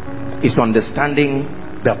is understanding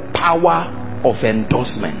the power of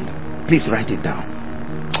endorsement. Please write it down.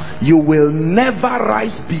 You will never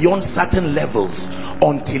rise beyond certain levels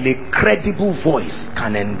until a credible voice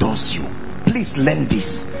can endorse you. Please learn this.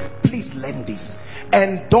 Please learn this.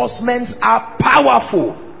 Endorsements are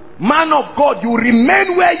powerful. Man of God, you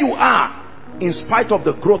remain where you are in spite of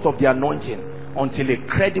the growth of the anointing until a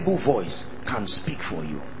credible voice can speak for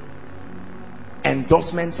you.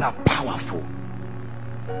 Endorsements are powerful.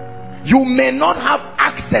 You may not have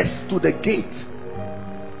access to the gate,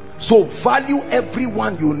 so value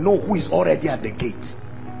everyone you know who is already at the gate,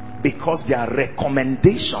 because their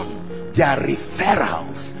recommendation, their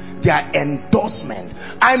referrals, their endorsement.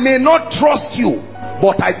 I may not trust you,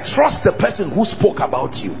 but I trust the person who spoke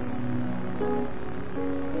about you.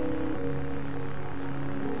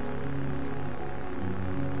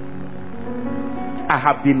 I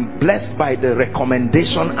have been blessed by the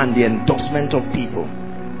recommendation and the endorsement of people.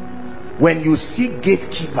 When you see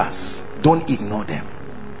gatekeepers, don't ignore them.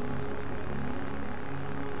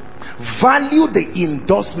 Value the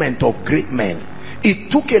endorsement of great men. It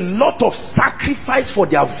took a lot of sacrifice for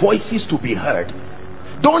their voices to be heard.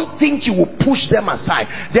 Don't think you will push them aside.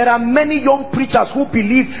 There are many young preachers who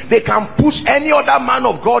believe they can push any other man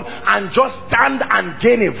of God and just stand and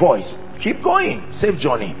gain a voice. Keep going, safe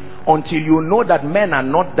journey, until you know that men are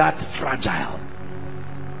not that fragile.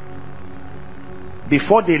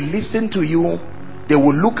 Before they listen to you, they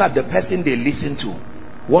will look at the person they listen to.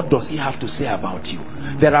 What does he have to say about you?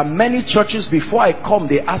 There are many churches, before I come,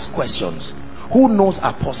 they ask questions. Who knows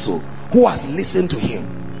Apostle? Who has listened to him?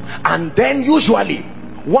 And then usually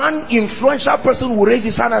one influential person will raise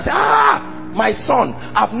his hand and say, my son,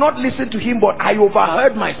 I've not listened to him, but I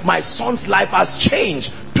overheard my son's life has changed.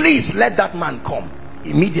 Please let that man come.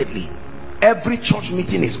 Immediately, every church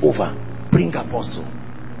meeting is over. Bring Apostle.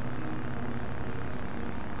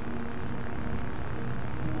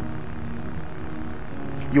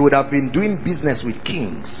 You would have been doing business with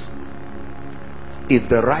kings if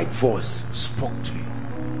the right voice spoke to you.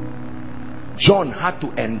 John had to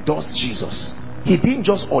endorse Jesus. He didn't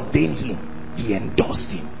just ordain him, he endorsed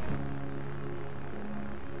him.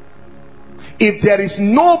 If there is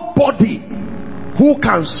nobody who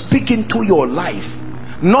can speak into your life,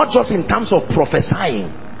 not just in terms of prophesying,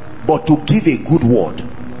 but to give a good word,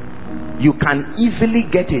 you can easily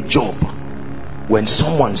get a job when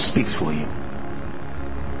someone speaks for you.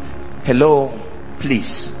 Hello,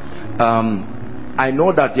 please. I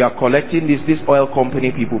know that they are collecting this oil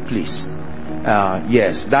company people, please.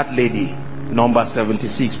 Yes, that lady, number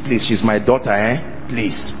 76, please. She's my daughter,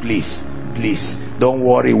 Please. Don't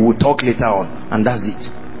worry, we'll talk later on. And that's it.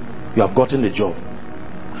 You have gotten the job.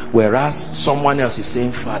 Whereas someone else is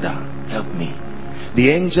saying, Father, help me. The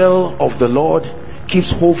angel of the Lord keeps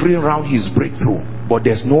hovering around his breakthrough, but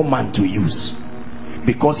there's no man to use,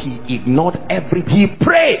 because he ignored he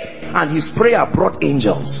prayed, and his prayer brought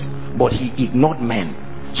angels, but he ignored men.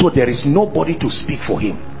 So there is nobody to speak for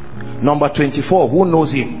him. Number 24, who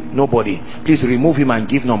knows him? Nobody. Please remove him and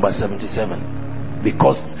give number 77,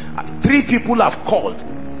 because 3 people have called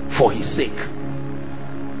for his sake.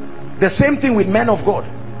 The same thing with men of God.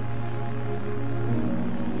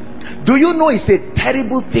 Do you know it's a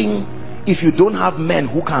terrible thing if you don't have men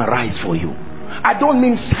who can rise for you? I don't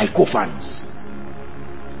mean sycophants.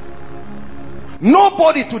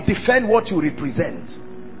 Nobody to defend what you represent.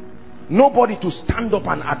 Nobody to stand up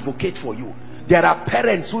and advocate for you. There are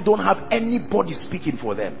parents who don't have anybody speaking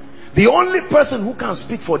for them. The only person who can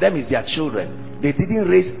speak for them is their children. They didn't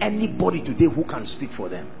raise anybody today who can speak for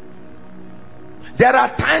them. There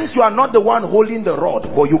are times you are not the one holding the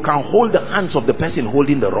rod, but you can hold the hands of the person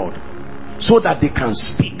holding the rod, so that they can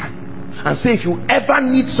speak and say, if you ever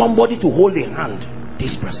need somebody to hold a hand,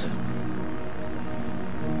 this person.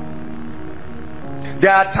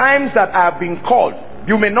 There are times that I have been called,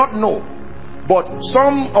 you may not know, but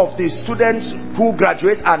some of the students who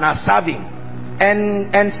graduate and are serving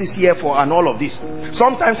NCCF and all of this,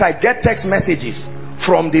 sometimes I get text messages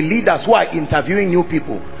from the leaders who are interviewing new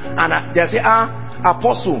people, and they say,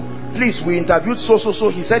 Apostle, please, we interviewed so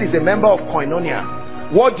he said he's a member of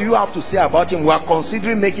Koinonia. What do you have to say about him? We are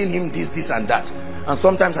considering making him this and that. And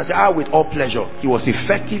sometimes I say, with all pleasure. He was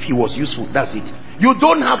effective, he was useful, that's it. You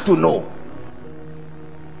don't have to know.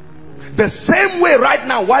 The same way right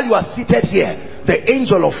now, while you are seated here, the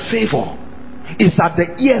angel of favor is at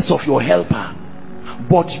the ears of your helper.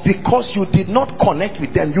 But because you did not connect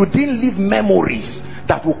with them, you didn't leave memories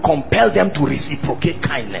that will compel them to reciprocate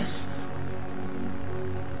kindness.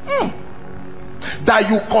 That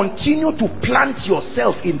you continue to plant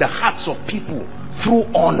yourself in the hearts of people through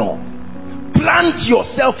honor. Plant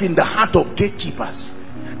yourself in the heart of gatekeepers.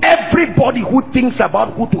 Everybody who thinks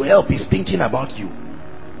about who to help is thinking about you.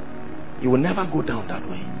 You will never go down that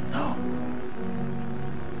way. No.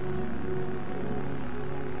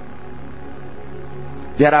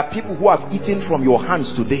 There are people who have eaten from your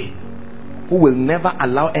hands today, who will never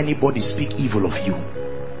allow anybody speak evil of you.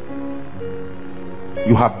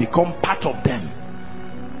 You have become part of them.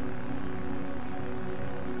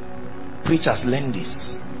 Preachers learn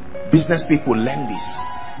this. Business people learn this.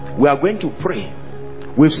 We are going to pray.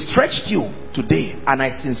 We've stretched you today, and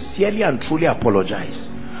I sincerely and truly apologize.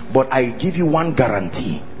 But I give you one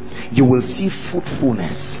guarantee. You will see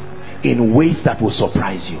fruitfulness in ways that will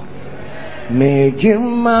surprise you.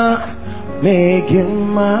 Megima,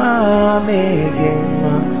 Megima,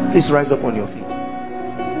 Megima. Please rise up on your feet.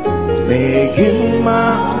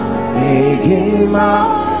 Megima, Megima,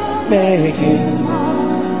 Megima,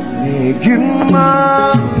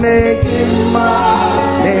 Megima, Megima,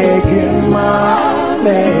 Megima,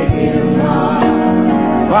 Megima,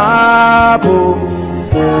 Babu,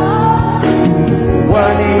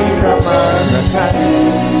 Wani Kamanakai,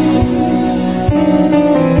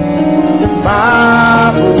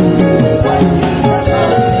 Babu.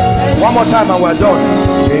 One more time and we're done.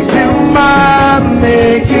 Megima,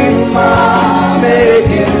 Megima,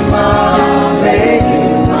 Megima,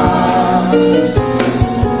 Megima,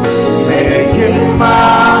 Megima,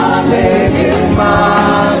 Megima,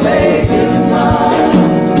 Megima,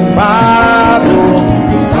 Babu,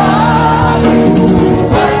 Babu,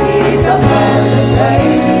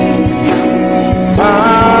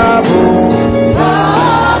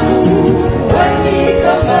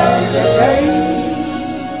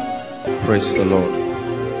 Praise the Lord.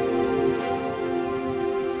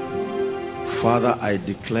 Father, I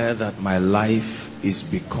declare that my life is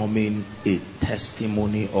becoming a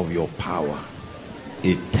testimony of your power,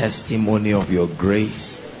 a testimony of your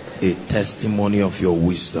grace, a testimony of your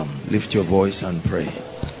wisdom. Lift your voice and pray.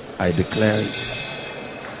 I declare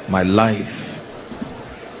it. My life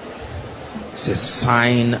is a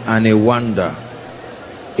sign and a wonder,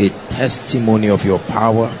 a testimony of your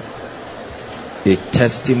power, a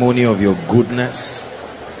testimony of your goodness,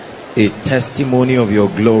 a testimony of your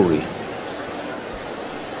glory.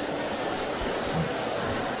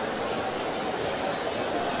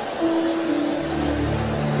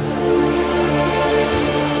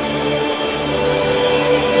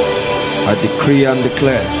 I decree and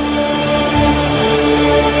declare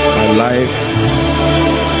my life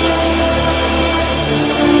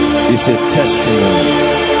is a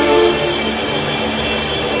testimony.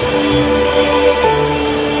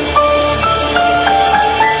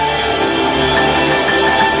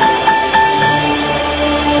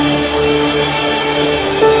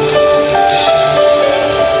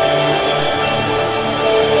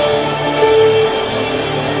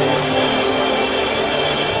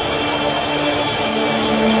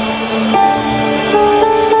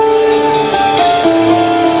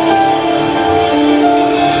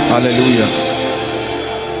 Hallelujah.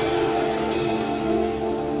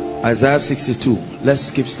 Isaiah 62.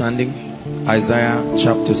 Let's keep standing. Isaiah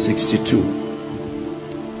chapter 62.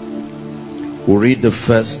 We'll read the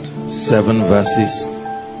first 7 verses.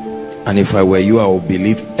 And if I were you, I would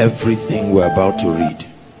believe everything we're about to read.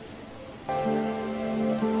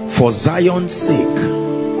 For Zion's sake,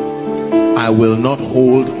 I will not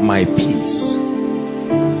hold my peace.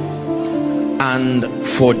 And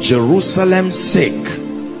for Jerusalem's sake,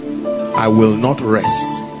 I will not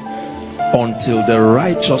rest until the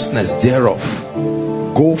righteousness thereof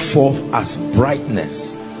go forth as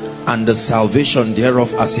brightness, and the salvation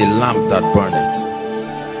thereof as a lamp that burneth.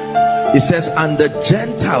 It says, and the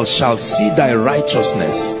Gentiles shall see thy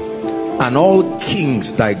righteousness, and all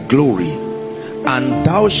kings thy glory, and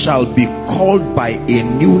thou shalt be called by a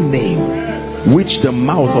new name, which the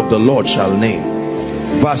mouth of the Lord shall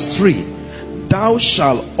name. Verse 3, thou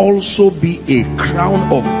shalt also be a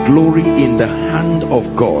crown of glory in the hand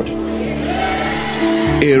of God,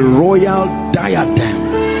 a royal diadem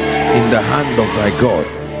in the hand of thy God.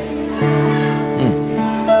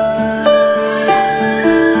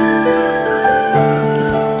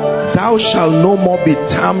 Thou shalt no more be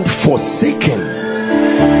termed forsaken,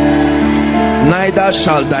 neither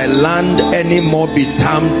shall thy land any more be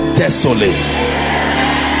termed desolate.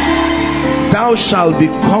 Thou shalt be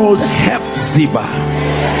called Hephzibah,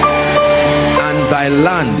 and thy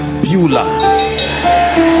land Beulah,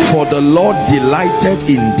 for the Lord delighted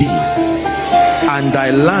in thee, and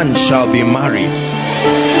thy land shall be married.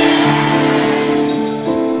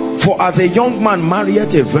 For as a young man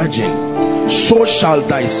marrieth a virgin, so shall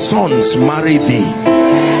thy sons marry thee.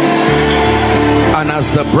 And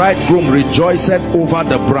as the bridegroom rejoiceth over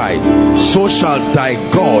the bride, so shall thy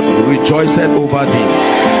God rejoiceth over thee.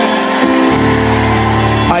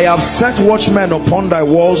 I have set watchmen upon thy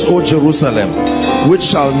walls, O Jerusalem, which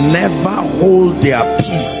shall never hold their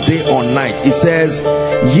peace day or night. It says,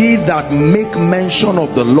 ye that make mention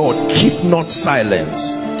of the Lord, keep not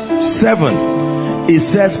silence. 7, it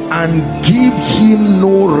says, and give him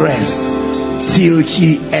no rest till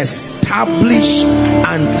he establish,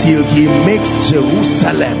 until he makes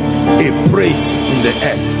Jerusalem a praise in the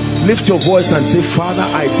earth. Lift your voice and say, Father,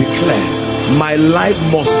 I declare my life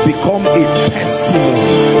must become a testimony.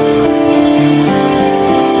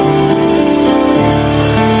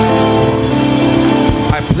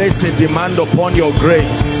 I place a demand upon your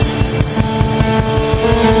grace.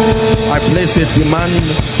 I place a demand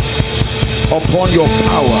upon your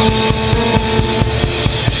power.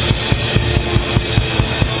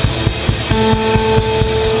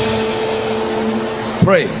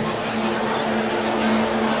 Pray.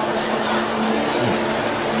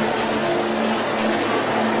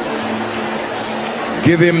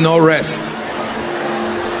 Give him no rest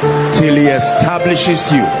till he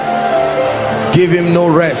establishes you. Give him no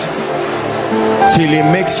rest till he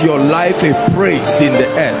makes your life a praise in the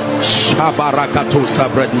earth.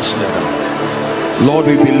 Lord,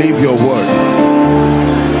 we believe your word.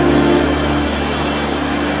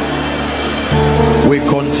 We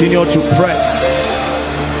continue to press.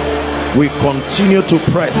 We continue to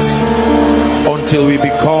press until we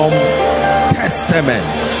become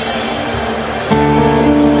testaments.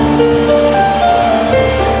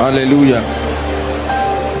 Hallelujah.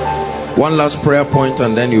 One last prayer point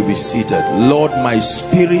and then you'll be seated. Lord, my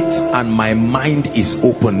spirit and my mind is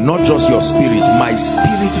open. Not just your spirit, my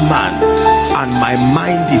spirit man and my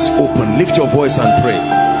mind is open. Lift your voice and pray.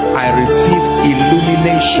 I receive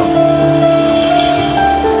illumination.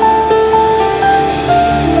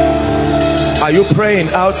 Are you praying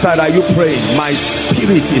outside? Are you praying? My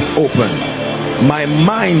spirit is open. My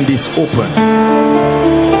mind is open.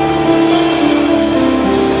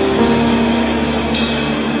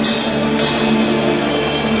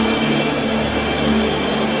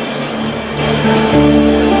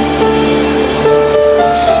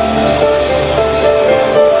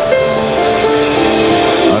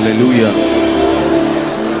 Hallelujah.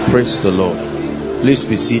 Praise the Lord. Please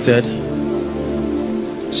be seated.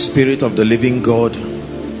 Spirit of the living God,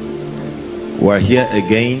 we're here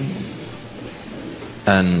again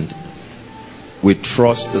and we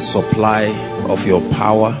trust the supply of your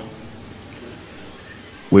power.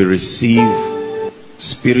 We receive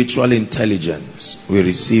spiritual intelligence. We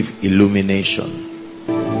receive illumination.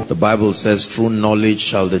 The Bible says, through knowledge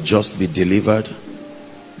shall the just be delivered.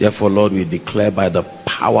 Therefore, Lord, we declare by the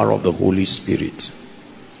power of the Holy Spirit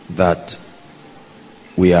that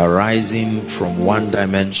we are rising from one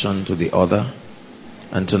dimension to the other.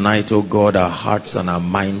 And tonight, oh God, our hearts and our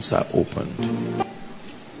minds are opened.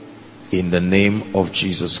 In the name of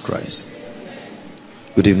Jesus Christ.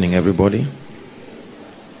 Good evening, everybody.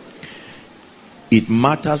 It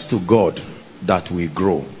matters to God that we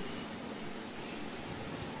grow.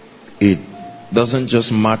 It doesn't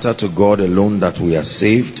just matter to God alone that we are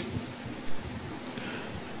saved.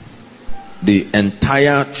 The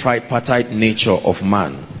entire tripartite nature of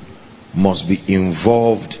man must be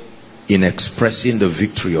involved in expressing the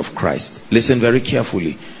victory of Christ. Listen very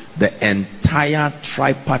carefully. The entire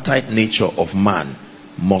tripartite nature of man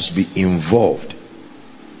must be involved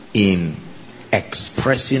in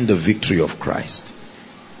expressing the victory of Christ.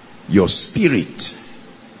 Your spirit,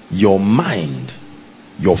 your mind,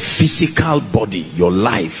 your physical body, your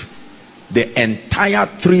life the entire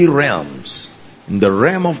three realms, in the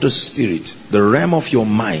realm of the spirit, the realm of your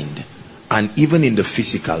mind, and even in the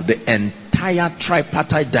physical, the entire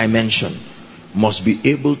tripartite dimension must be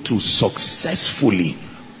able to successfully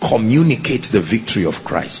communicate the victory of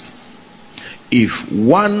Christ. If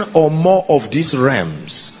one or more of these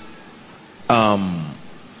realms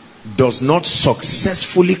does not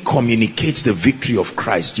successfully communicate the victory of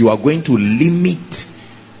Christ, you are going to limit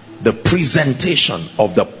the presentation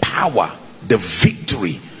of the power, the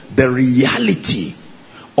victory, the reality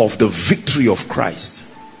of the victory of Christ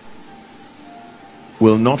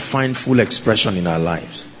will not find full expression in our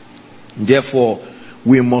lives. Therefore,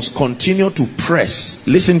 we must continue to press,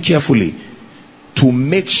 listen carefully, to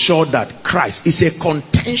make sure that Christ is a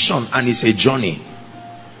contention and is a journey,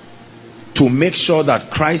 to make sure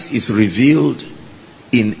that Christ is revealed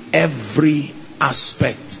in every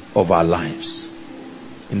aspect of our lives.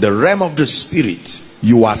 In the realm of the spirit,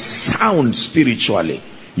 you are sound spiritually,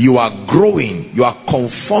 you are growing, you are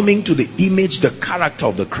conforming to the image, the character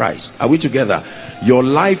of the Christ. Are we together? Your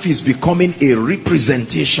life is becoming a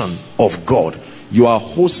representation of God. You are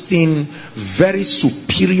hosting very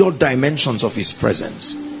superior dimensions of his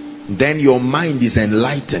presence. Then your mind is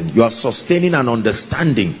enlightened. You are sustaining an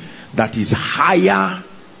understanding that is higher,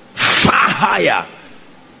 far higher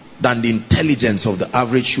than the intelligence of the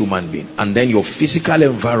average human being. And then your physical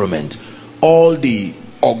environment, all the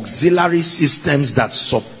auxiliary systems that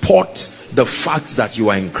support the fact that you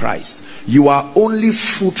are in Christ. You are only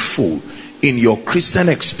fruitful in your Christian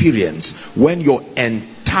experience when your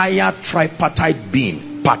entire tripartite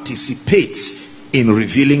being participates in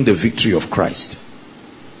revealing the victory of Christ.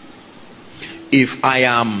 If I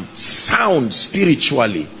am sound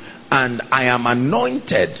spiritually and I am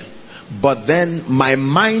anointed, but then my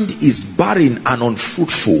mind is barren and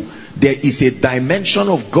unfruitful, there is a dimension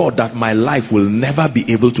of God that my life will never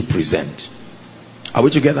be able to present. Are we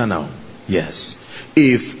together now? Yes.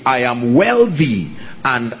 If I am wealthy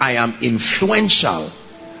and I am influential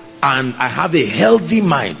and I have a healthy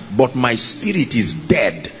mind, but my spirit is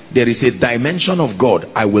dead, there is a dimension of God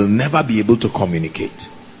I will never be able to communicate.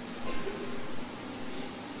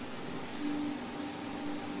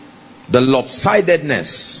 The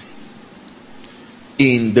lopsidedness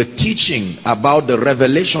in the teaching about the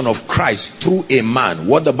revelation of Christ through a man,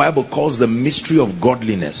 what the Bible calls the mystery of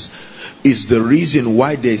godliness, is the reason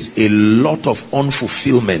why there's a lot of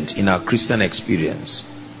unfulfillment in our Christian experience.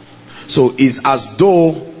 So it's as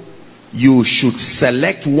though you should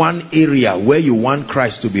select one area where you want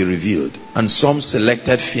Christ to be revealed, and some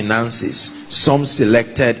selected finances, some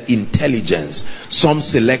selected intelligence, some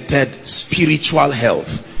selected spiritual health,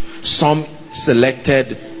 some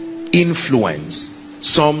selected influence,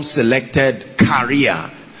 some selected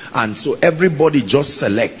career, and so everybody just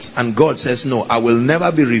selects, and God says, no, I will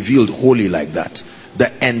never be revealed wholly like that.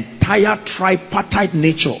 The entire tripartite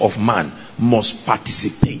nature of man must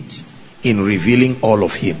participate in revealing all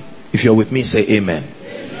of him. If you're with me, say amen.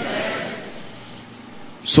 Amen.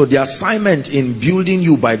 So the assignment in building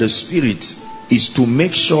you by the Spirit is to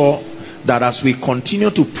make sure that as we continue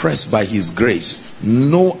to press by his grace,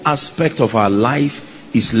 no aspect of our life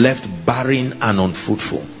is left barren and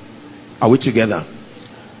unfruitful. Are we together?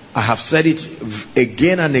 I have said it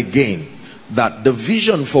again and again that the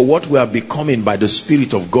vision for what we are becoming by the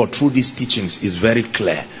Spirit of God through these teachings is very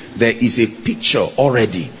clear. There is a picture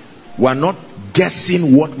already. We are not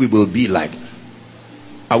guessing what we will be like.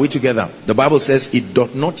 Are we together? The Bible says it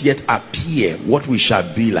doth not yet appear what we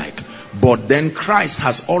shall be like, but then Christ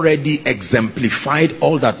has already exemplified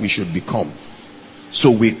all that we should become.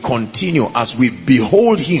 So we continue as we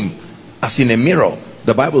behold him as in a mirror.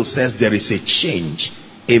 The Bible says there is a change,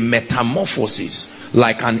 a metamorphosis,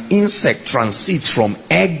 like an insect transits from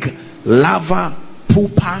egg, larva,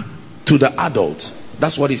 pupa to the adult.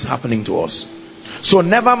 That's what is happening to us. So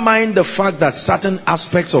never mind the fact that certain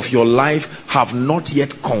aspects of your life have not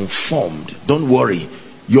yet conformed. Don't worry.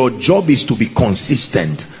 Your job is to be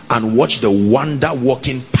consistent and watch the wonder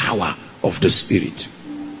working power of the Spirit.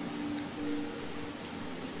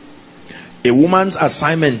 A woman's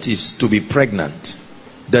assignment is to be pregnant.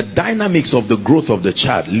 The dynamics of the growth of the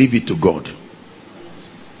child, leave it to God.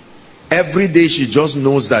 Every day she just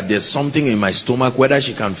knows that there's something in my stomach, whether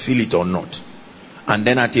she can feel it or not. And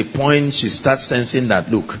then at a point she starts sensing that,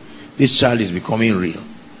 look, this child is becoming real.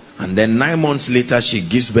 And then 9 months later she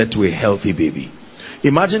gives birth to a healthy baby.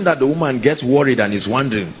 Imagine that the woman gets worried and is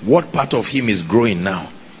wondering what part of him is growing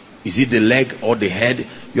now. Is it the leg or the head?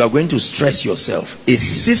 You are going to stress yourself. A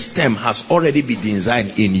system has already been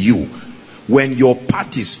designed in you. When your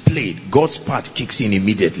part is played, God's part kicks in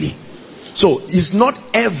immediately. So it's not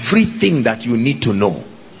everything that you need to know.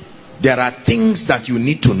 There are things that you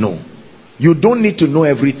need to know. You don't need to know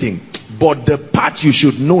everything, but the part you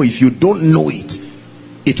should know, if you don't know it,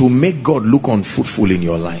 it will make God look unfruitful in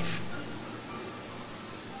your life.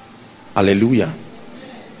 Hallelujah.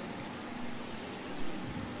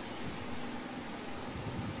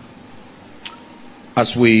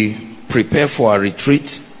 As we prepare for our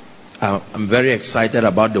retreat, I'm very excited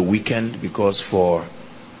about the weekend, because for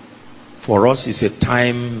us it's a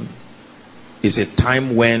time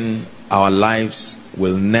when our lives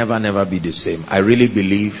will never be the same. I really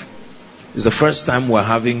believe it's the first time we're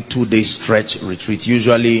having 2-day stretch retreat.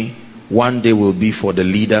 Usually 1 day will be for the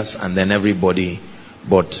leaders and then everybody,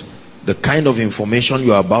 but the kind of information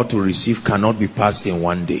you are about to receive cannot be passed in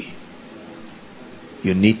 1 day.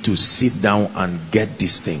 You need to sit down and get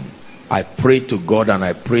this thing. I prayed to God and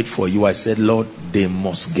I prayed for you. I said, Lord, they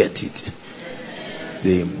must get it.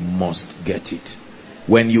 They must get it.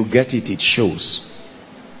 When you get it, it shows.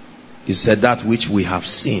 You said, that which we have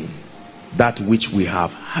seen, that which we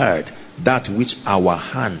have heard, that which our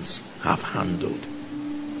hands have handled.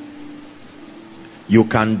 You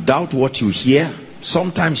can doubt what you hear.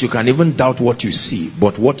 Sometimes you can even doubt what you see,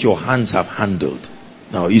 but what your hands have handled,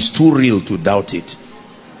 now, it's too real to doubt it.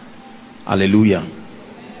 Hallelujah.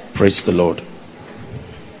 Praise the Lord.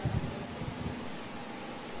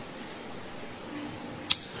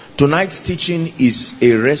 Tonight's teaching is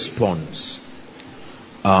a response.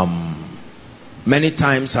 Many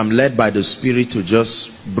times I'm led by the Spirit to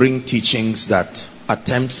just bring teachings that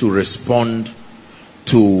attempt to respond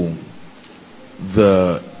to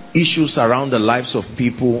the issues around the lives of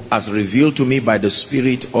people as revealed to me by the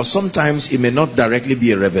Spirit, or sometimes it may not directly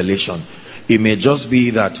be a revelation. It may just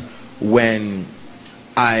be that when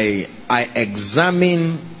I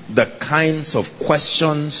examine the kinds of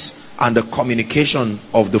questions and the communication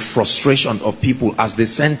of the frustration of people as they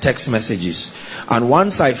send text messages, and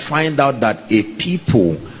once I find out that a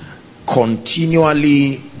people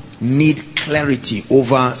continually need clarity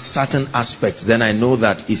over certain aspects, then I know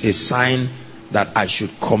that it's a sign that I should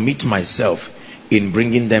commit myself in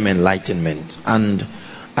bringing them enlightenment. And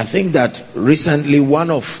I think that recently one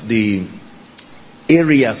of the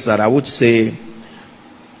areas that I would say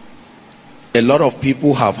a lot of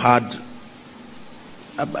people have had,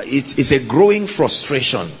 it's a growing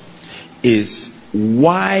frustration, is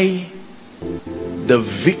why the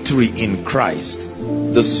victory in Christ,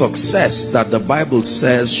 the success that the Bible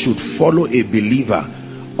says should follow a believer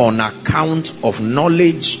on account of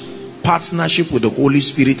knowledge, partnership with the Holy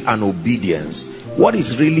Spirit, and obedience, what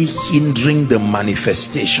is really hindering the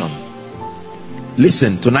manifestation?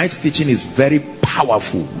 Listen, tonight's teaching is very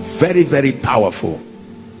powerful, very powerful,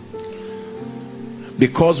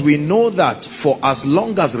 because we know that for as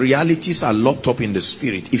long as realities are locked up in the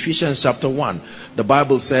Spirit, Ephesians chapter 1, the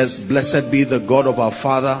Bible says, blessed be the God of our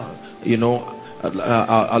Father,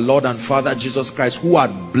 our Lord and Father Jesus Christ, who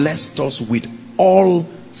had blessed us with all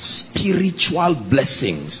spiritual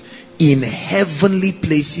blessings in heavenly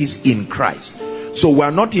places in Christ. So we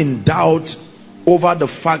are not in doubt over the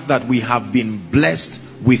fact that we have been blessed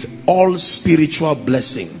with all spiritual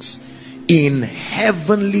blessings in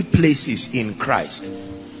heavenly places in Christ.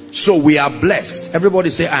 So we are blessed. Everybody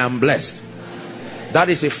say, I am blessed. That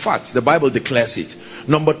is a fact. The Bible declares it.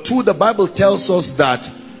 Number 2, the Bible tells us that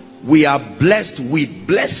we are blessed with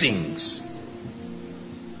blessings.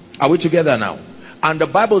 Are we together now? And the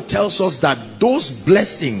Bible tells us that those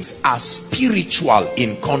blessings are spiritual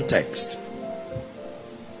in context.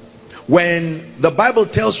 When the Bible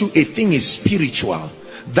tells you a thing is spiritual,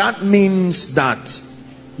 that means that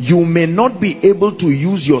you may not be able to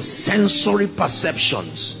use your sensory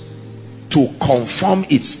perceptions to confirm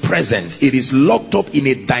its presence. It is locked up in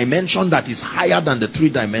a dimension that is higher than the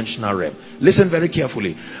 3-dimensional realm. Listen very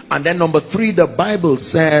carefully. And then number 3, the Bible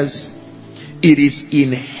says it is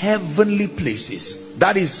in heavenly places.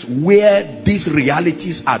 That is where these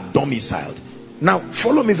realities are domiciled. Now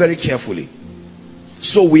follow me very carefully.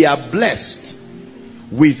 So we are blessed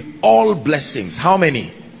with all blessings. How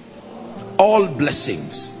many? All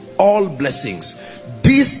blessings. All blessings.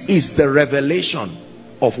 This is the revelation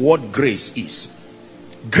of what grace is.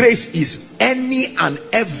 Grace is any and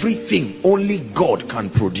everything only God can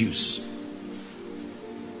produce.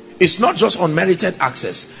 It's not just unmerited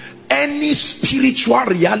access. Any spiritual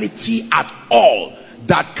reality at all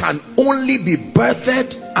that can only be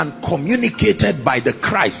birthed and communicated by the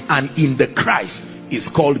Christ and in the Christ is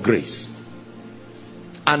called grace.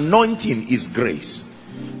 Anointing is grace.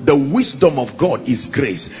 The wisdom of God is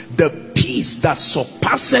grace. The peace that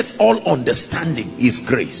surpasseth all understanding is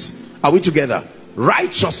grace. Are we together?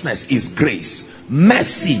 Righteousness is grace.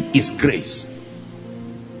 Mercy is grace.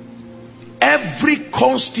 Every every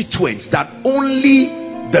constituent that only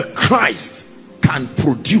the Christ can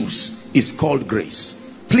produce is called grace.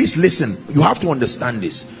 Please listen, you have to understand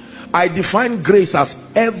this. I define grace as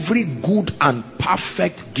every good and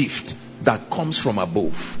perfect gift that comes from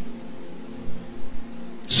above.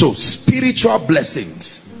 So spiritual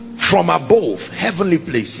blessings from above, heavenly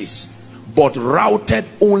places, but routed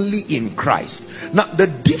only in Christ. Now the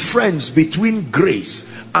difference between grace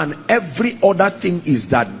and every other thing is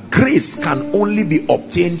that grace can only be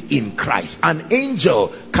obtained in Christ. An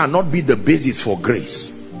angel cannot be the basis for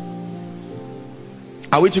grace.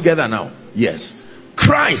 Are we together now? Yes.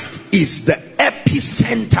 Christ is the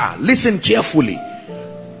epicenter. Listen carefully.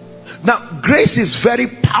 Now grace is very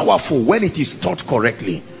powerful when it is taught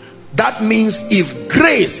correctly. That means if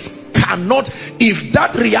grace cannot, if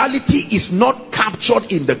that reality is not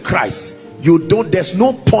captured in the Christ, there's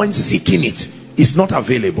no point seeking it. It's not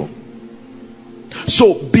available.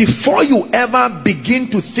 So before you ever begin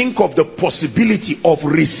to think of the possibility of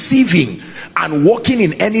receiving and walking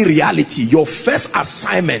in any reality, your first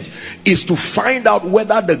assignment is to find out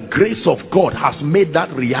whether the grace of God has made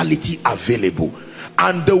that reality available.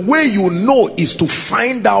 And the way you know is to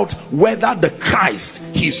find out whether the Christ,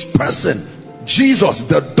 his person, Jesus,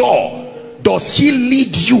 the door, does he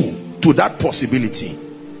lead you to that possibility?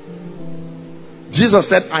 Jesus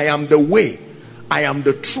said, I am the way, I am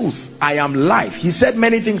the truth, I am life. He said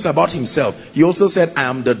many things about himself. He also said, I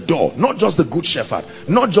am the door. Not just the good shepherd,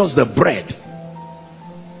 not just the bread.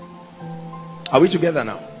 Are we together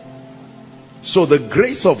now? So the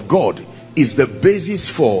grace of God is the basis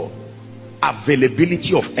for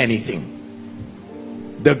availability of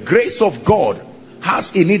anything. The grace of God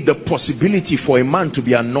has in it the possibility for a man to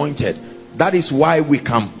be anointed. That is why we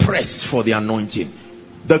can press for the anointing.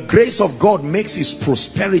 The grace of God makes his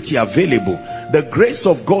prosperity available. The grace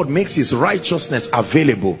of God makes his righteousness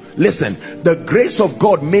available. Listen, the grace of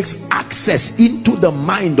God makes access into the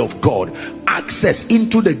mind of God, access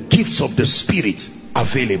into the gifts of the Spirit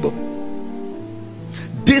available.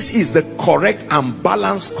 This is the correct and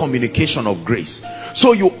balanced communication of grace.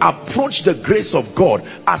 So you approach the grace of God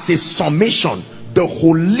as a summation, the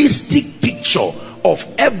holistic picture of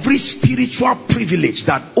every spiritual privilege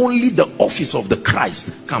that only the office of the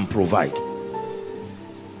Christ can provide.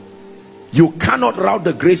 You cannot route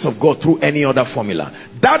the grace of God through any other formula.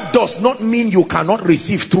 That does not mean you cannot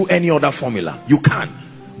receive through any other formula. You can.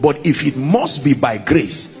 But if it must be by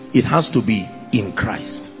grace, it has to be in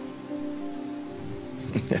Christ.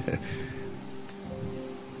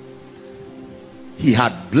 He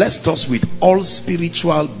had blessed us with all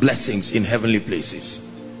spiritual blessings in heavenly places.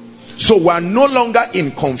 So we are no longer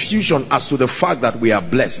in confusion as to the fact that we are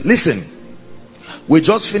blessed. Listen, we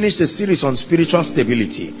just finished a series on spiritual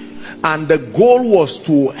stability, and the goal was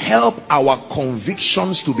to help our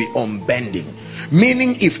convictions to be unbending.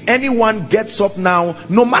 Meaning, if anyone gets up now,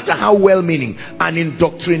 no matter how well-meaning, and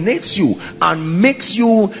indoctrinates you and makes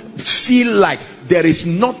you feel like there is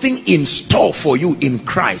nothing in store for you in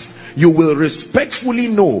Christ, you will respectfully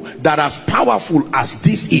know that as powerful as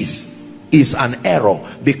this is an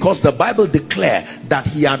error, because the Bible declares that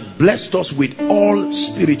he had blessed us with all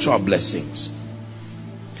spiritual blessings.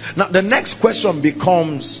 Now the next question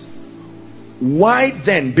becomes, why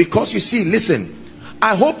then? Because you see, listen,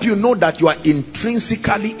 I hope you know that you are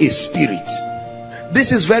intrinsically a spirit.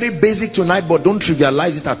 This is very basic tonight, but don't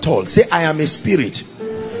trivialize it at all. Say, I am a spirit,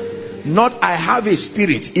 not I have a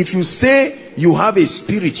spirit. If you say you have a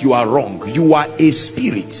spirit, you are wrong. You are a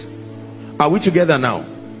spirit. Are we together now?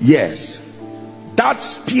 Yes. That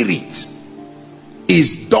spirit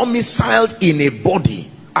is domiciled in a body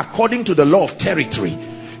according to the law of territory.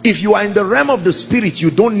 If you are in the realm of the spirit, you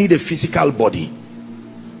don't need a physical body.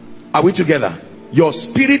 Are we together? Your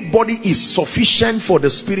spirit body is sufficient for the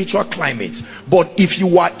spiritual climate. But if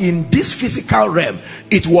you are in this physical realm,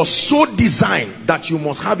 it was so designed that you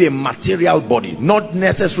must have a material body, not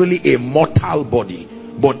necessarily a mortal body,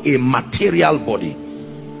 but a material body.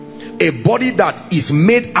 A body that is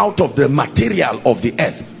made out of the material of the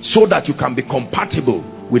earth, so that you can be compatible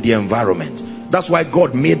with the environment. That's why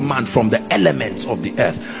God made man from the elements of the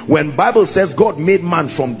earth. When Bible says God made man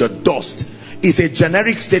from the dust, it's a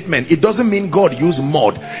generic statement. It doesn't mean God used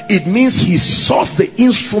mud. It means he sourced the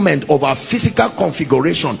instrument of our physical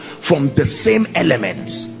configuration from the same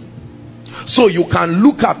elements. So you can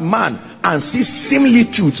look at man and see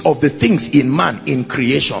similitudes of the things in man in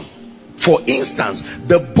creation. For instance,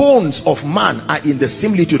 the bones of man are in the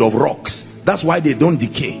similitude of rocks. That's why they don't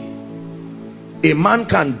decay. A man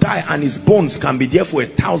can die and his bones can be there for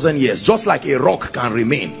 1,000 years, just like a rock can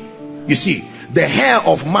remain. You see, the hair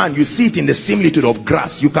of man, you see it in the similitude of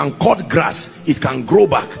grass. You can cut grass, it can grow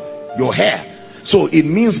back. Your hair. So it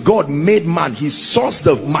means God made man. He sourced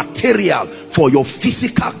the material for your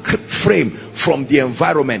physical frame from the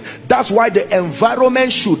environment. That's why the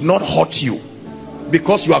environment should not hurt you,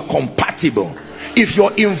 because you are compatible. If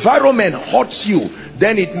your environment hurts you,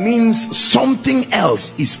 then it means something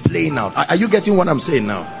else is playing out. Are you getting what I'm saying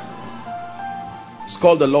now? It's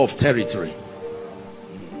called the law of territory.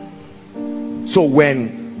 So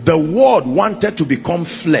when the word wanted to become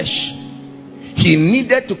flesh, he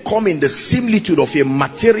needed to come in the similitude of a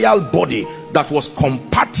material body that was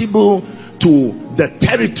compatible to the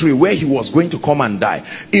territory where he was going to come and die.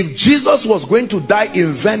 If Jesus was going to die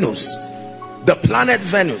in Venus, the planet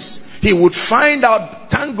Venus, he would find out,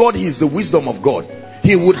 thank God he is the wisdom of God,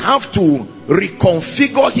 he would have to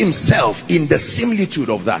reconfigure himself in the similitude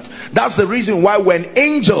of that. That's the reason why when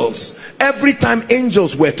angels, every time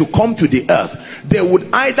angels were to come to the earth, they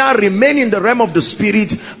would either remain in the realm of the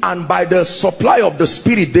spirit, and by the supply of the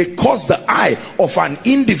spirit they cause the eye of an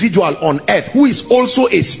individual on earth who is also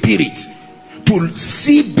a spirit to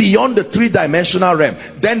see beyond the three-dimensional realm.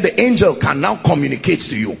 Then the angel can now communicate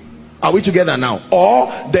to you. Are we together now? Or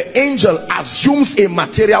the angel assumes a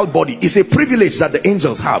material body. It's a privilege that the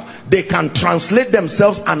angels have. They can translate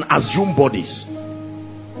themselves and assume bodies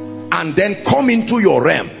and then come into your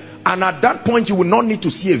realm, and at that point you will not need to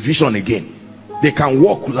see a vision again. They can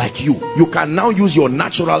walk like you. You can now use your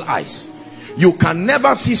natural eyes. You can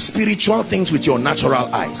never see spiritual things with your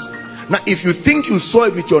natural eyes. Now if you think you saw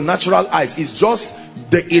it with your natural eyes, it's just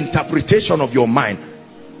the interpretation of your mind.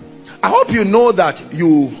 I hope you know that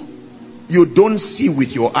you don't see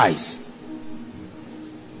with your eyes.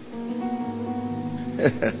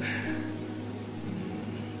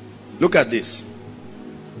 Look at this.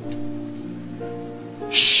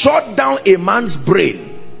 Shut down a man's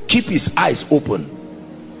brain, keep his eyes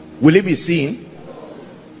open. Will he be seen?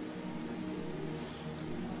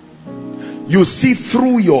 You see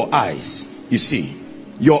through your eyes. You see,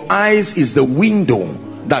 your eyes is the window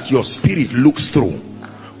that your spirit looks through.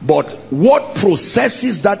 But what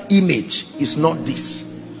processes that image is not this.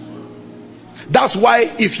 That's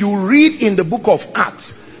why if you read in the book of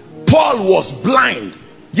Acts, Paul was blind,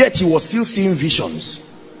 yet he was still seeing visions.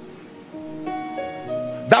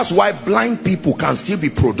 That's why blind people can still be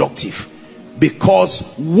productive, because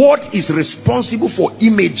what is responsible for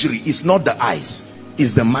imagery is not the eyes,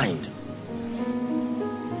 it's the mind.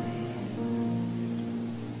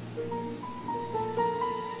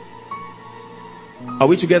 Are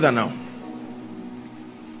we together now?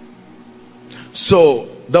 So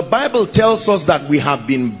the Bible tells us that we have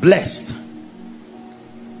been blessed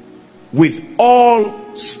with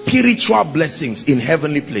all spiritual blessings in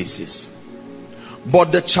heavenly places.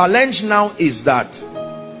 But the challenge now is that,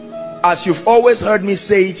 as you've always heard me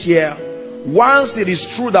say it here, whilst it is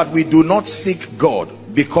true that we do not seek God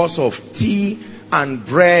because of tea and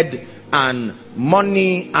bread and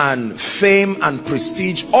money and fame and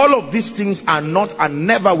prestige, all of these things are not and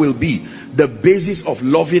never will be the basis of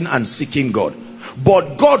loving and seeking God.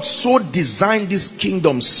 But God so designed this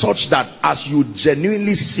kingdom such that as you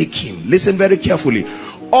genuinely seek him, listen very carefully,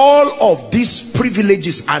 all of these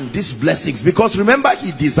privileges and these blessings, because remember,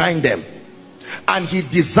 he designed them, and he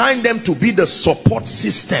designed them to be the support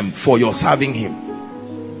system for your serving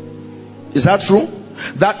him. Is that true?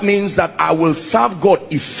 That means that I will serve God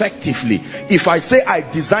effectively if I say I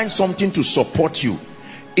design something to support you.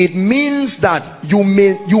 It means that you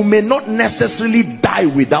may not necessarily die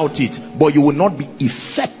without it, but you will not be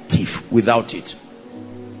effective without it.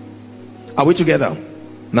 Are we together?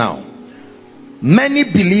 Now, many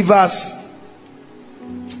believers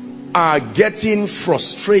are getting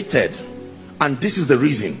frustrated, and this is the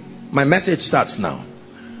reason. My message starts now.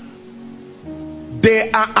 They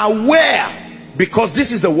are aware, because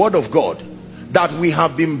this is the word of God, that we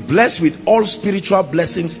have been blessed with all spiritual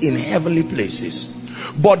blessings in heavenly places.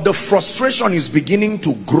 But the frustration is beginning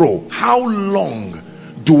to grow. How long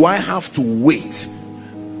do I have to wait?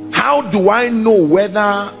 How do I know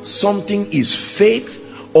whether something is faith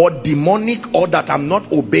or demonic, or that I'm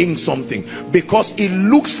not obeying something? Because it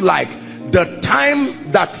looks like the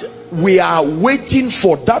time that we are waiting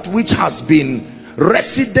for that which has been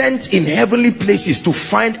resident in heavenly places to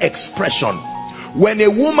find expression. When a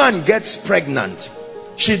woman gets pregnant,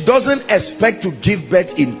 she doesn't expect to give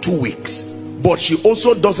birth in 2 weeks, but she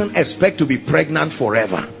also doesn't expect to be pregnant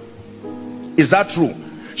forever. Is that true?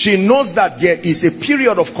 She knows that there is a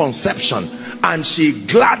period of conception, and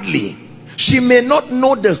she may not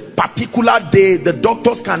know the particular day, the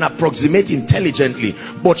doctors can approximate intelligently,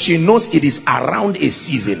 but she knows it is around a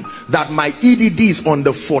season, that my EDD is on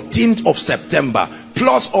the 14th of September,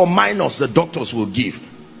 plus or minus the doctors will give.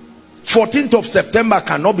 14th of September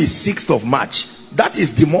cannot be 6th of March. That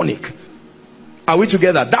is demonic. Are we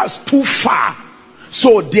together? That's too far.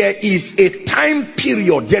 So there is a time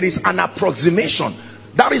period, there is an approximation.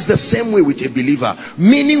 That is the same way with a believer.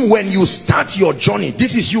 Meaning when you start your journey,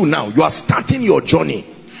 this is you now, you are starting your journey.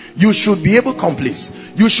 You should be able,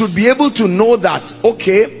 you should be able to know that,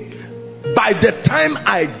 okay, by the time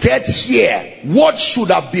I get here, what should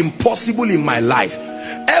have been possible in my life?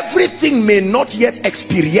 Everything may not yet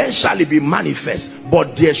experientially be manifest,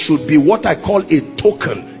 but there should be what I call a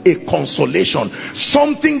token, a consolation,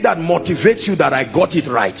 something that motivates you that I got it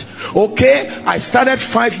right. Okay, I started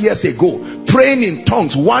 5 years ago praying in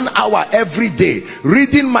tongues 1 hour every day,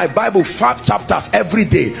 reading my Bible 5 chapters every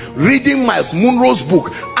day, reading Miles Munro's book.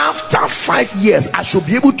 After 5 years, I should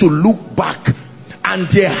be able to look back, and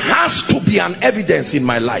there has to be an evidence in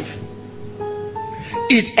my life.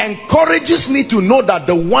 It encourages me to know that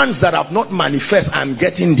the ones that have not manifest, I'm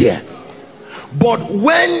getting there. But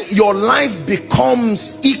when your life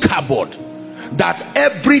becomes Ichabod, that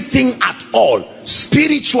everything at all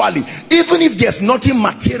spiritually, even if there's nothing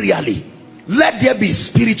materially, let there be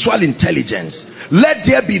spiritual intelligence, let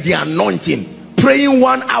there be the anointing, praying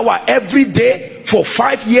 1 hour every day for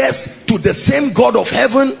 5 years to the same God of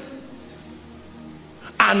heaven,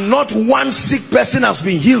 and not one sick person has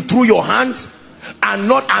been healed through your hands, and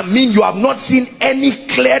not, I mean, you have not seen any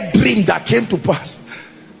clear dream that came to pass.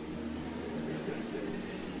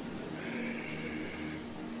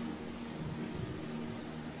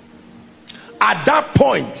 At that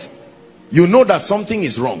point, you know that something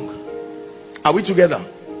is wrong. Are we together?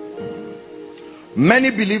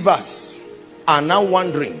 Many believers are now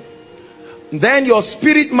wondering. Then your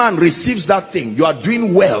spirit man receives that thing. You are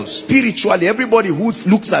doing well spiritually. Everybody who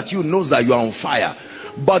looks at you knows that you are on fire.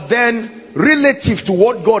 But then, relative to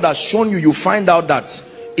what God has shown you, you find out that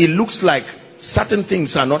it looks like certain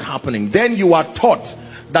things are not happening. Then you are taught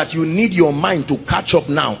that you need your mind to catch up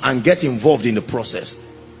now and get involved in the process.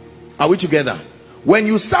 Are we together? When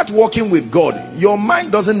you start working with God, your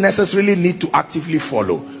mind doesn't necessarily need to actively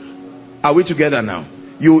follow. Are we together now?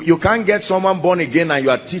 You can't get someone born again and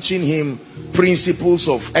you are teaching him principles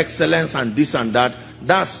of excellence and this and that.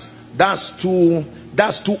 That's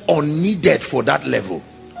too unneeded for that level.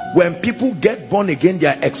 When people get born again, they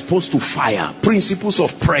are exposed to fire, principles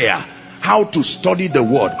of prayer, how to study the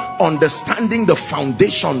word, understanding the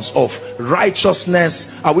foundations of righteousness.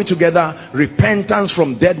 Are we together? Repentance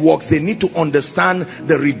from dead works. They need to understand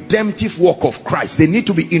the redemptive work of Christ. They need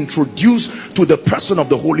to be introduced to the person of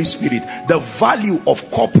the Holy Spirit, the value of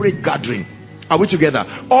corporate gathering. Are we together?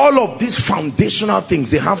 All of these foundational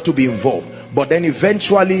things, they have to be involved. But then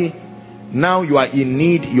eventually, now you are in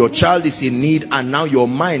need, your child is in need, and now your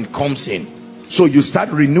mind comes in. So you start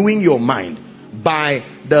renewing your mind by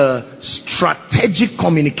the strategic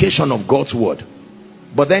communication of God's word.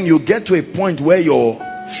 But then you get to a point where your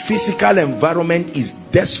physical environment is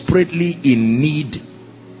desperately in need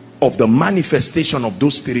of the manifestation of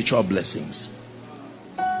those spiritual blessings.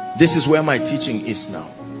 This is where my teaching is now.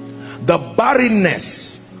 The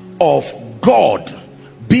barrenness of God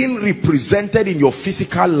being represented in your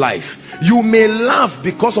physical life. You may laugh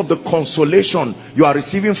because of the consolation you are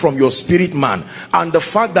receiving from your spirit man and the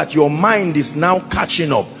fact that your mind is now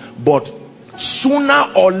catching up. But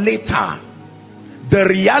sooner or later, the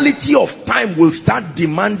reality of time will start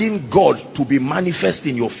demanding God to be manifest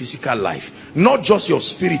in your physical life, not just your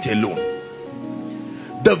spirit alone.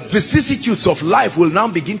 The vicissitudes of life will now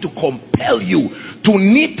begin to compel you to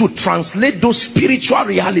need to translate those spiritual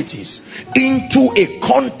realities into a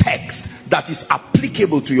context that is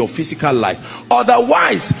applicable to your physical life.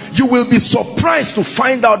 Otherwise, you will be surprised to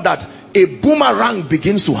find out that a boomerang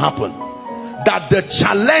begins to happen. That the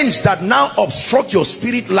challenge that now obstructs your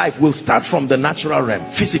spirit life will start from the natural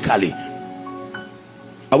realm, physically.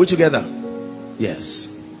 Are we together?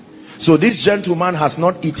 Yes. So this gentleman has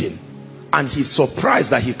not eaten, and he's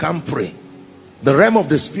surprised that he can't pray. The realm of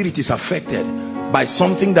the spirit is affected by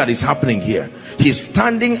something that is happening here. He's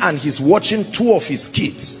standing and he's watching 2 of his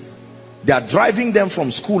kids. They are driving them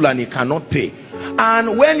from school and he cannot pay.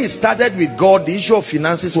 And when he started with God, the issue of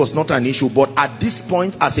finances was not an issue. But at this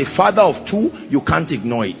point, as a father of 2, you can't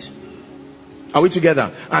ignore it. Are we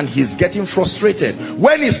together? And he's getting frustrated.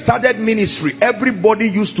 When he started ministry, everybody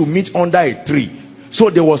used to meet under a tree. So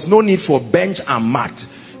there was no need for bench and mat.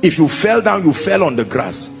 If you fell down, you fell on the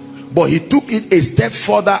grass. But he took it a step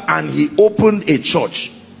further and he opened a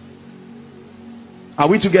church. Are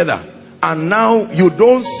we together? And now you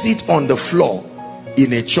don't sit on the floor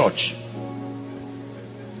in a church.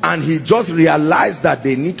 And he just realized that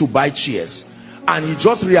they need to buy chairs. And he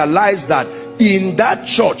just realized that in that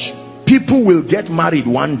church, people will get married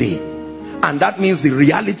one day. And that means the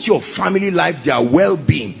reality of family life, their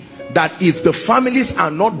well-being, that if the families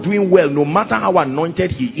are not doing well, no matter how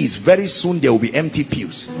anointed he is, very soon there will be empty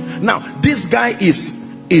pews. Now this guy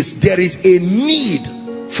there is a need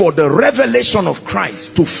for the revelation of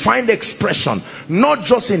Christ to find expression, not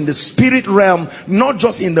just in the spirit realm, not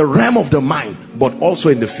just in the realm of the mind, but also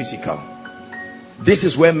in the physical. This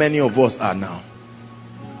is where many of us are now.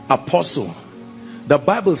 Apostle, the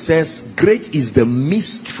Bible says, great is the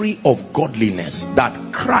mystery of godliness,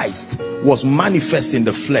 that Christ was manifest in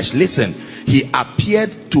the flesh. Listen, he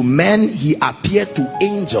appeared to men, he appeared to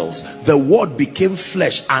angels. The word became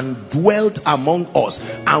flesh and dwelt among us,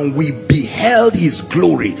 and we beheld his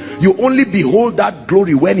glory. You only behold that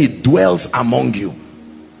glory when he dwells among you.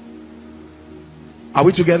 Are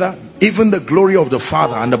we together? Even the glory of the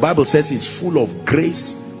Father, and the Bible says he's full of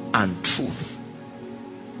grace and truth.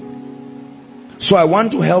 So I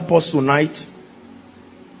want to help us tonight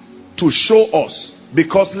to show us,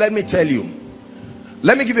 because let me tell you,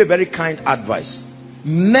 let me give you a very kind advice.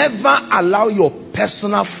 Never allow your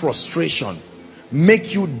personal frustration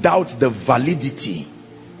make you doubt the validity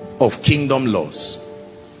of kingdom laws.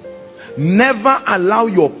 Never allow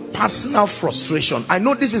your personal frustration. I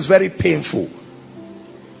know this is very painful.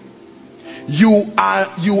 You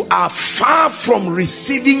are far from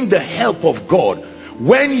receiving the help of God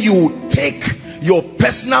when you take your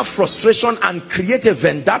personal frustration and create a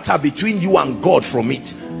vendetta between you and God from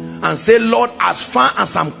it, and say, Lord, as far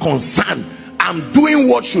as I'm concerned, I'm doing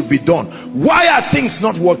what should be done. Why are things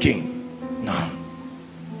not working? No.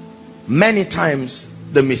 Many times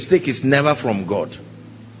the mistake is never from God.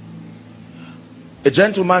 A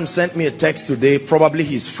gentleman sent me a text today, probably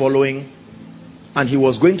he's following, and he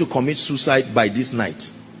was going to commit suicide by this night.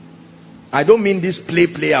 I don't mean this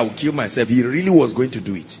play I will kill myself. He really was going to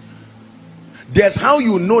do it. There's how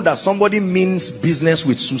you know that somebody means business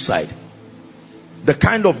with suicide. The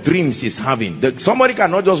kind of dreams he's having. Somebody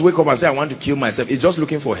cannot just wake up and say, I want to kill myself. He's just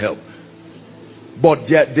looking for help. But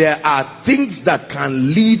there are things that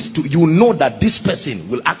can lead to, you know, that this person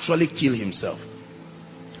will actually kill himself.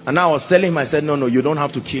 And I was telling him, I said, no, you don't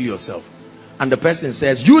have to kill yourself. And the person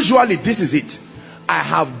says, usually this is it. I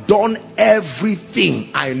have done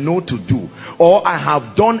everything I know to do, or I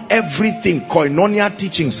have done everything Koinonia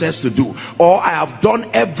teaching says to do, or I have done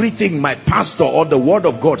everything my pastor or the word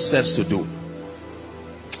of God says to do.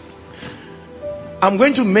 I'm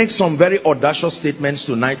going to make some very audacious statements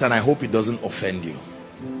tonight, and I hope it doesn't offend you.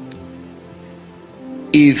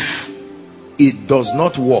 If it does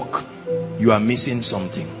not work, you are missing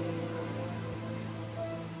something.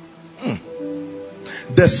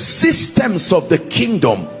 The systems of the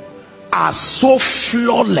kingdom are so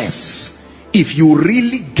flawless. If you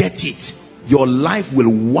really get it, your life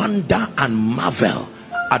will wonder and marvel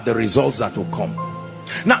at the results that will come.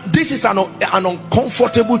 Now, this is an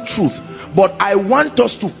uncomfortable truth, but I want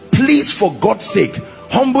us to, please, for God's sake,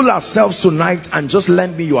 humble ourselves tonight and just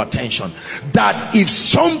lend me your attention. That if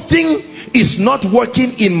something is not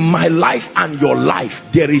working in my life and your life,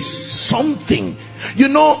 there is something. You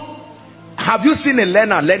know, have you seen a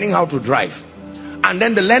learner learning how to drive? And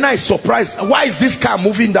then the learner is surprised. Why is this car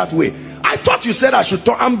moving that way? I thought you said I should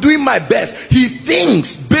turn. I'm doing my best. He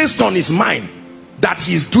thinks based on his mind that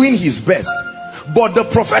he's doing his best. But the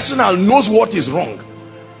professional knows what is wrong.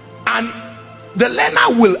 And the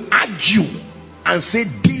learner will argue and say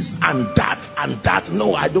this and that and that.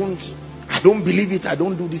 No, I don't believe it. I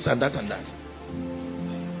don't do this and that and that.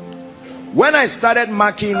 When I started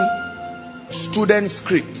marking student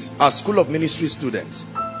scripts, our school of ministry students,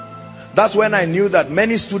 that's when I knew that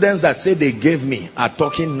many students that say they gave me are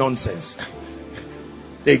talking nonsense.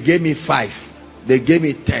 They gave me 5, they gave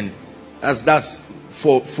me 10. That's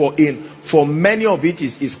for many of it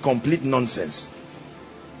is complete nonsense.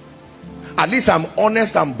 At least I'm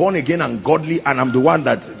honest, I'm born again and godly, and I'm the one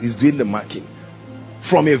that is doing the marking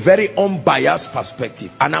from a very unbiased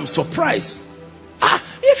perspective. And I'm surprised.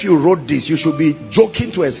 If you wrote this, you should be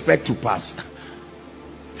joking to expect to pass.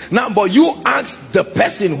 Now, but you ask the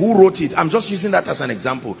person who wrote it, I'm just using that as an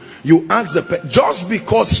example. You ask just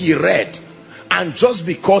because he read and just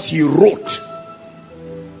because he wrote,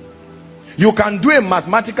 you can do a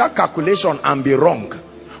mathematical calculation and be wrong.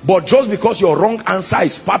 But just because your wrong answer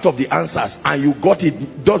is part of the answers and you got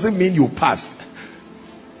it, doesn't mean you passed.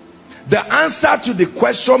 The answer to the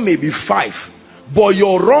question may be 5, but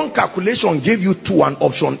your wrong calculation gave you 2 and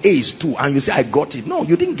option A is 2, and you say, I got it. No,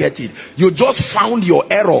 you didn't get it. You just found your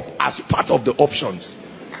error as part of the options.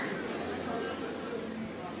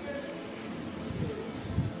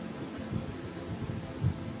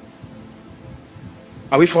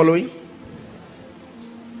 Are we following?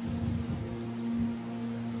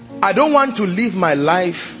 I don't want to live my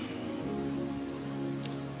life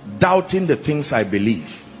doubting the things I believe.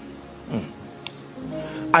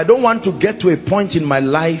 I don't want to get to a point in my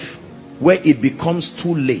life where it becomes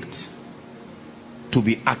too late to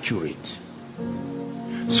be accurate.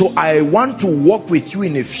 So I want to walk with you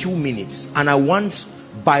in a few minutes, and I want,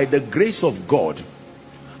 by the grace of God,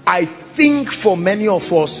 I think for many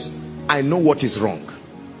of us, I know what is wrong,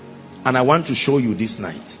 and I want to show you this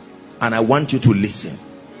night, and I want you to listen,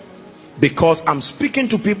 because I'm speaking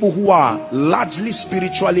to people who are largely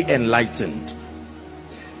spiritually enlightened.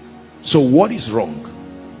 So what is wrong?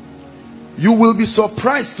 You will be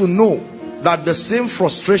surprised to know that the same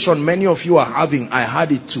frustration many of you are having, I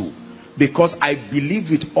had it too, because I believe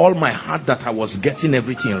with all my heart that I was getting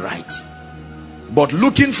everything right. But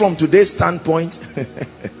looking from today's standpoint,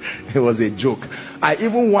 it was a joke. I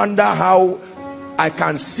even wonder how I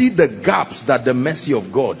can see the gaps that the mercy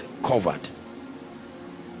of God covered.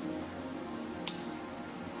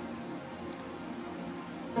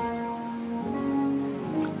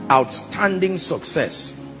 Outstanding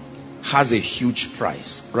success has a huge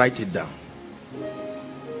price. Write it down.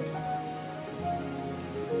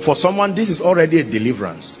 For someone, this is already a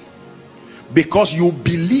deliverance, because you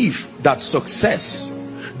believe that success,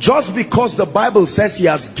 just because the Bible says he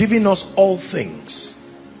has given us all things,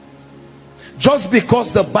 just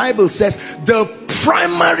because the Bible says the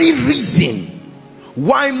primary reason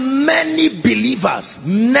why many believers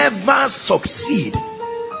never succeed,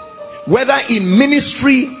 whether in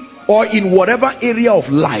ministry or in whatever area of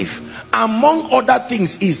life, among other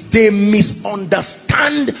things, is they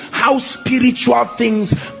misunderstand how spiritual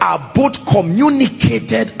things are both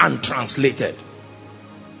communicated and translated.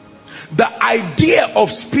 The idea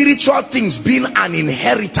of spiritual things being an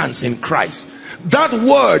inheritance in Christ, that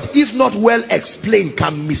word, if not well explained,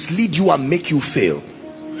 can mislead you and make you fail.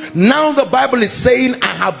 Now the Bible is saying,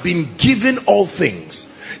 I have been given all things.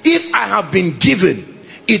 If I have been given,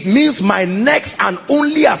 it means my next and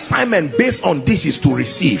only assignment based on this is to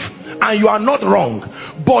receive. And you are not wrong,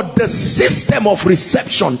 but the system of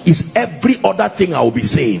reception is every other thing I will be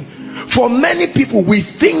saying. For many people, we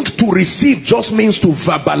think to receive just means to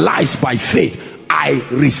verbalize by faith, I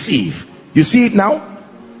receive. You see it now?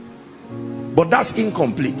 But that's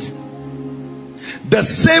incomplete. The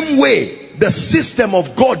same way, the system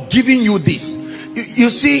of God giving you this, you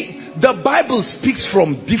see, the Bible speaks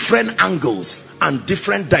from different angles and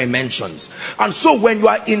different dimensions, and so when you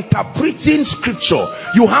are interpreting scripture,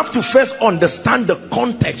 you have to first understand the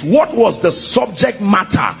context. What was the subject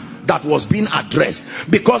matter that was being addressed?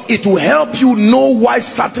 Because it will help you know why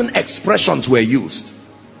certain expressions were used.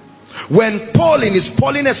 When Paul in his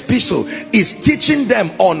Pauline epistle is teaching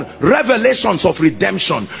them on revelations of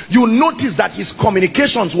redemption, you notice that his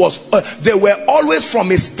communications was they were always from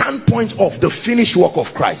a standpoint of the finished work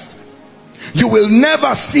of Christ. You will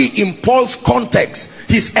never see in Paul's context,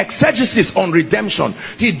 his exegesis on redemption,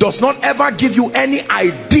 he does not ever give you any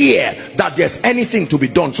idea that there's anything to be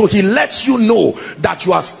done. So he lets you know that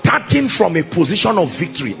you are starting from a position of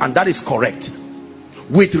victory, and that is correct,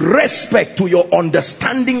 with respect to your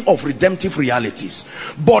understanding of redemptive realities.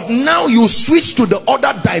 But now you switch to the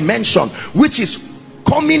other dimension, which is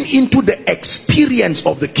coming into the experience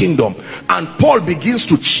of the kingdom, and Paul begins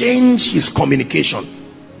to change his communication.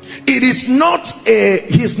 It is not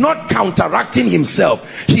he's not counteracting himself.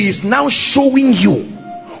 He is now showing you,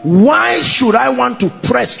 why should I want to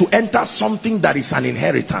press to enter something that is an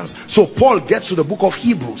inheritance? So Paul gets to the book of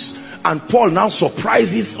Hebrews, and Paul now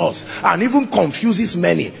surprises us and even confuses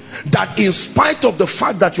many, that in spite of the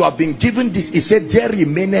fact that you have been given this, he said there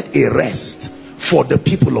remaineth a rest for the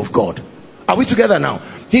people of God. Are we together now?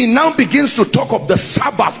 He now begins to talk of the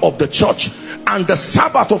Sabbath of the church and the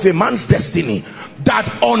Sabbath of a man's destiny,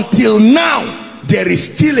 that until now there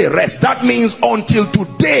is still a rest. That means until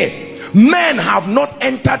today men have not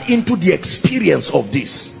entered into the experience of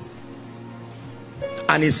this.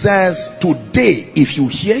 And he says, today if you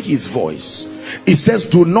hear his voice, it says,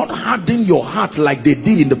 do not harden your heart like they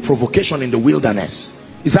did in the provocation in the wilderness.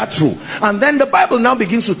 Is that true? And then the Bible now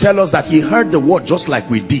begins to tell us that he heard the word just like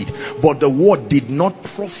we did, but the word did not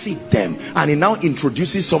profit them. And he now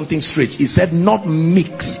introduces something strange. He said, not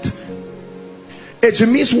mixed.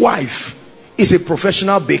 Ejimi's wife is a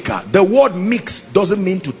professional baker. The word mixed doesn't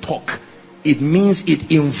mean to talk. It means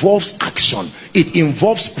it involves action. It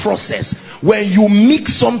involves process. When you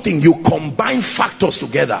mix something, you combine factors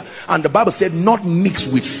together. And the Bible said, not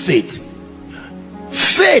mixed with faith.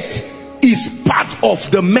 Faith is part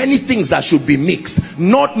of the many things that should be mixed,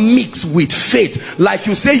 not mixed with faith. Like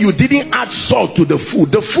you say, you didn't add salt to the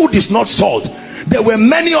food. The food is not salt. There were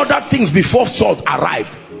many other things before salt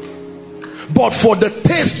arrived. But for the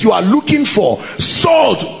taste you are looking for,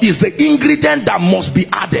 salt is the ingredient that must be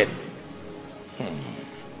added.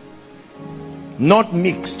 Not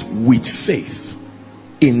mixed with faith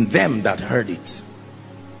in them that heard it.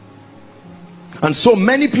 And so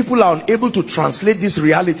many people are unable to translate these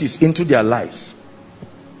realities into their lives.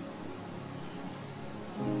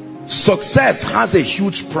 Success has a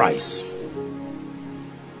huge price.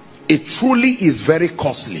 It truly is very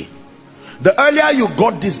costly. The earlier you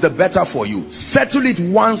got this, the better for you. Settle it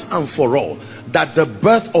once and for all, that the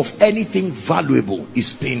birth of anything valuable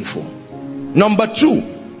is painful. Number two,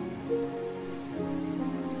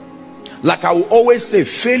 like I will always say,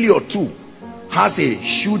 failure too has a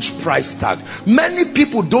huge price tag. Many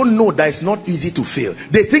people don't know that it's not easy to fail.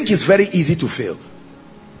 They think it's very easy to fail.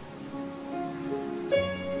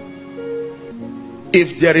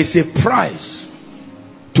 If there is a price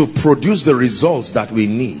to produce the results that we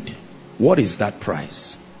need, what is that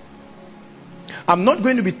price? I'm not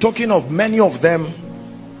going to be talking of many of them.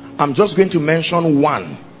 I'm just going to mention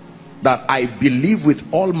one that I believe with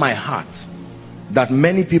all my heart that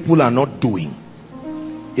many people are not doing.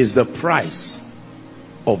 Is the price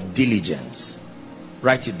of diligence.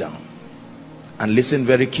 Write it down and listen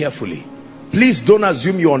very carefully. Please don't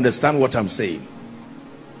assume you understand what I'm saying.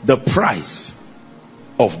 The price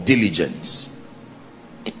of diligence.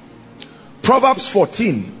 Proverbs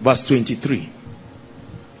 14 verse 23.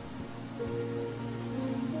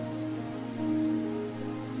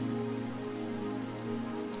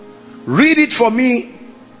 Read it for me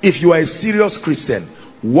if you are a serious Christian.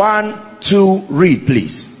 1, 2, read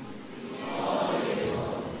please.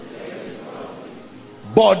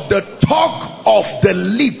 But the talk of the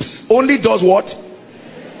lips only does what?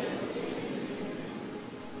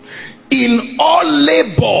 In all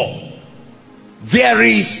labor there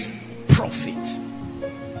is profit,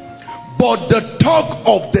 but the talk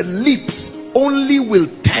of the lips only will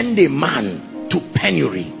tend a man to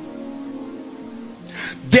penury.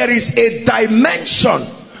 There is a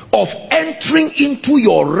dimension of entering into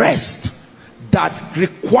your rest that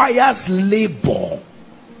requires labor,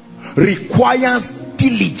 requires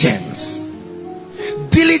diligence.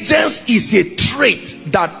 Diligence is a trait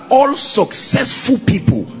that all successful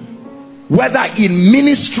people, whether in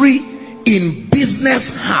ministry, in business,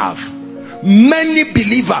 have. Many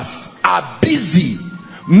believers are busy.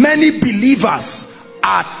 Many believers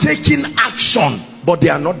are taking action, but they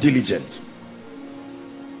are not diligent.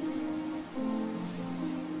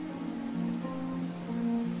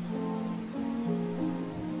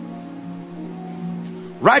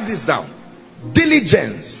 Write this down.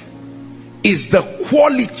 Diligence is the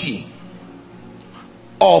quality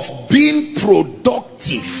of being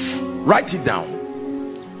productive. Write it down.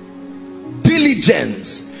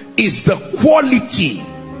 Diligence is the quality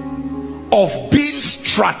of being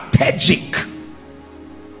strategic.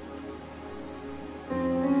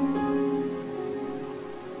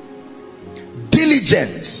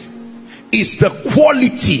 Diligence is the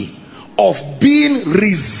quality of being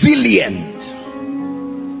resilient,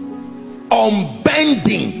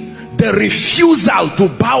 unbending, the refusal to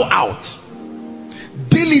bow out.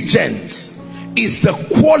 Diligence is the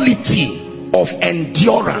quality of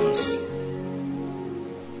endurance.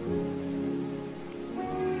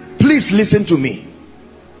 Please listen to me.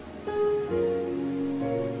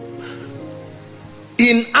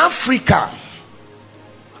 In Africa,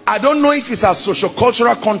 I don't know if it's a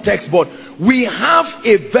socio-cultural context, but we have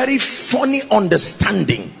a very funny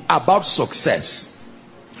understanding about success.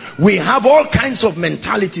 We have all kinds of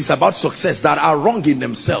mentalities about success that are wrong in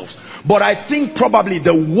themselves, but I think probably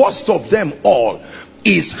the worst of them all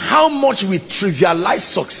is how much we trivialize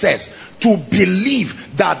success to believe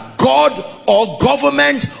that God or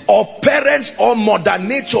government or parents or mother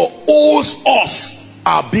nature owes us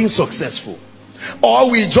our being successful. Or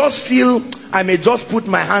we just feel I may just put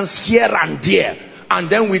my hands here and there, and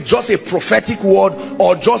then with just a prophetic word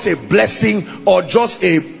or just a blessing or just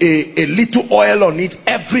a little oil on it,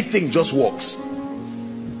 everything just works.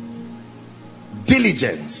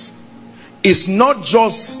 Diligence is not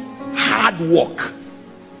just hard work.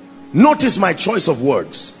 Notice my choice of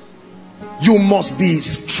words. You must be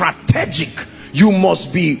strategic. You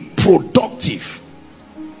must be productive.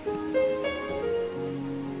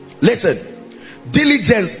 Listen,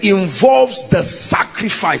 diligence involves the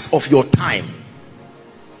sacrifice of your time.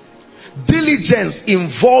 Diligence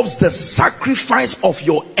involves the sacrifice of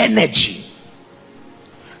your energy.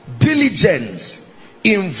 Diligence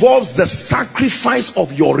involves the sacrifice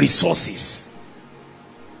of your resources.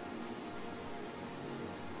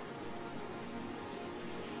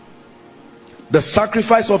 The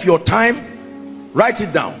sacrifice of your time. Write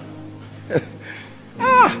it down.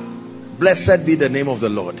 Blessed be the name of the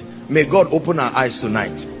Lord. May God open our eyes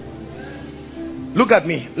tonight. Look at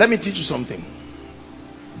me. Let me teach you something.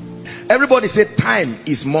 Everybody say time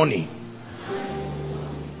is money.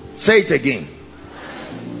 Say it again.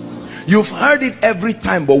 You've heard it every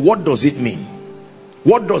time, but what does it mean?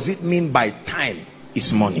 What does it mean by time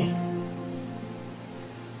is money?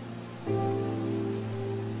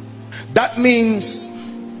 That means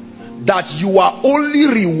that you are only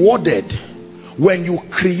rewarded when you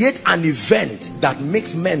create an event that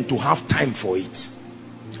makes men to have time for it.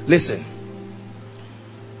 Listen.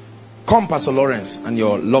 Come, Pastor Lawrence and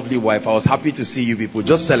your lovely wife. I was happy to see you people.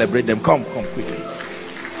 Just celebrate them. Come quickly.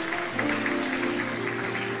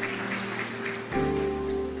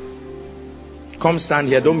 Come stand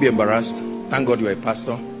here. Don't be embarrassed. Thank God you're a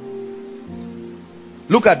pastor.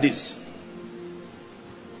 Look at this.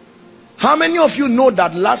 How many of you know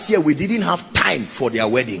that last year we didn't have time for their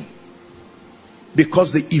wedding?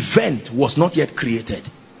 Because the event was not yet created.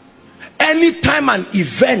 Anytime an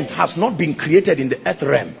event has not been created in the earth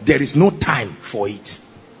realm, there is no time for it.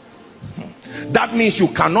 That means you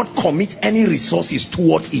cannot commit any resources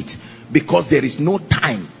towards it because there is no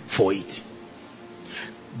time for it.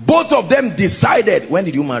 Both of them decided. When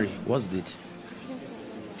did you marry? What's the date?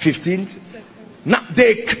 15th. Now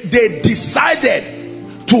they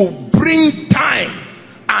decided to bring time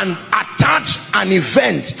and attach an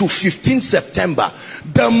event to 15th September.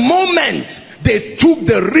 The moment they took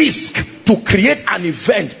the risk to create an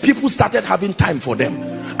event, people started having time for them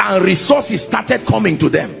and resources started coming to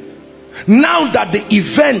them. Now that the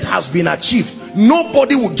event has been achieved,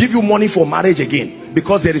 nobody will give you money for marriage again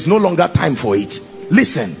because there is no longer time for it.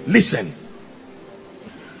 Listen.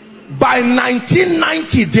 By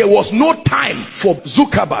 1990, there was no time for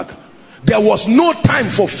Zuckerberg. There was no time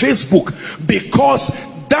for Facebook because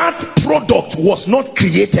that product was not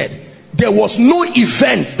created. There was no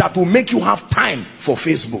event that will make you have time for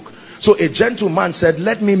Facebook. So a gentleman said,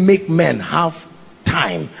 let me make men have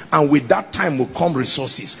time, and with that time will come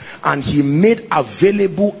resources. And he made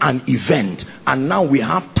available an event, and now we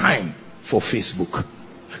have time for Facebook.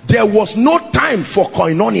 There was no time for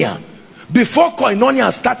Koinonia. Before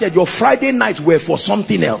Koinonia started, your Friday night were for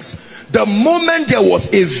something else. The moment there was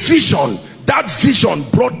a vision, that vision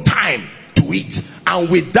brought time to it, and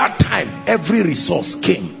with that time every resource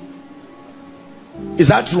came. Is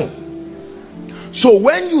that true? So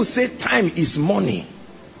when you say time is money,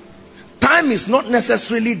 time is not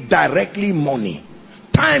necessarily directly money.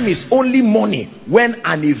 Time is only money when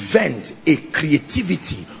an event, a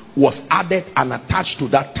creativity was added and attached to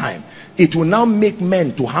that time. It will now make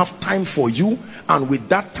men to have time for you, and with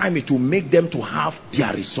that time it will make them to have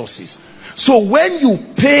their resources. So when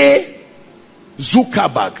you pay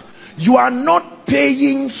Zuckerberg, you are not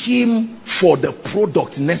paying him for the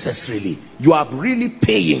product necessarily. You are really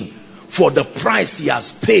paying for the price he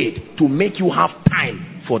has paid to make you have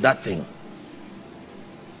time for that thing.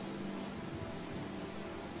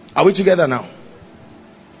 Are we together now?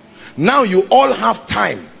 Now you all have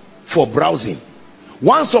time for browsing.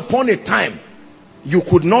 Once upon a time, you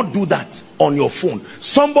could not do that on your phone.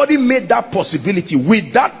 Somebody made that possibility.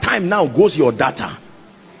 With that time now goes your data.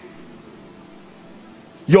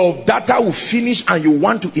 Your data will finish and you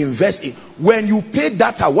want to invest in. When you pay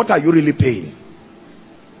data, what are you really paying?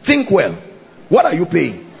 Think well. What are you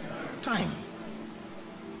paying? Time.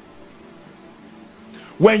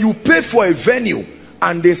 When you pay for a venue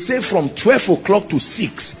and they say from 12 o'clock to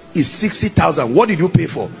 6 is 60,000, what did you pay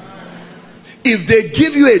for? If they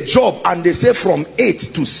give you a job and they say from 8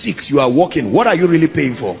 to 6 you are working, what are you really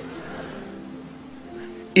paying for?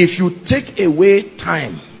 If you take away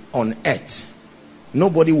time on earth,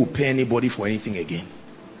 nobody will pay anybody for anything again.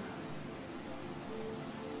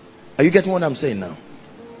 Are you getting what I'm saying now?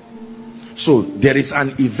 So there is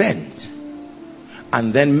an event,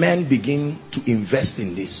 and then men begin to invest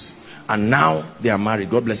in this, and now they are married.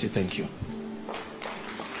 God bless you. Thank you.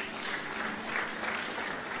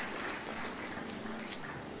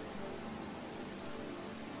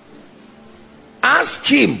 Ask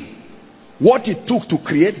him what it took to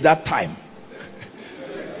create that time.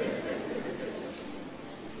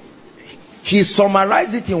 He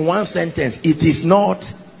summarized it in one sentence. It is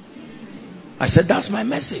not. I said, that's my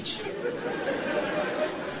message.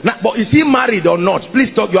 Now, but is he married or not?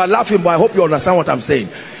 Please talk. You are laughing, but I hope you understand what I'm saying.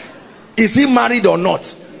 Is he married or not?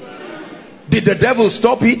 Did the devil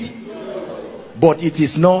stop it? But it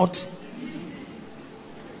is not.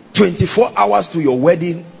 24 hours to your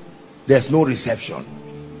wedding, there's no reception.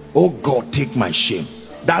 Oh God, take my shame.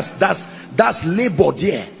 That's labor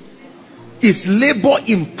there. It's labor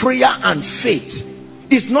in prayer and faith.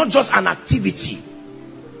 It's not just an activity.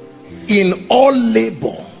 In all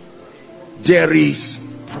labor there is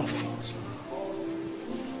profit.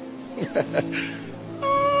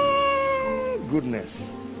 Goodness.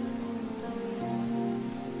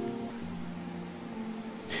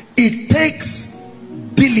 It takes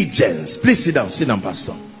diligence. Please sit down,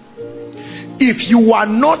 pastor. If you are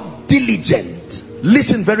not diligent,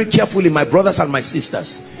 listen very carefully, my brothers and my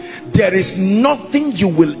sisters, there is nothing you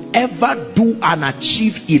will ever do and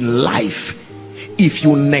achieve in life if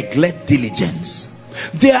you neglect diligence.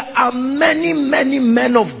 There are many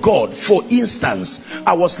men of God. For instance,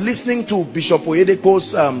 I was listening to Bishop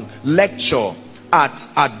Oyedeko's lecture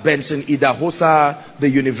at Benson Idahosa, the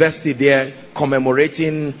university there,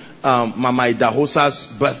 commemorating Mama Idahosa's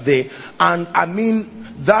birthday. And I mean,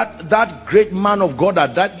 that great man of God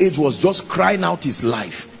at that age was just crying out his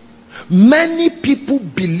life. Many people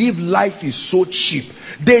believe life is so cheap.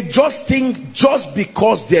 They just think just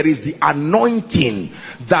because there is the anointing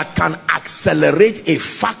that can accelerate a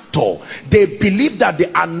factor, they believe that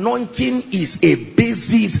the anointing is a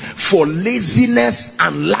basis for laziness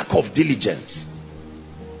and lack of diligence.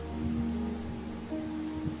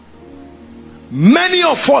 Many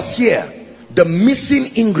of us here, the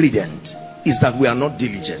missing ingredient is that we are not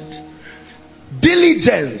diligent.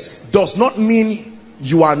 Diligence does not mean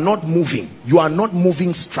you are not moving. You are not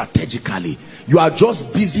moving strategically. You are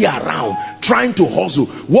just busy around trying to hustle.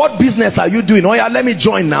 What business are you doing? Oh yeah, let me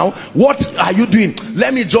join now. What are you doing?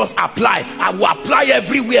 Let me just apply. I will apply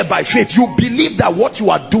everywhere by faith. You believe that what you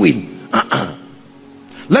are doing.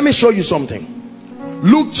 Let me show you something.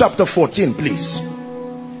 Luke chapter 14, please.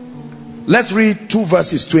 Let's read 2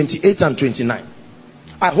 verses 28 and 29.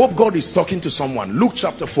 I hope God is talking to someone. Luke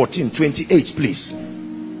chapter 14, 28, please.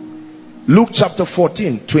 Luke chapter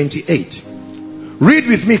 14, 28. Read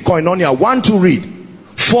with me, Koinonia. 1 to read.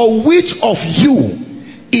 For which of you,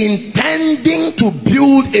 intending to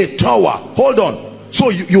build a tower, hold on, so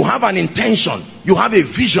you have an intention, you have a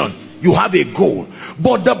vision, you have a goal,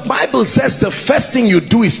 but the Bible says the first thing you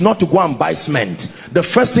do is not to go and buy cement. The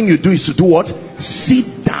first thing you do is to do what?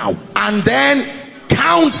 Sit down and then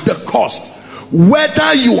count the cost,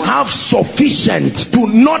 whether you have sufficient to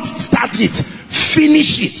not start it,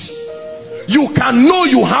 finish it. You can know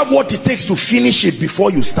you have what it takes to finish it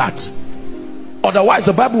before you start. Otherwise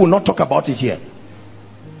the Bible will not talk about it here.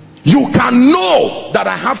 You can know that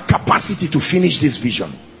I have capacity to finish this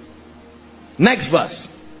vision. Next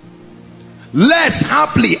verse. Lest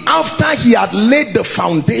haply after he had laid the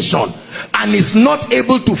foundation and is not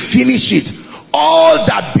able to finish it, all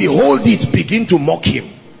that behold it begin to mock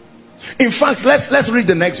him. In fact, let's read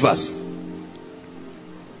the next verse.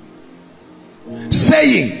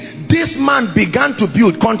 Saying, this man began to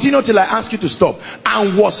build, continue till I ask you to stop,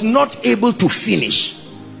 and was not able to finish.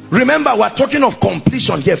 Remember, we're talking of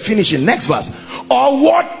completion here, finishing. Next verse. Or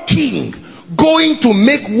what king going to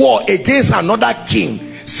make war against another king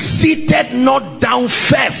seated not down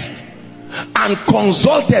first and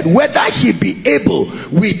consulted whether he be able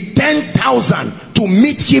with 10,000 to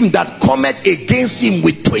meet him that cometh against him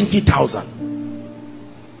with 20,000?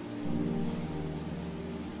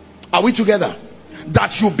 Are we together?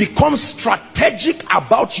 That you become strategic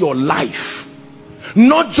about your life,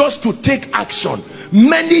 not just to take action.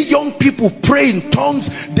 Many young people pray in tongues,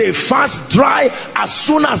 they fast dry, as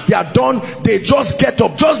soon as they are done they just get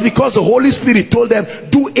up, just because the Holy Spirit told them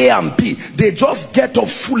do A and B. They just get up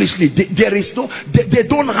foolishly. They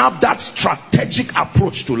don't have that strategic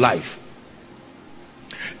approach to life.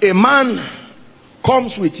 A man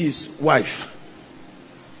comes with his wife.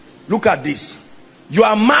 Look at this. You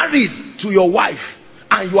are married to your wife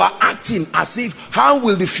and you are acting as if, how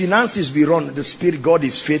will the finances be run? The Spirit, God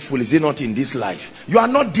is faithful, is it not, in this life? You are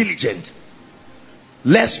not diligent.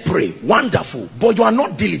 Let's pray. Wonderful. But you are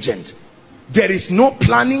not diligent. There is no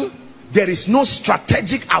planning. There is no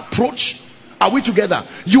strategic approach. Are we together?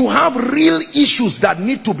 You have real issues that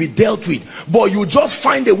need to be dealt with, but you just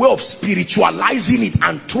find a way of spiritualizing it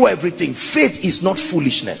and throw everything. Faith is not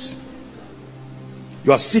foolishness.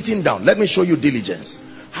 You are sitting down. Let me show you diligence.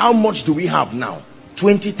 How much do we have now?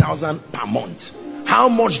 20,000 per month. How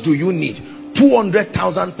much do you need?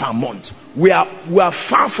 200,000 per month. We are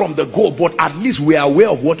far from the goal, but at least we are aware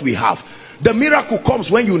of what we have. The miracle comes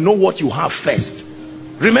when you know what you have first.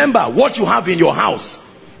 Remember, what you have in your house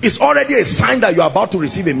is already a sign that you are about to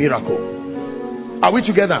receive a miracle. Are we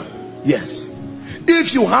together? Yes.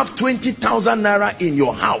 If you have 20,000 naira in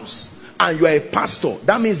your house and you are a pastor,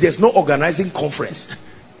 that means there's no organizing conference.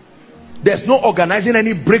 There's no organizing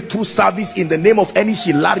any breakthrough service in the name of any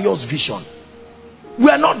hilarious vision.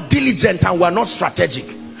 We are not diligent and we are not strategic.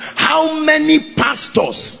 How many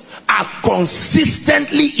pastors are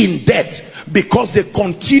consistently in debt because they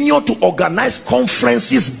continue to organize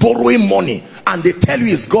conferences borrowing money, and they tell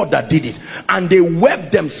you it's God that did it, and they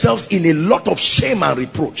web themselves in a lot of shame and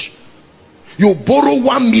reproach. You borrow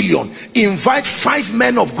 1 million, invite 5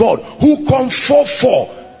 men of God who come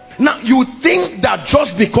 4-4. Now you think that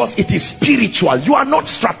just because it is spiritual, you are not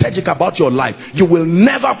strategic about your life, you will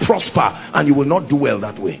never prosper and you will not do well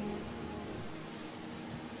that way.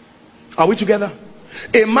 Are we together?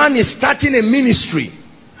 A man is starting a ministry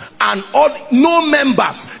and no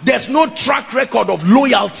members, there's no track record of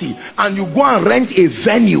loyalty, and you go and rent a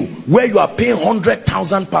venue where you are paying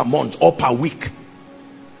 100,000 per month or per week.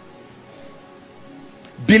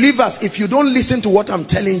 Believers, if you don't listen to what I'm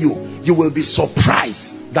telling you, you will be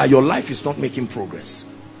surprised that your life is not making progress.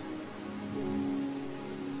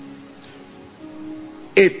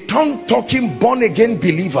 A tongue-talking born-again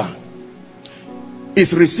believer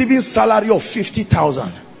is receiving salary of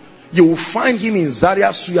 50,000. You will find him in Zaria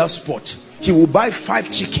Suya Sport. He will buy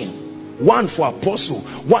 5 chicken, 1 for apostle.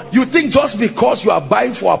 You think just because you are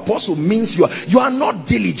buying for apostle means you are not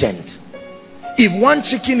diligent. If 1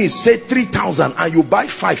 chicken is say 3,000 and you buy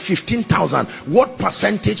 5, 15,000, what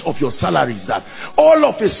percentage of your salary is that? All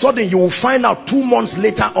of a sudden you will find out 2 months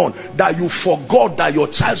later on that you forgot that your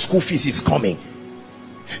child's school fees is coming.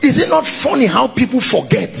 Is it not funny how people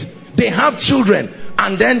forget? They have children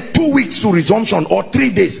and then 2 weeks to resumption or 3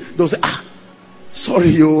 days, they'll say,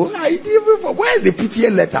 sorry, where is the PTA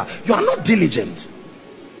letter? You are not diligent.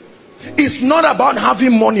 It's not about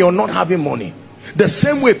having money or not having money. The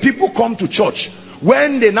same way people come to church,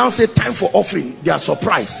 when they now say time for offering, they are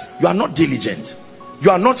surprised. You are not diligent. You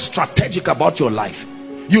are not strategic about your life.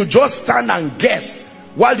 You just stand and guess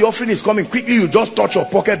while the offering is coming. Quickly you just touch your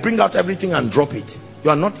pocket, bring out everything and drop it. You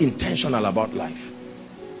are not intentional about life.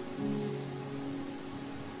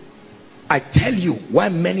 I tell you why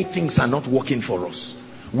many things are not working for us.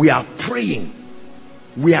 We are praying,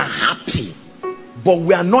 we are happy, but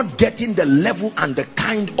we are not getting the level and the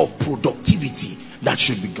kind of productivity that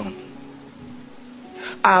should be done.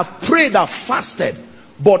 I have prayed, I've fasted,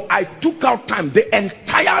 but I took out time, the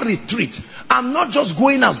entire retreat. I'm not just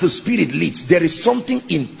going as the Spirit leads. There is something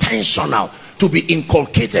intentional to be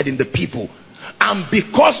inculcated in the people, and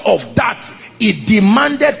because of that it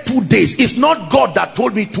demanded 2 days. It's not God that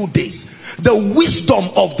told me 2 days. The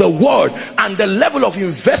wisdom of the word and the level of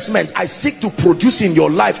investment I seek to produce in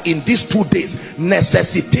your life in these 2 days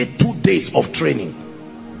necessitate 2 days of training.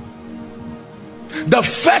 The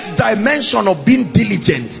first dimension of being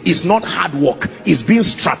diligent is not hard work, it's being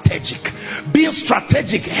strategic. Being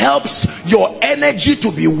strategic helps your energy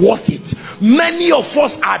to be worth it. Many of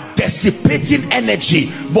us are dissipating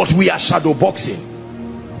energy, but we are shadow boxing.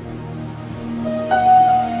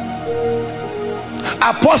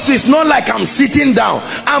 Apostle, it's not like I'm sitting down,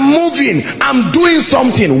 I'm moving, I'm doing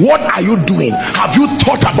something. What are you doing? Have you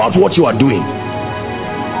thought about what you are doing?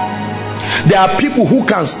 There are people who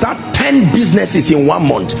can start 10 businesses in 1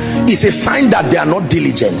 month. It's a sign that they are not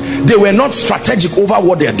diligent. They were not strategic over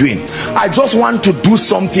what they are doing. I just want to do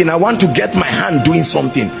something, I want to get my hand doing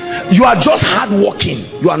something. You are just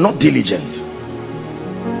hardworking, you are not diligent.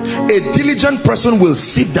 A diligent person will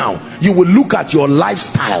sit down. You will look at your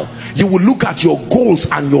lifestyle, you will look at your goals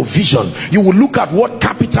and your vision, you will look at what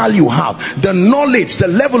capital you have, the knowledge, the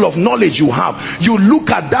level of knowledge you have. You look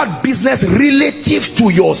at that business relative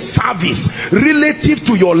to your service, relative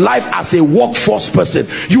to your life as a workforce person.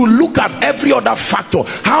 You look at every other factor.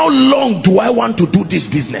 How long do I want to do this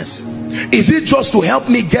business? Is it just to help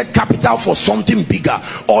me get capital for something bigger,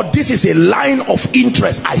 or this is a line of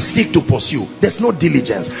interest I seek to pursue? There's no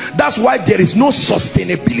diligence. That's why there is no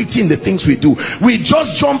sustainability in the things we do. We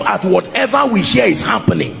just jump at whatever we hear is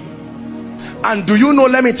happening. And do you know,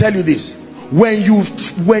 let me tell you this, when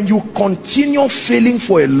you continue failing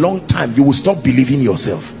for a long time, you will stop believing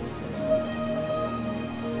yourself.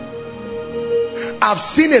 I've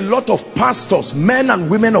seen a lot of pastors, men and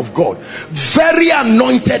women of God, very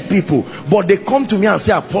anointed people, but they come to me and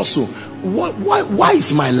say, Apostle, why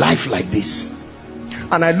is my life like this?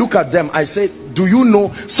 And I look at them, I say, do you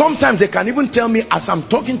know, sometimes they can even tell me as I'm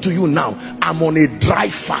talking to you now, I'm on a dry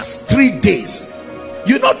fast, 3 days.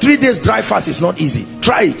 You know, 3 days dry fast is not easy.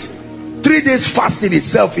 Try it. 3 days fasting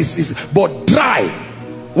itself is but dry.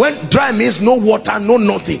 When dry means no water, no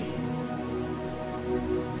nothing.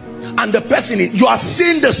 And the person is, you are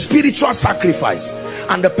seeing the spiritual sacrifice,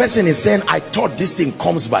 and the person is saying, I thought this thing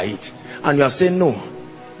comes by it. And you are saying, no,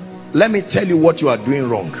 let me tell you what you are doing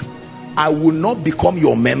wrong. I will not become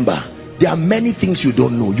your member. There are many things you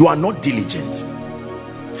don't know. You are not diligent.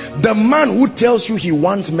 The man who tells you he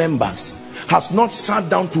wants members has not sat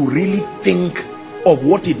down to really think of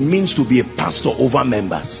what it means to be a pastor over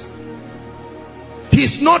members.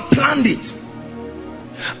 He's not planned it.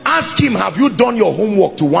 Ask him, have you done your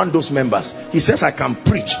homework to warn those members? He says, I can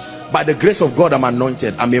preach. By the grace of God, I'm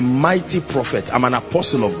anointed. I'm a mighty prophet. I'm an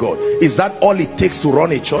apostle of God. Is that all it takes to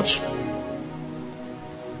run a church?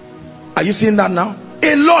 Are you seeing that now?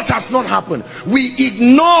 A lot has not happened. We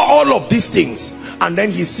ignore all of these things, and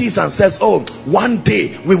then he sees and says, oh, one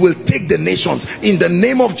day we will take the nations in the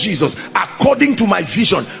name of Jesus. According to my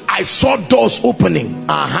vision, I saw doors opening.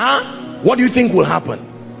 What do you think will happen?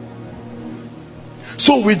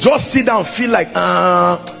 So we just sit down, feel like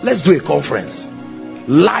let's do a conference.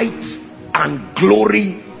 Light and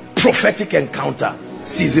glory prophetic encounter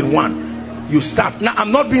season 1. You start. Now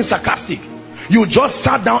I'm not being sarcastic. You just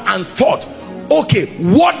sat down and thought, okay,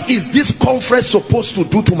 what is this conference supposed to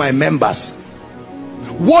do to my members?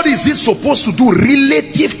 What is it supposed to do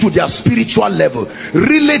relative to their spiritual level,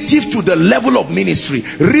 relative to the level of ministry,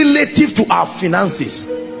 relative to our finances?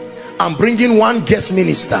 I'm bringing one guest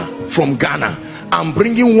minister from Ghana. I'm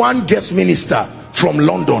bringing one guest minister from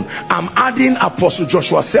London. I'm adding Apostle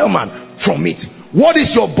Joshua Selman from it. What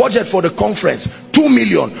is your budget for the conference? 2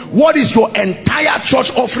 million. What is your entire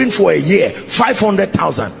church offering for a year?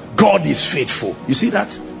 500,000. God is faithful. You see that?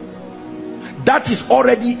 That is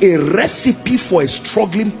already a recipe for a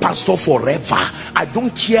struggling pastor forever. I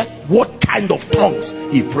don't care what kind of tongues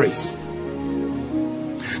he prays.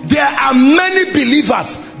 There are many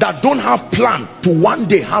believers that don't have plan to one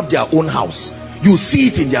day have their own house. You see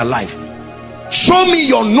it in their life. Show me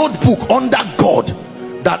your notebook under God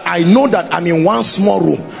that I know that I'm in one small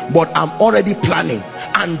room, but I'm already planning,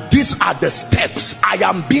 and these are the steps. I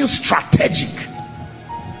am being strategic.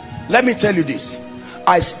 Let me tell you this.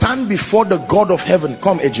 I stand before the God of heaven.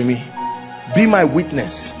 Come, Ejimi, be my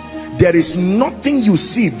witness. There is nothing you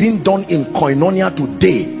see being done in Koinonia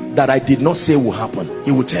today that I did not say will happen.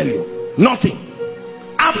 He will tell you. Nothing.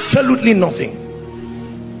 Absolutely nothing.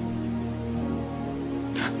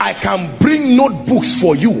 I can bring notebooks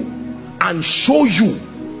for you and show you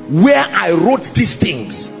where I wrote these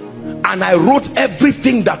things, and I wrote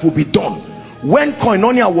everything that will be done. When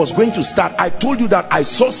Koinonia was going to start, I told you that I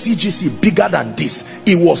saw CGC bigger than this.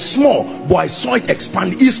 It was small, but I saw it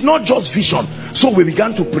expand. It's not just vision. So we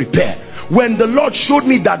began to prepare. When the Lord showed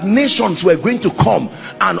me that nations were going to come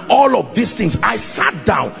and all of these things, I sat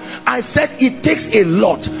down. I said it takes a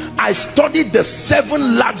lot. I studied the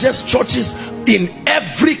 7 largest churches in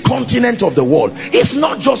every continent of the world. It's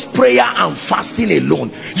not just prayer and fasting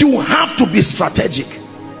alone. You have to be strategic.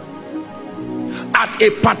 At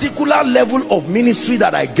a particular level of ministry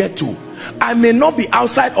that I get to, I may not be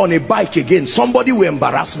outside on a bike again. Somebody will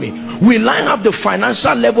embarrass me. Will I have the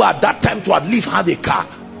financial level at that time to at least have a car?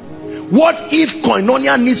 What if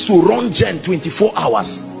Koinonia needs to run gen 24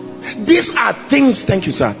 hours? These are things, thank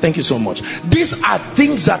you sir, thank you so much. These are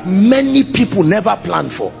things that many people never plan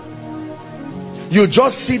for. You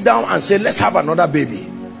just sit down and say, let's have another baby,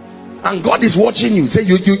 and God is watching you. Say,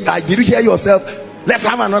 did you hear yourself? Let's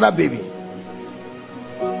have another baby.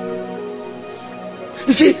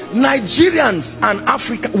 You see, Nigerians and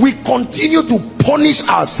Africa, we continue to punish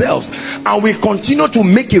ourselves, and we continue to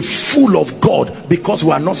make a fool of God because we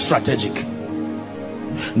are not strategic.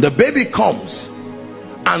 The baby comes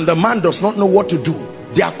and the man does not know what to do.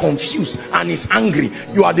 They are confused and is angry.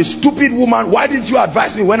 You are the stupid woman. Why didn't you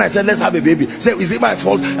advise me when I said let's have a baby? Say, is it my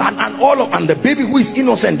fault? And the baby who is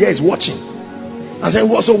innocent there is watching and saying,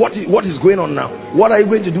 well, so what is going on now? What are you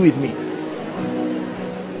going to do with me?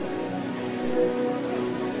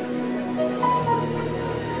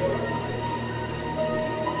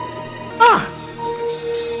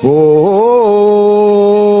 Oh,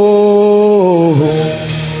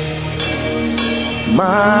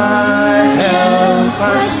 my help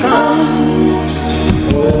has come.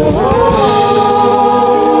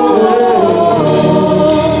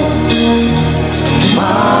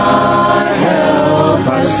 My help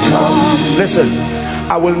has come. Listen,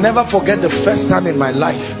 I will never forget the first time in my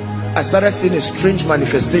life I started seeing a strange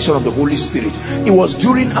manifestation of the Holy Spirit. It was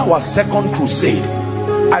during our second crusade.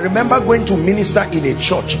 I remember going to minister in a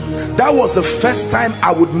church. That was the first time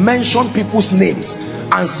I would mention people's names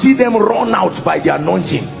and see them run out by the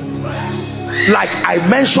anointing. Like I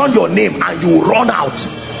mentioned your name and you run out.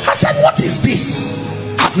 I said, what is this?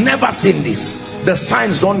 I've never seen this. The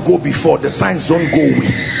signs don't go before, the signs don't go with,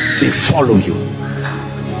 they follow you.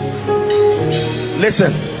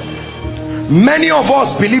 Listen, many of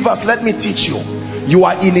us believers, let me teach you, you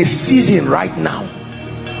are in a season right now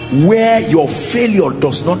where your failure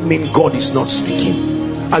does not mean God is not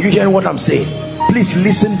speaking. Are you hearing what I'm saying? Please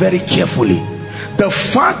listen very carefully. The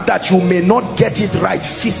fact that you may not get it right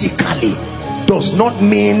physically does not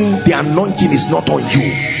mean the anointing is not on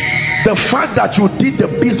you. The fact that you did the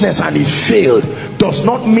business and it failed does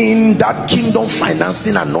not mean that kingdom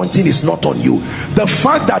financing anointing is not on you. The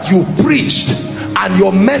fact that you preached and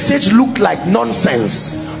your message looked like nonsense,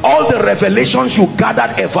 all the revelations you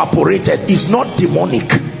gathered evaporated, is not demonic.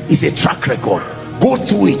 It's a track record. Go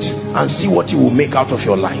through it and see what you will make out of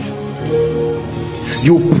your life.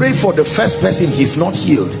 You pray for the first person, he's not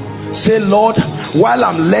healed. Say, Lord, while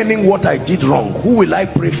I'm learning what I did wrong, who will I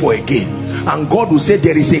pray for again? And God will say,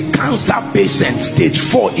 there is a cancer patient, stage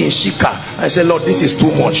 4 in Shika. I say, Lord, this is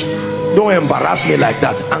too much. Don't embarrass me like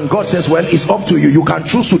that. And God says, well, it's up to you. You can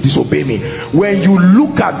choose to disobey me. When you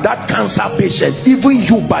look at that cancer patient, even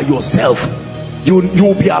you by yourself,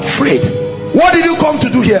 you'll be afraid. What did you come to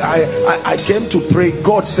do here? I came to pray.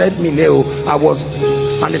 God sent me now.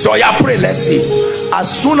 And he said, oh yeah, pray, let's see. As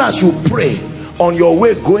soon as you pray, on your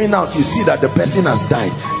way going out, you see that the person has died.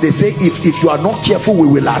 They say, if you are not careful, we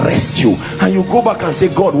will arrest you. And you go back and say,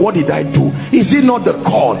 God, what did I do? Is it not the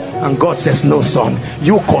call? And God says, no, son,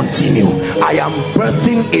 you continue. I am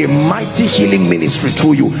birthing a mighty healing ministry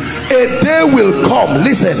through you. A day will come,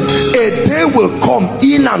 listen, a day will come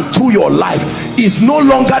in and through your life. It's no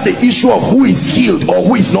longer the issue of who is healed or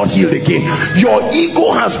who is not healed again. Your ego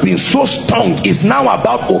has been so stung. It's now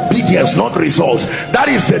about obedience, not results. That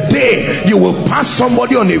is the day you will pass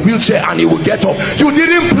somebody on a wheelchair and he will get up. You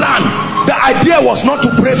didn't plan. The idea was not to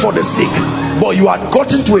pray for the sick, but you had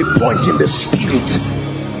gotten to a point in the spirit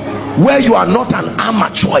where you are not an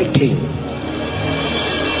amateur again.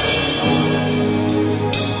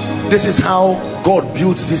 This is how God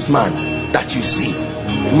builds this man that you see.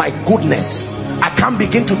 My goodness, I can't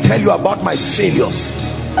begin to tell you about my failures.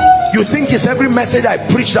 You think it's every message I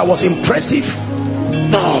preached that was impressive?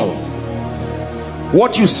 No.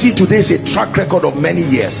 What you see today is a track record of many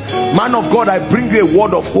years. Man of God, I bring you a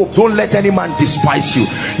word of hope. Don't let any man despise you.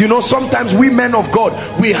 You know, sometimes we men of God,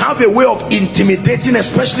 we have a way of intimidating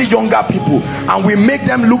especially younger people, and we make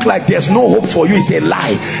them look like there's no hope for you. It's a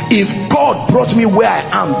lie. If God brought me where I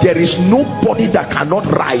am, there is nobody that cannot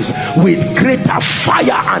rise with greater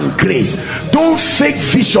fire and grace. Don't fake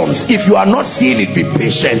visions. If you are not seeing it, be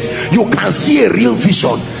patient. You can see a real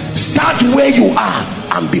vision. Start where you are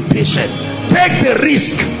and be patient. Take the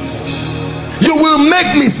risk. You will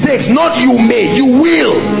make mistakes, not you may, you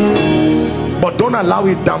will, but don't allow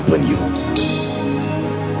it dampen you.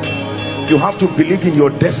 You have to believe in your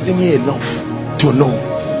destiny enough to know.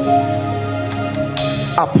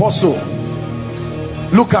 Apostle,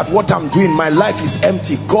 look at what I'm doing. My life is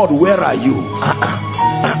empty. God, where are you?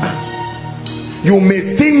 You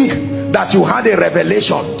may think that you had a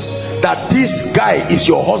revelation that this guy is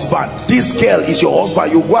your husband, this girl is your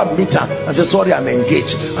husband. You go and meet her and say, sorry, I'm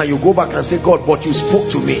engaged. And you go back and say, God, but you spoke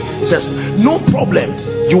to me. He says, no problem.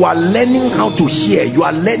 You are learning how to hear. You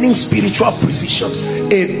are learning spiritual precision.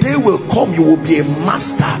 A day will come, you will be a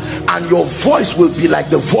master, and your voice will be like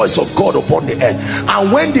the voice of God upon the earth.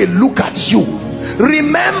 And when they look at you,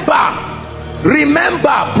 remember,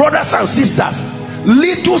 brothers and sisters,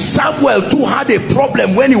 little Samuel too had a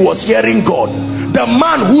problem when he was hearing God. The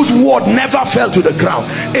man whose word never fell to the ground.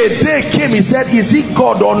 A day came, he said, is it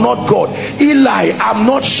God or not God? Eli, I'm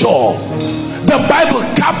not sure. The Bible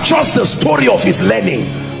captures the story of his learning.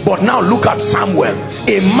 But now look at Samuel,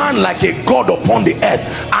 a man like a God upon the earth.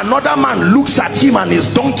 Another man looks at him and his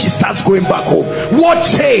donkey starts going back home. What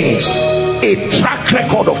changed? A track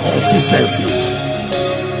record of consistency.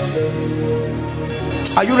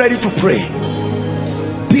 Are you ready to pray?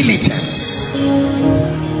 Diligence.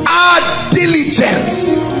 Add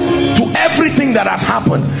diligence to everything that has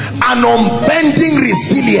happened. An unbending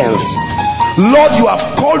resilience. Lord, you have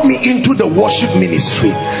called me into the worship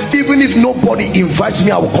ministry. Even if nobody invites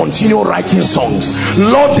me, I will continue writing songs.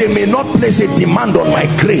 Lord, they may not place a demand on my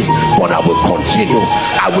grace, but I will continue.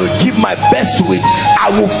 I will give my best to it.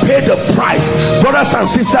 I will pay the price. Brothers and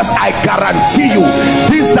sisters, I guarantee you,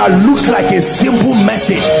 this that looks like a simple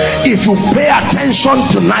message, if you pay attention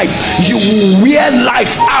tonight, you will wear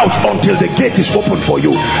life out until the gate is open for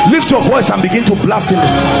you. Lift your voice and begin to blast in the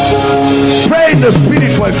spirit. Pray in the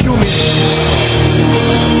spirit for a few minutes.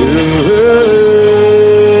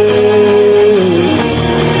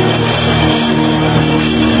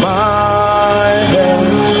 My help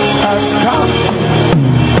has come.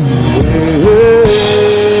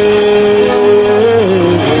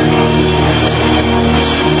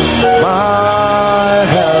 My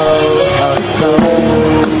help has come.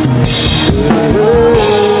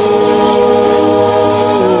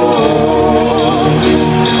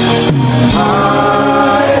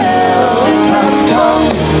 My help has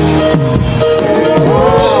come.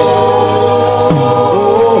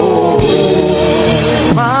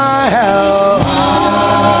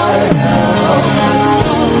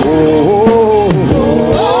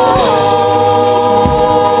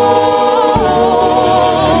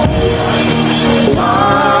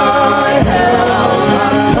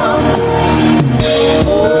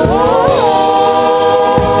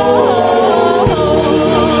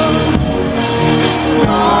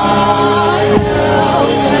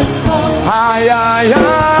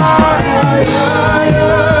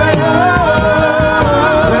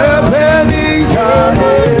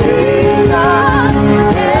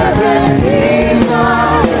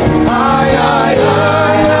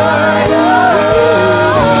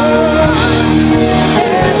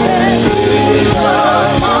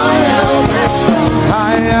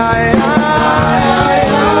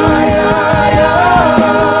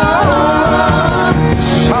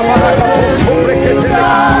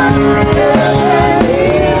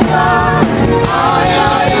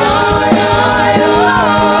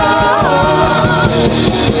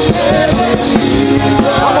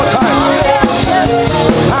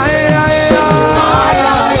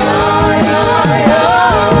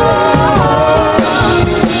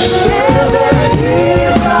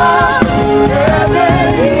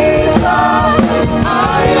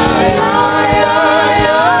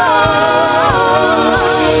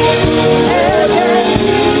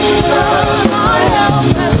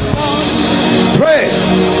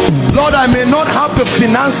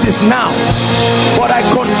 is now, but I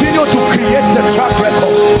continue to create the track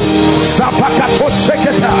record.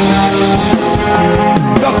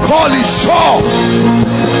 The call is sure.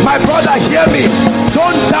 My brother, hear me.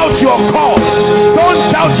 Don't doubt your call. Don't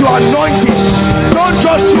doubt your anointing. Don't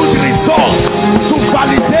just use results to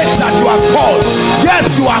validate that you are called. Yes,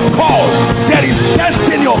 you are called. There is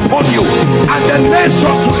destiny upon you, and the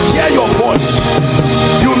nations will hear your voice.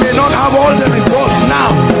 You may not have all the results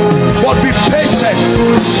now, but be patient,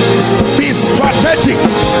 be strategic.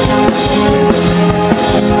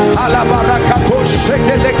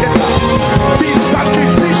 Be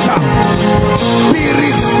sacrificial, be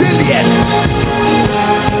resilient.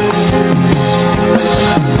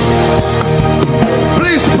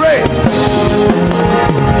 Please pray.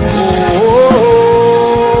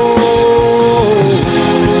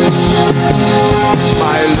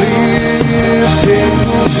 My lifting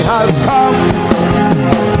has come.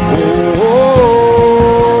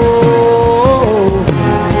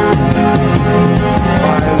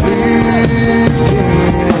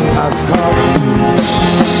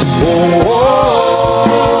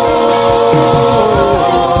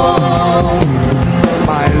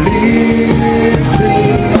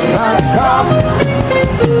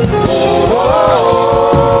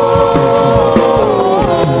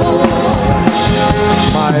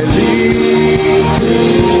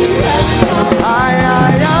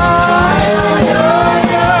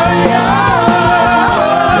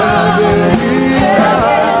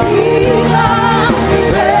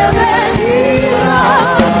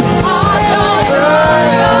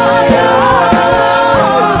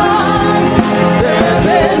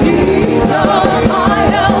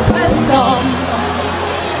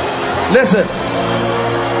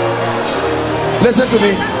 Listen to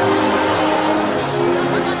me.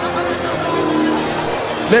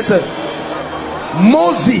 Listen.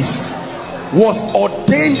 Moses was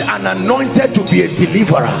ordained and anointed to be a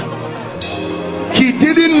deliverer. He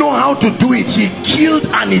didn't know how to do it. He killed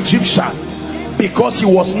an Egyptian because he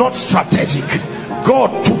was not strategic.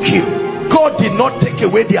 God took him. God did not take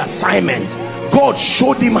away the assignment. God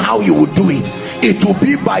showed him how he would do it. It will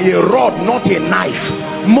be by a rod, not a knife.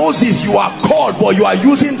 Moses, you are called, but you are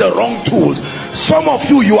using the wrong tools. Some of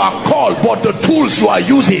you, you are called, but the tools you are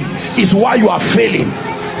using is why you are failing.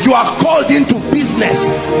 You are called into business,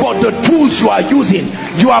 but the tools you are using.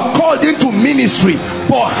 You are called into ministry,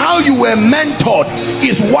 but how you were mentored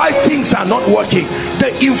is why things are not working. The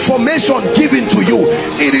information given to you,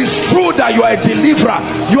 it is true that you are a deliverer.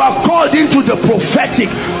 You are called into the prophetic,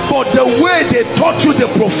 but the way they taught you the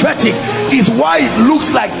prophetic is why it looks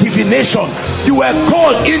like divination. You were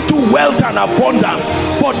called into wealth and abundance,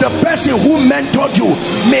 but the person who mentored you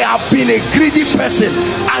may have been a greedy person,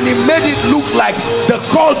 and it made it look like the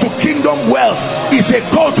call to kingdom wealth is a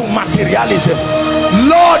call to materialism.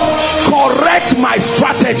 Lord, correct my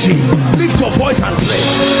strategy. Lift your voice and pray.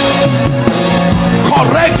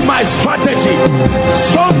 Correct my strategy.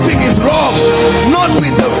 Something is wrong, not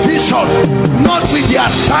with the vision, not with the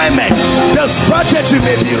assignment. The strategy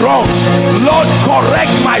may be wrong. Lord,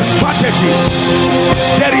 correct my strategy.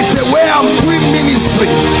 There is a way I'm doing ministry.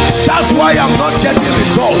 That's why I'm not getting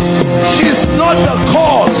results. It's not the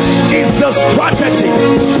call, it's the strategy.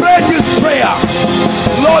 Pray this prayer.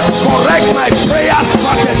 Lord, correct my prayer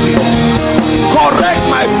strategy. Correct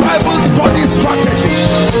my Bible study strategy.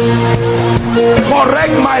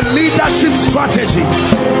 Correct my leadership strategy.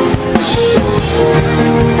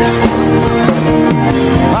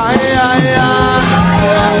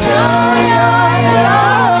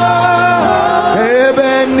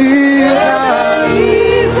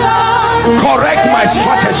 Correct my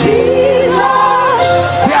strategy.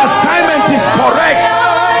 The assignment is correct,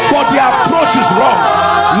 but the approach is wrong.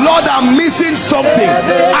 Lord, I'm missing something.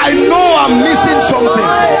 I know I'm missing something.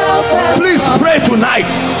 Please pray tonight.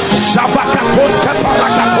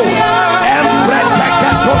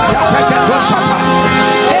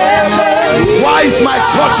 Why is my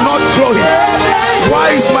church not growing?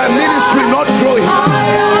 Why is my ministry not growing?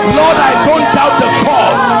 Lord, I don't doubt the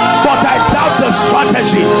call, but I doubt the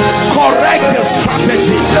strategy. Correct the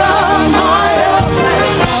strategy.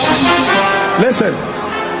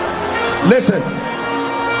 Listen.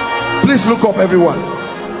 Please look up, everyone.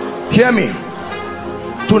 Hear me.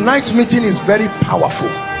 Tonight's meeting is very powerful.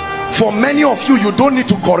 For many of you, you don't need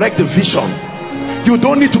to correct the vision. You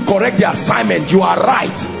don't need to correct the assignment. You are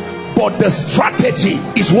right. But the strategy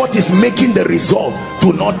is what is making the result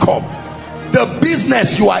to not come. The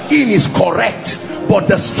business you are in is correct, but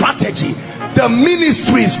the strategy. The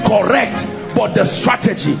ministry is correct, but the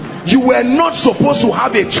strategy. You were not supposed to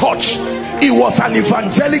have a church It was an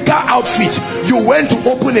evangelical outfit. You went to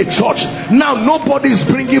open a church. Now nobody is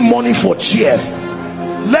bringing money for chairs.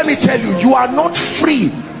 Let me tell you, you are not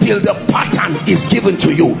free till the pattern is given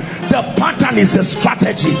to you. The pattern is the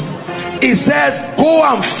strategy. It says, go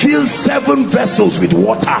and fill 7 vessels with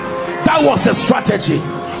water. That was the strategy.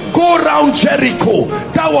 Go around Jericho.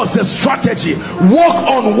 That was the strategy. Walk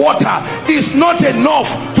on water. It's not enough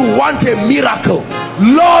to want a miracle.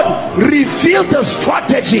 Lord, reveal the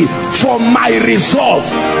strategy for my result.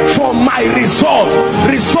 For my result.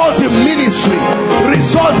 Result in ministry.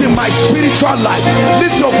 Result in my spiritual life.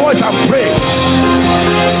 Lift your voice and pray.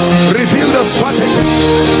 Reveal the strategy.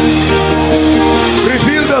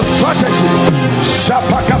 Reveal the strategy.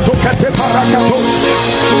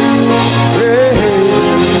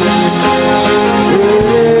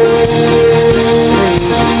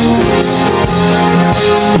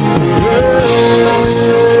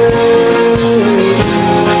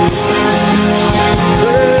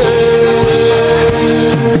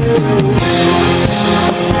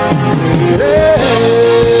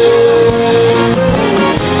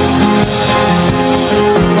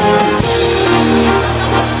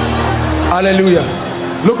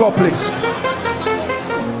 Hallelujah. Look up, please.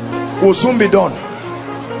 We'll soon be done.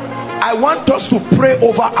 I want us to pray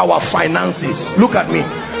over our finances. Look at me.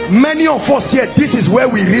 Many of us here, this is where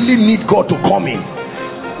we really need God to come in.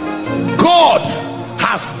 God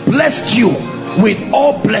has blessed you with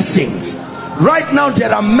all blessings. Right now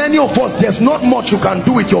there are many of us, there's not much you can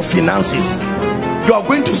do with your finances. You are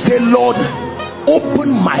going to say, Lord, open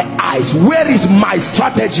my eyes. Where is my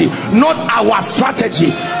strategy? Not our strategy.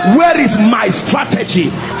 Where is my strategy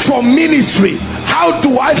for ministry? How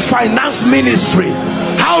do I finance ministry?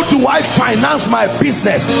 How do I finance my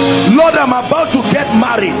business? Lord, I'm about to get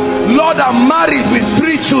married. Lord, I'm married with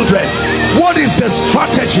 3 children. What is the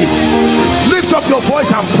strategy? Lift up your voice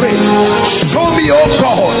and pray. Show me, oh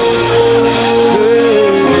God.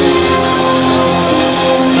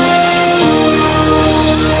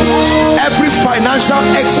 Every financial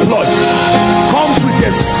exploit comes with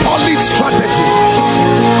a solid strategy.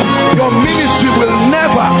 Your ministry will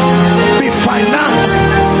never be financed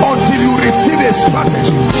until you receive a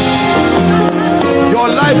strategy. Your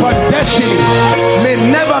life and destiny may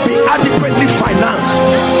never be adequately financed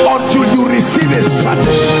until you receive a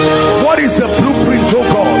strategy. What is the blueprint, oh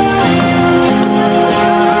God?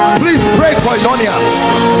 Please pray, koinonia.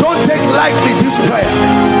 Don't take lightly this prayer.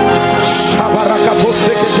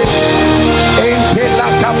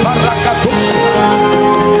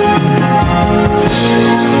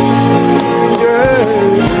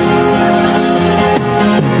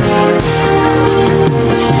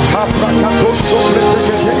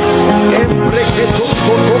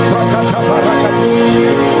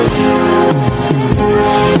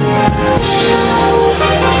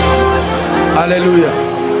 Hallelujah.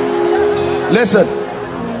 Listen,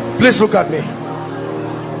 please look at me.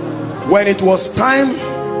 When it was time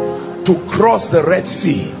to cross the Red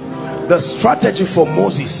Sea, the strategy for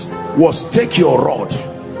Moses was take your rod,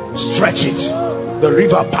 stretch it, the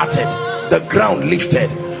river parted, the ground lifted.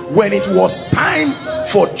 When it was time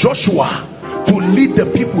for Joshua to lead the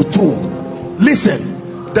people through,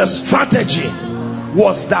 listen, the strategy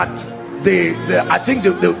was that I think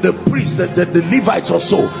the priests, the Levites or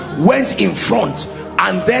so, went in front,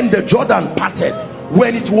 and then the Jordan parted.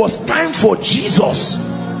 When it was time for Jesus,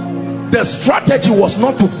 the strategy was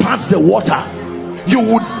not to part the water. You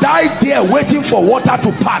would die there waiting for water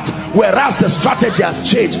to part, whereas the strategy has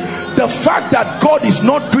changed. The fact that God is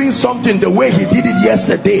not doing something the way he did it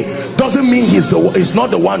yesterday doesn't mean he's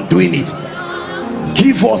not the one doing it.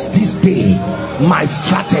 Give us this day my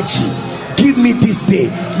strategy. Give me this day,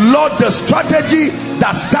 Lord. The strategy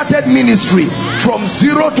that started ministry from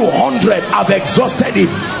 0 to 100, I've exhausted it.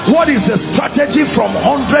 What is the strategy from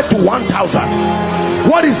 100 to 1,000?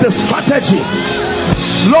 What is the strategy,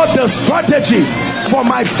 Lord? The strategy for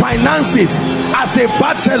my finances as a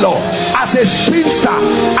bachelor, as a spinster,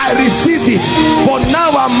 I received it, but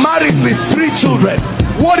now I'm married with 3 children.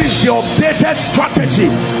 What is the updated strategy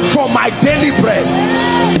for my daily bread?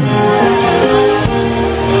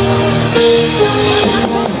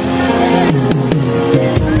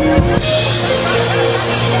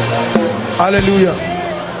 Hallelujah.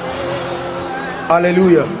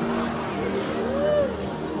 Hallelujah.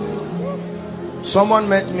 Someone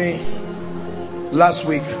met me last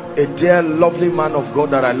week, a dear lovely man of God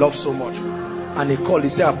that I love so much, and he called. He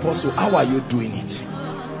said, Apostle, how are you doing it?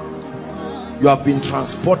 You have been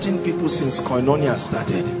transporting people since Koinonia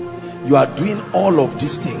started. You are doing all of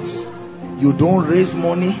these things. You don't raise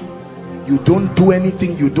money, you don't do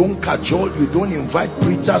anything, you don't cajole, you don't invite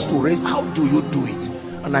preachers to raise. How do you do it?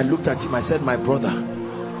 And I looked at him, I said, my brother,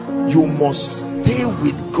 you must stay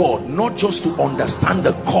with God, not just to understand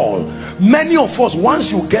the call. Many of us,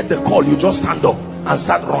 once you get the call, you just stand up and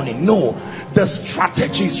start running. No, the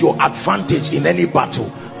strategy is your advantage in any battle.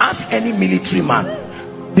 Ask any military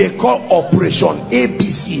man. They call Operation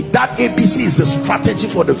ABC. That ABC is the strategy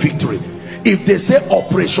for the victory. If they say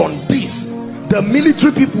Operation this, the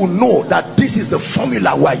military people know that this is the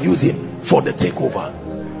formula we are using for the takeover.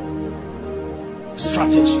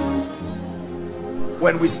 Strategy.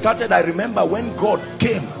 When we started, I remember when God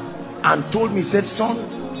came and told me, he said,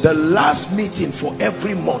 son, the last meeting for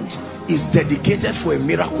every month is dedicated for a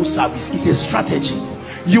miracle service. It's a strategy.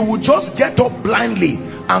 You will just get up blindly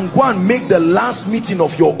and go and make the last meeting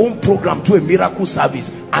of your own program to a miracle service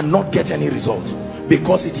and not get any result,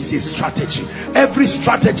 because it is a strategy. Every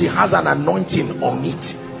strategy has an anointing on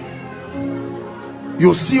it.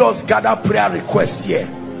 You see us gather prayer requests here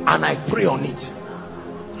and I pray on it.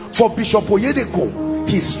 For Bishop Oyedeko,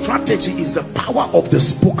 his strategy is the power of the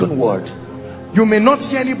spoken word. You may not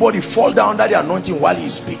see anybody fall down under the anointing while he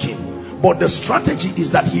is speaking, but the strategy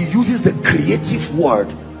is that he uses the creative word,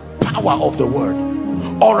 power of the word.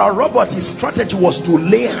 Oral Robert, his strategy was to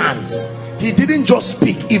lay hands. He didn't just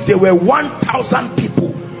speak. If there were 1,000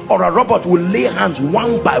 people, Oral Robert will lay hands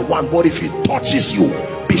one by one, but if he touches you,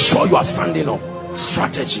 be sure you are standing up.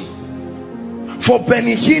 Strategy. For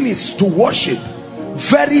Benny Hinn is to worship.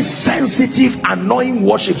 Very sensitive, annoying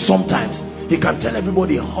worship. Sometimes he can tell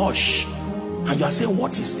everybody hush, and you are saying,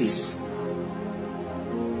 what is this?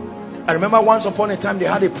 I remember once upon a time they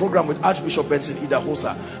had a program with Archbishop Benson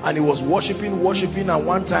Idahosa, and he was worshiping, and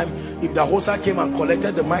one time Idahosa came and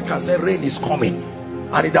collected the mic and said, rain is coming,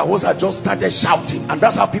 and Idahosa just started shouting, and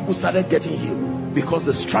that's how people started getting healed, because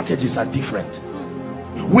the strategies are different.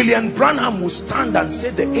 William Branham would stand and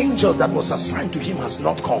say the angel that was assigned to him has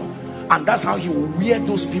not come, and that's how he will wear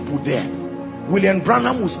those people there. William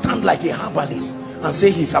Branham would stand like a herbalist and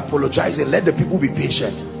say he's apologizing, let the people be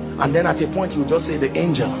patient, and then at a point he would just say the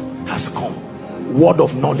angel has come, word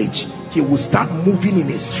of knowledge. He will start moving in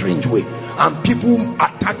a strange way, and people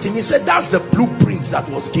attacked him. He said that's the blueprint that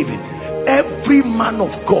was given. Every man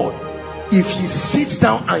of God, if he sits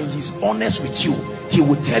down and he's honest with you, he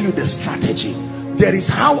will tell you the strategy. There is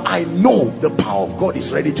how I know the power of God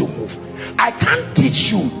is ready to move. I can't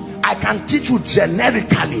teach you. I can teach you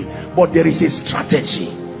generically, but there is a strategy.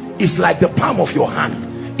 It's like the palm of your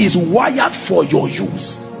hand. It's wired for your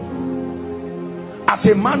use. As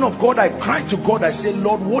a man of God, I cried to God. I said,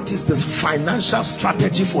 Lord, what is the financial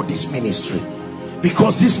strategy for this ministry?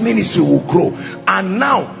 Because this ministry will grow. And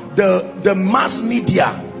now the mass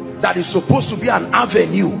media that is supposed to be an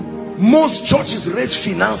avenue, most churches raise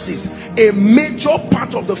finances. A major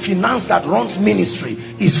part of the finance that runs ministry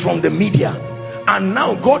is from the media. And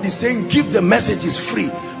now God is saying, give the messages free.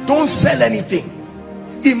 Don't sell anything.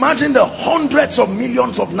 Imagine the hundreds of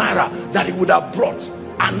millions of naira that he would have brought,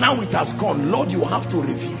 and now it has gone. Lord, you have to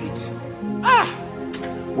reveal it.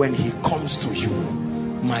 When he comes to you,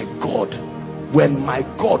 my God, when my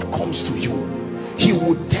God comes to you, he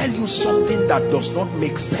will tell you something that does not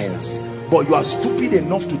make sense, but you are stupid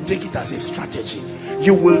enough to take it as a strategy.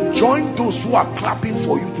 You will join those who are clapping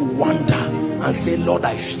for you to wonder and say, Lord,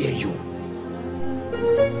 I fear you.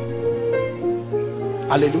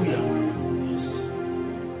 Hallelujah. Yes.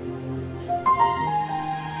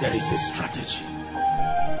 There is a strategy.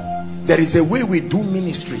 There is a way we do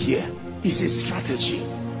ministry here. It's a strategy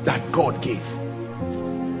that God gave.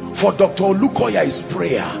 For Dr. Olukoya's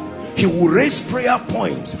prayer, he will raise prayer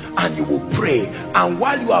points and you will pray, and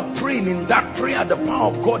while you are praying in that prayer, the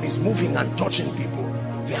power of God is moving and touching people.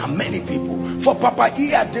 There are many people. For Papa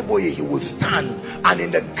Iya Deboye, he will stand and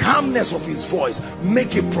in the calmness of his voice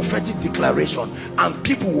make a prophetic declaration, and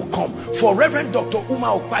people will come. For Reverend Dr.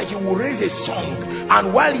 Uma Okpai, he will raise a song,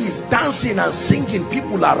 and while he is dancing and singing,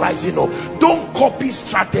 people are rising up. Don't copy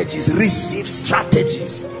strategies, receive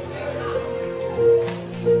strategies.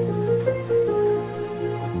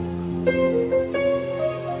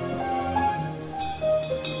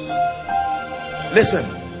 Listen,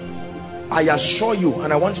 I assure you,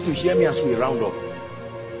 and I want you to hear me as we round up.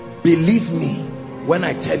 Believe me when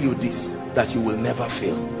I tell you this, that you will never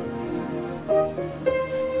fail.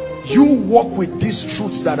 You walk with these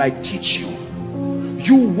truths that I teach you.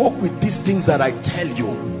 You walk with these things that I tell you.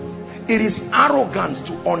 It is arrogant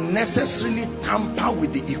to unnecessarily tamper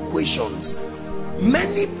with the equations.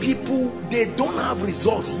 Many people, they don't have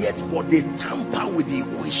results yet, but they tamper with the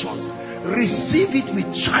equations. Receive it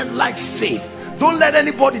with childlike faith. Don't let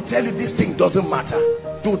anybody tell you this thing doesn't matter.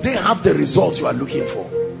 Do they have the results you are looking for?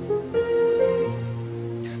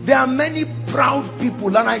 There are many proud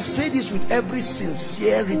people, and I say this with every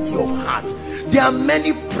sincerity of heart, there are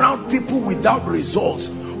many proud people without results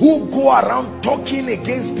who go around talking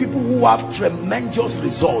against people who have tremendous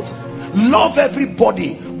results. Love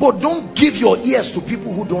everybody, but don't give your ears to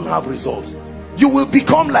people who don't have results. You will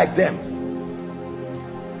become like them.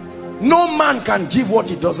 No man can give what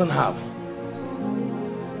he doesn't have.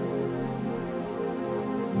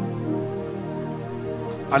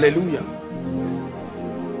 Hallelujah.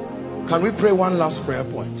 Can we pray one last prayer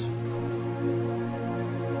point?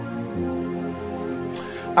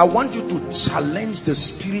 I want you to challenge the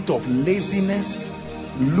spirit of laziness,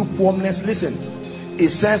 lukewarmness. Listen, it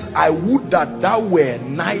says, I would that thou were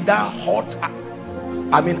neither hot,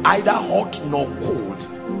 either hot nor cold.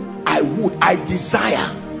 I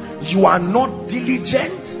desire. You are not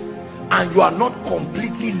diligent and you are not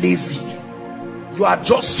completely lazy. You are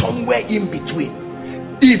just somewhere in between.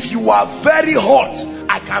 If you are very hot,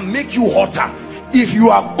 I can make you hotter. If you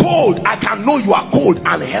are cold, I can know you are cold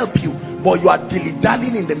and help you. But you are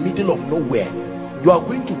dilly-dallying in the middle of nowhere. You are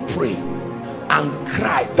going to pray and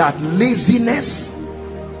cry that laziness,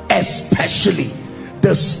 especially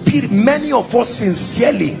the spirit, many of us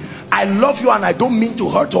sincerely, I love you and I don't mean to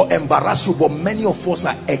hurt or embarrass you, but many of us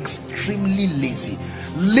are extremely lazy.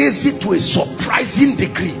 Lazy to a surprising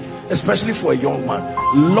degree, especially for a young man.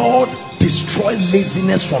 Lord, destroy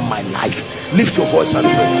laziness from my life. Lift your voice and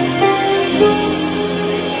pray.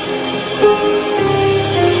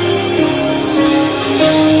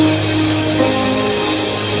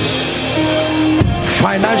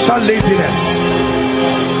 Financial laziness,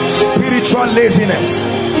 spiritual laziness,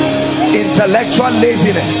 intellectual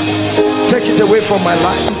laziness, take it away from my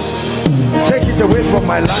life. Take it away from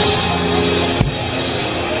my life.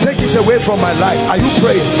 Take it away from my life. Are you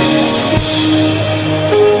praying?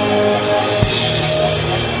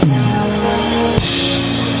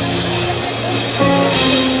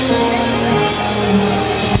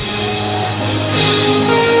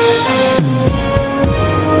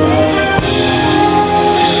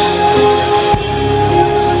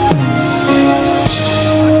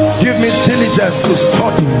 Diligence to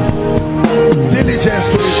study. Diligence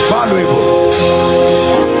to be valuable.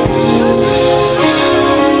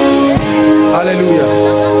 Hallelujah.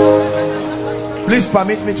 Please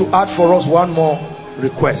permit me to add for us one more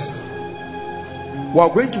request. We are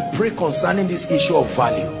going to pray concerning this issue of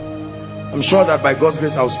value. I'm sure that by God's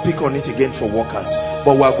grace I'll speak on it again for workers,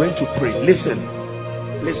 but we are going to pray. Listen.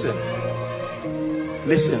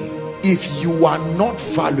 If you are not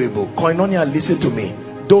valuable, Koinonia, listen to me.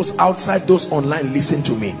 Those outside, those online, listen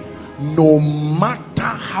to me. No matter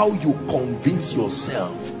how you convince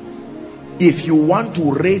yourself, if you want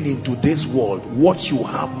to reign in today's world, what you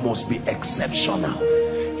have must be exceptional.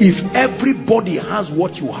 If everybody has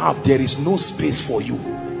what you have, there is no space for you.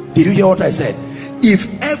 Did you hear what I said? If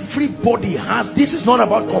everybody has, this is not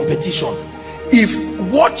about competition. If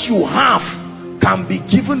what you have can be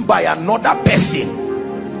given by another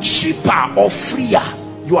person, cheaper or freer,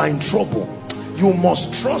 you are in trouble. You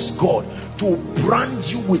must trust God to brand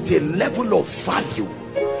you with a level of value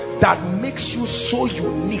that makes you so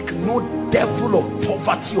unique. No devil of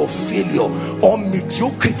poverty or failure or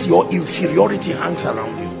mediocrity or inferiority hangs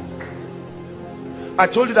around you. I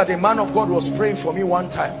told you that a man of God was praying for me one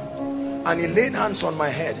time, and he laid hands on my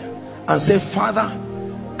head and said, Father,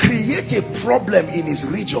 create a problem in his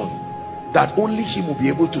region that only him will be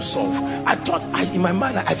able to solve. I thought, in my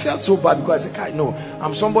mind, I felt so bad because I said, no,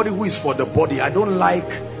 I'm somebody who is for the body. I don't like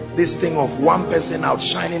this thing of one person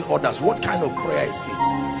outshining others. What kind of prayer is this?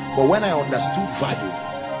 But when I understood value,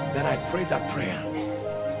 then I prayed that prayer.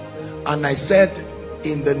 And I said,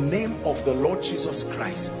 in the name of the Lord Jesus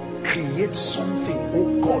Christ, create something,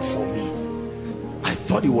 oh God, for me. I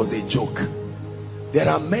thought it was a joke. There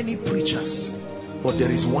are many preachers, but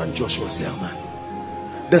there is one Joshua Selman.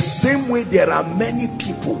 The same way there are many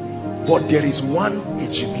people, but there is one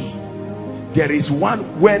Ejimi. There is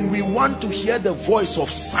one. When we want to hear the voice of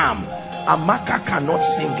Sam, Amaka cannot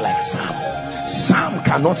sing like Sam. Sam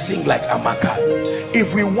cannot sing like Amaka.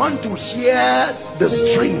 If we want to hear the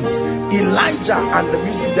strings, Elijah and the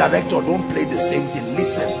music director don't play the same thing.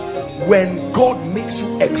 Listen, when God makes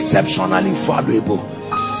you exceptionally valuable,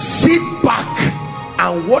 sit back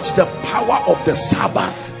and watch the power of the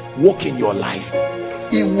Sabbath work in your life.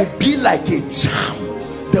 It will be like a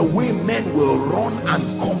charm, the way men will run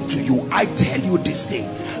and come to you. I tell you this thing,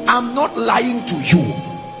 I'm not lying to you.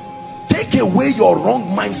 Take away your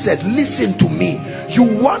wrong mindset. Listen to me. You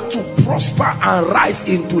want to prosper and rise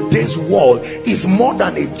in today's world, is more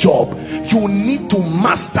than a job. You need to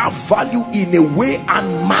master value in a way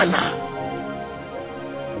and manner.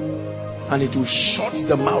 and it will shut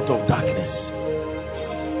the mouth of darkness.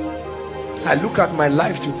 I look at my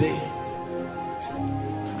life today.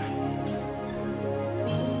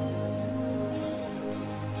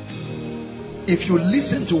 If you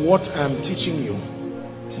listen to what I'm teaching you,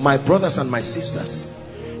 my brothers and my sisters,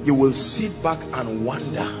 you will sit back and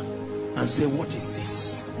wonder and say, what is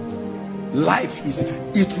this? Life is,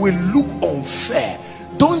 it will look unfair.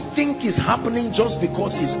 Don't think it's happening just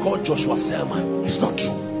because he's called Joshua Selman. It's not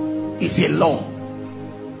true. It's a law.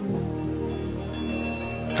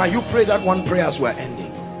 Can you pray that one prayer as we're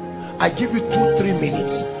ending? I give you 2-3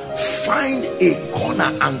 minutes. Find a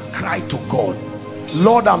corner and cry to God.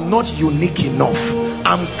 Lord, I'm not unique enough.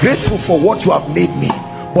 I'm grateful for what you have made me,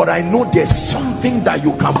 but I know there's something that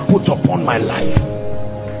you can put upon my life.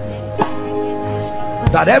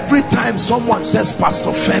 That every time someone says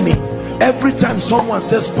Pastor Femi, every time someone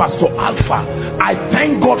says Pastor Alpha, I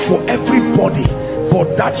thank God for everybody,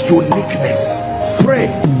 but that uniqueness. Pray.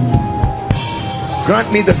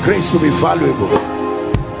 Grant me the grace to be valuable.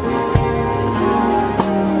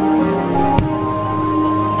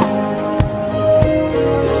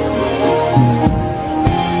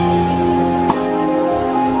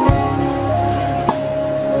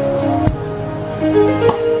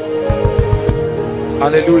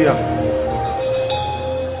 Hallelujah.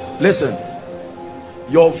 Listen,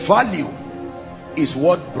 your value is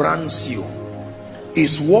what brands you,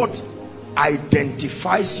 is what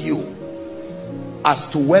identifies you as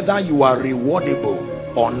to whether you are rewardable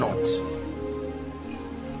or not.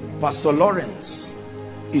 Pastor Lawrence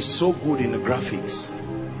is so good in the graphics.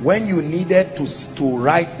 When you needed to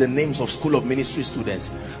write the names of School of Ministry students,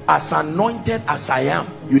 as anointed as I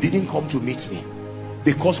am, you didn't come to meet me.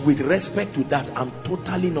 Because with respect to that, I'm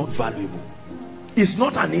totally not valuable. It's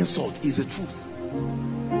not an insult, it's the truth.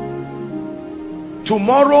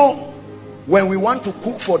 Tomorrow, when we want to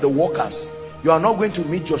cook for the workers, you are not going to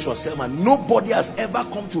meet Joshua Selman. Nobody has ever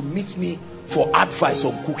come to meet me for advice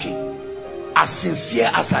on cooking. As sincere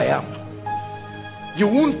as I am. You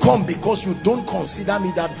won't come because you don't consider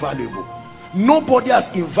me that valuable. Nobody has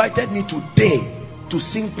invited me today to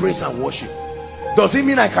sing praise and worship. Does it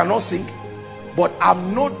mean I cannot sing? But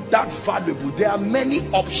I'm not that valuable. There are many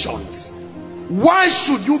options. Why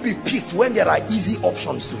should you be picked when there are easy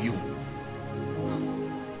options to you?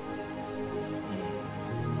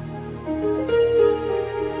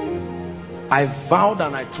 I vowed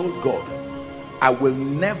and I told God, I will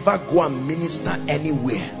never go and minister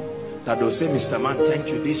anywhere that they'll say, Mr. Man, thank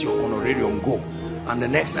you, this is your honorarium, go. And the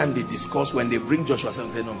next time they discuss, when they bring Joshua, say,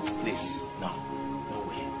 no, please, no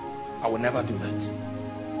way. I will never do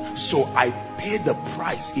that. So I pay the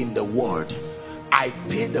price in the word. I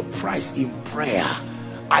pay the price in prayer.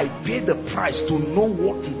 I pay the price to know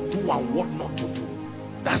what to do and what not to do.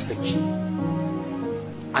 That's the key.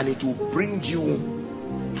 And it will bring you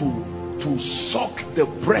to suck the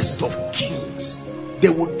breast of kings. They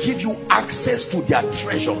will give you access to their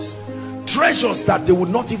treasures. Treasures that they would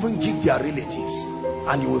not even give their relatives.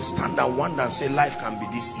 And you will stand and wonder and say, life can be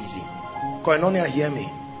this easy. Koinonia, hear me.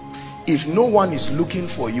 If no one is looking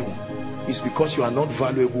for you, it's because you are not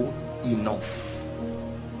valuable enough.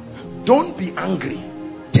 Don't be angry.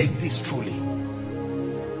 Take this truly.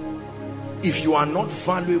 If you are not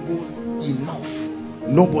valuable enough,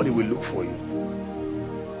 nobody will look for you.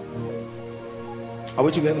 Are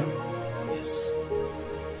we together? Yes.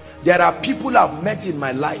 There are people I've met in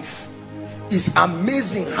my life. It's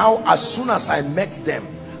amazing how as soon as I met them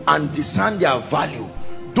and discern their value,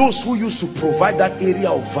 those who used to provide that area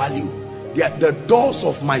of value, the doors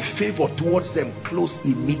of my favor towards them closed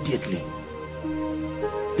immediately.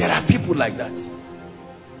 There are people like that.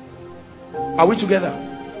 Are we together?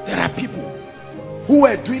 There are people who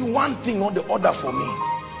are doing one thing or the other for me.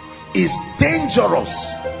 It's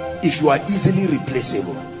dangerous if you are easily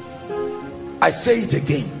replaceable. I say it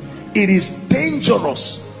again. It is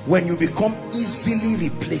dangerous when you become easily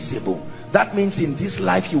replaceable. That means in this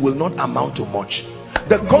life you will not amount to much.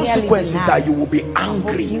 The consequence is that you will be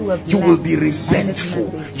angry, you will be resentful,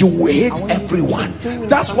 you will hate everyone.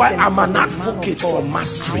 That's why I'm an advocate for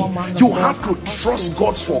mastery. You have to trust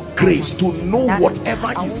God for grace to know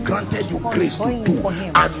whatever is granted you grace to do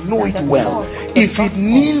and know it well. If it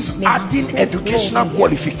means adding educational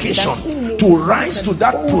qualification to rise to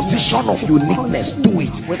that position of uniqueness, do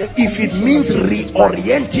it. If it means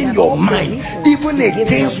reorienting your mind even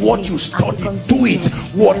against what you study, do it.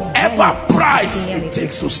 Whatever price it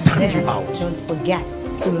takes to stand you out. Don't forget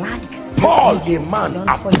to like, Paul, this video, a man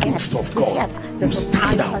don't forget approved of to God, hit the you subscribe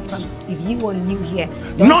stand out. button. If you are new here,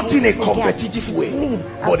 Not in a forget competitive to way, leave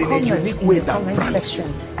but in a comment unique in way the that comment brands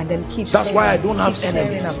section, you. and then keep That's sharing, why I don't have keep sharing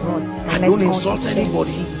enemies. abroad, I and don't let's all insult keep sharing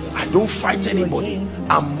anybody. Jesus. I don't fight See you anybody. again.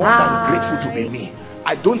 I'm more than grateful to be me.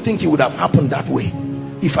 I don't think it would have happened that way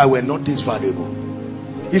if I were not this valuable.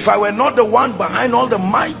 If I were not the one behind all the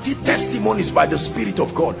mighty testimonies by the Spirit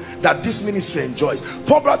of God that this ministry enjoys,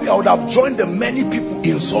 probably I would have joined the many people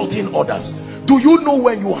insulting others. Do you know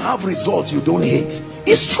when you have results you don't hate?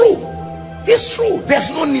 It's true. It's true. There's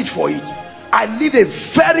no need for it. I live a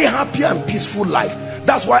very happy and peaceful life.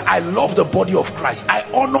 That's why I love the body of Christ. I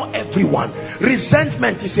honor everyone.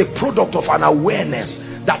 Resentment is a product of an awareness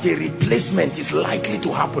that a replacement is likely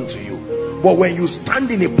to happen to you. But when you stand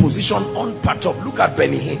in a position unperturbed, look at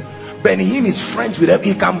Benny Hinn. Benny Hinn is friends with them.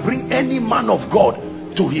 He can bring any man of God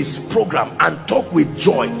to his program and talk with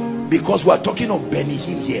joy, because we are talking of Benny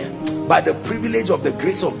Hinn here. By the privilege of the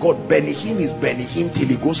grace of God, Benny Hinn is Benny Hinn till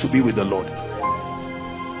he goes to be with the Lord.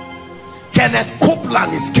 Kenneth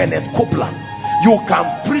Copeland is Kenneth Copeland. You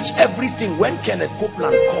can preach everything. When Kenneth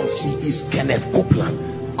Copeland comes, he is Kenneth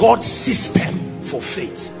Copeland. God's system for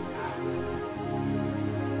faith.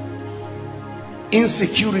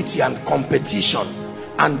 Insecurity and competition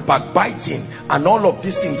and backbiting and all of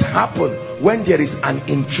these things happen when there is an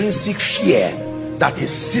intrinsic fear that a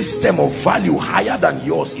system of value higher than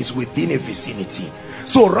yours is within a vicinity.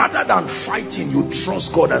 So rather than fighting, you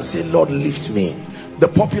trust God and say, Lord, lift me. The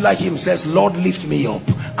popular hymn says, Lord, lift me up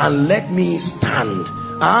and let me stand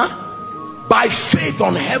by faith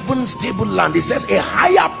on heaven's stable land. It says, a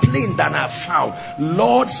higher plane than I found.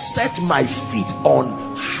 Lord, set my feet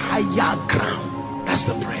on higher ground. That's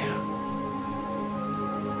the prayer.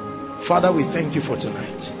 Father, we thank you for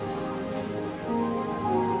tonight.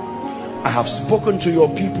 I have spoken to your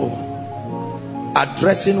people,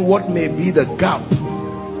 addressing what may be the gap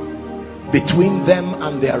between them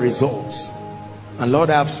and their results. And Lord,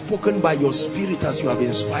 I have spoken by your Spirit as you have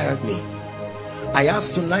inspired me. I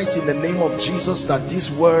ask tonight in the name of Jesus that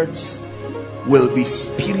these words will be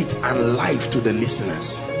spirit and life to the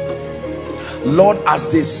listeners. Lord, as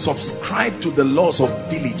they subscribe to the laws of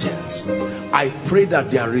diligence, I pray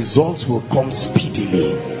that their results will come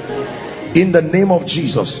speedily. In the name of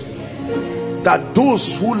Jesus, that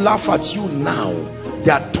those who laugh at you now,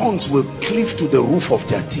 their tongues will cleave to the roof of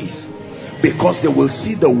their teeth, because they will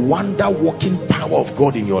see the wonder-working power of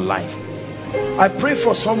God in your life. I pray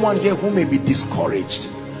for someone here who may be discouraged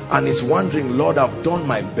and is wondering, Lord, I've done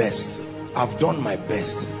my best. I've done my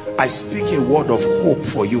best. I speak a word of hope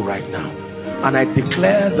for you right now. And I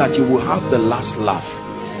declare that you will have the last laugh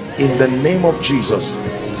in the name of Jesus.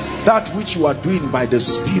 That which you are doing by the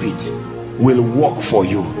Spirit will work for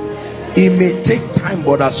you. It may take time,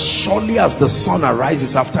 but as surely as the sun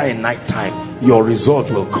arises after a night time, your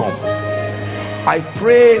result will come. I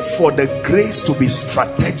pray for the grace to be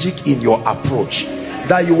strategic in your approach,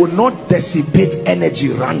 that you will not dissipate energy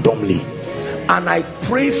randomly. And I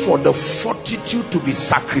pray for the fortitude to be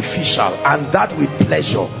sacrificial, and that with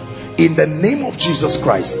pleasure, in the name of Jesus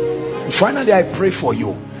Christ. Finally, I pray for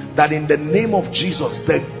you that in the name of Jesus,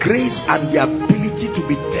 the grace and the ability to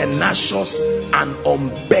be tenacious and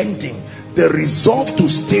unbending, the resolve to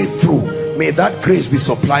stay through, may that grace be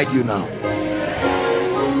supplied you now.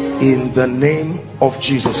 In the name of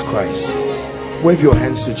Jesus Christ. Wave your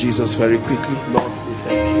hands to Jesus very quickly. Lord, we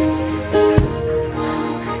thank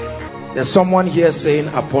you. There's someone here saying,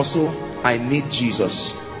 Apostle, I need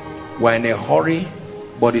Jesus. We're in a hurry,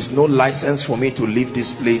 but it's no license for me to leave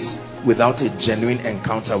this place without a genuine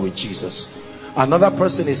encounter with Jesus. Another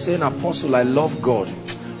person is saying, Apostle, I love God,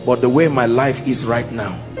 but the way my life is right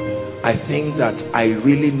now, I think that I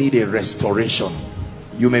really need a restoration.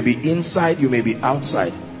 You may be inside, you may be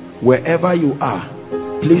outside. Wherever you are,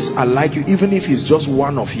 please, I like you, even if it's just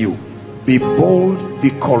one of you, be bold,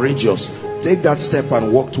 be courageous. Take that step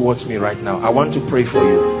and walk towards me right now. I want to pray for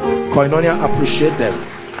you. Koinonia, appreciate them.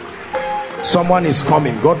 Someone is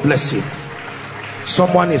coming. God bless you.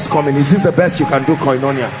 Someone is coming. Is this the best you can do,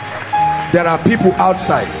 Koinonia? There are people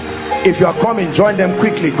outside. If you are coming, join them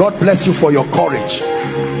quickly. God bless you for your courage.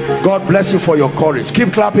 God bless you for your courage.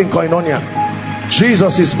 Keep clapping, Koinonia.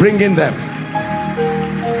 Jesus is bringing them.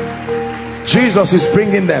 Jesus is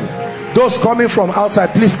bringing them. Those coming from outside,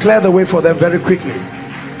 please clear the way for them very quickly.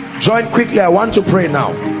 Join quickly. I want to pray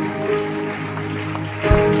now.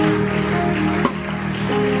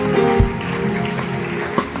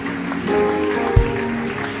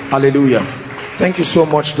 Hallelujah. Thank you so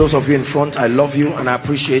much, those of you in front. I love you and I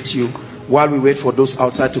appreciate you. While we wait for those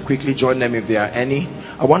outside to quickly join them, if there are any,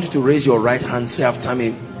 I want you to raise your right hand, say after me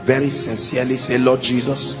very sincerely, say, Lord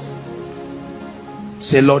Jesus,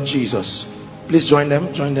 Say, Lord Jesus. Please join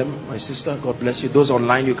them, my sister. God bless you. Those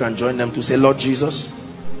online, you can join them to say, Lord Jesus,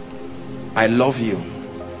 I love you.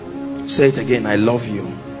 Say it again, I love you,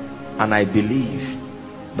 and I believe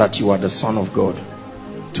that you are the Son of God.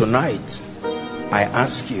 Tonight, I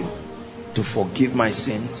ask you to forgive my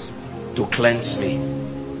sins, to cleanse me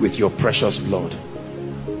with your precious blood.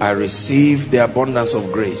 I receive the abundance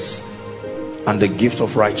of grace and the gift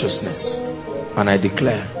of righteousness, and I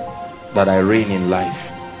declare that I reign in life.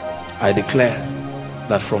 I declare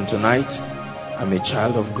that from tonight, I'm a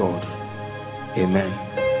child of God.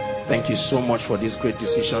 Amen. Thank you so much for this great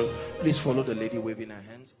decision. Please follow the lady waving her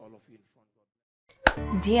hands. All of you in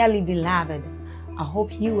front. Dearly beloved, I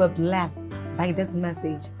hope you were blessed by this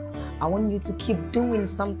message. I want you to keep doing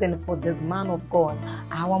something for this man of God,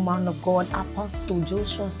 our man of God, Apostle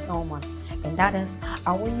Joshua Selman. And that is,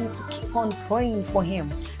 I want you to keep on praying for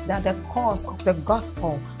him, that the cause of the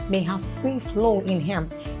gospel may have free flow in him,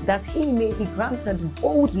 that he may be granted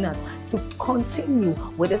boldness to continue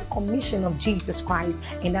with this commission of Jesus Christ,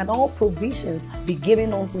 and that all provisions be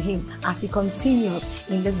given unto him as he continues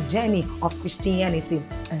in this journey of Christianity.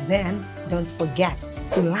 And then don't forget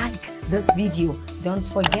to like this video. Don't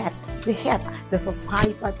forget to hit the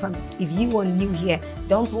subscribe button if you are new here.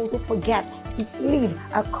 Don't also forget to leave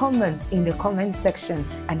a comment in the comment section,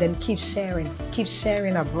 and then keep sharing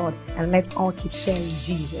abroad, and let's all keep sharing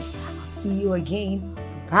Jesus. I'll see you again.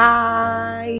 Bye.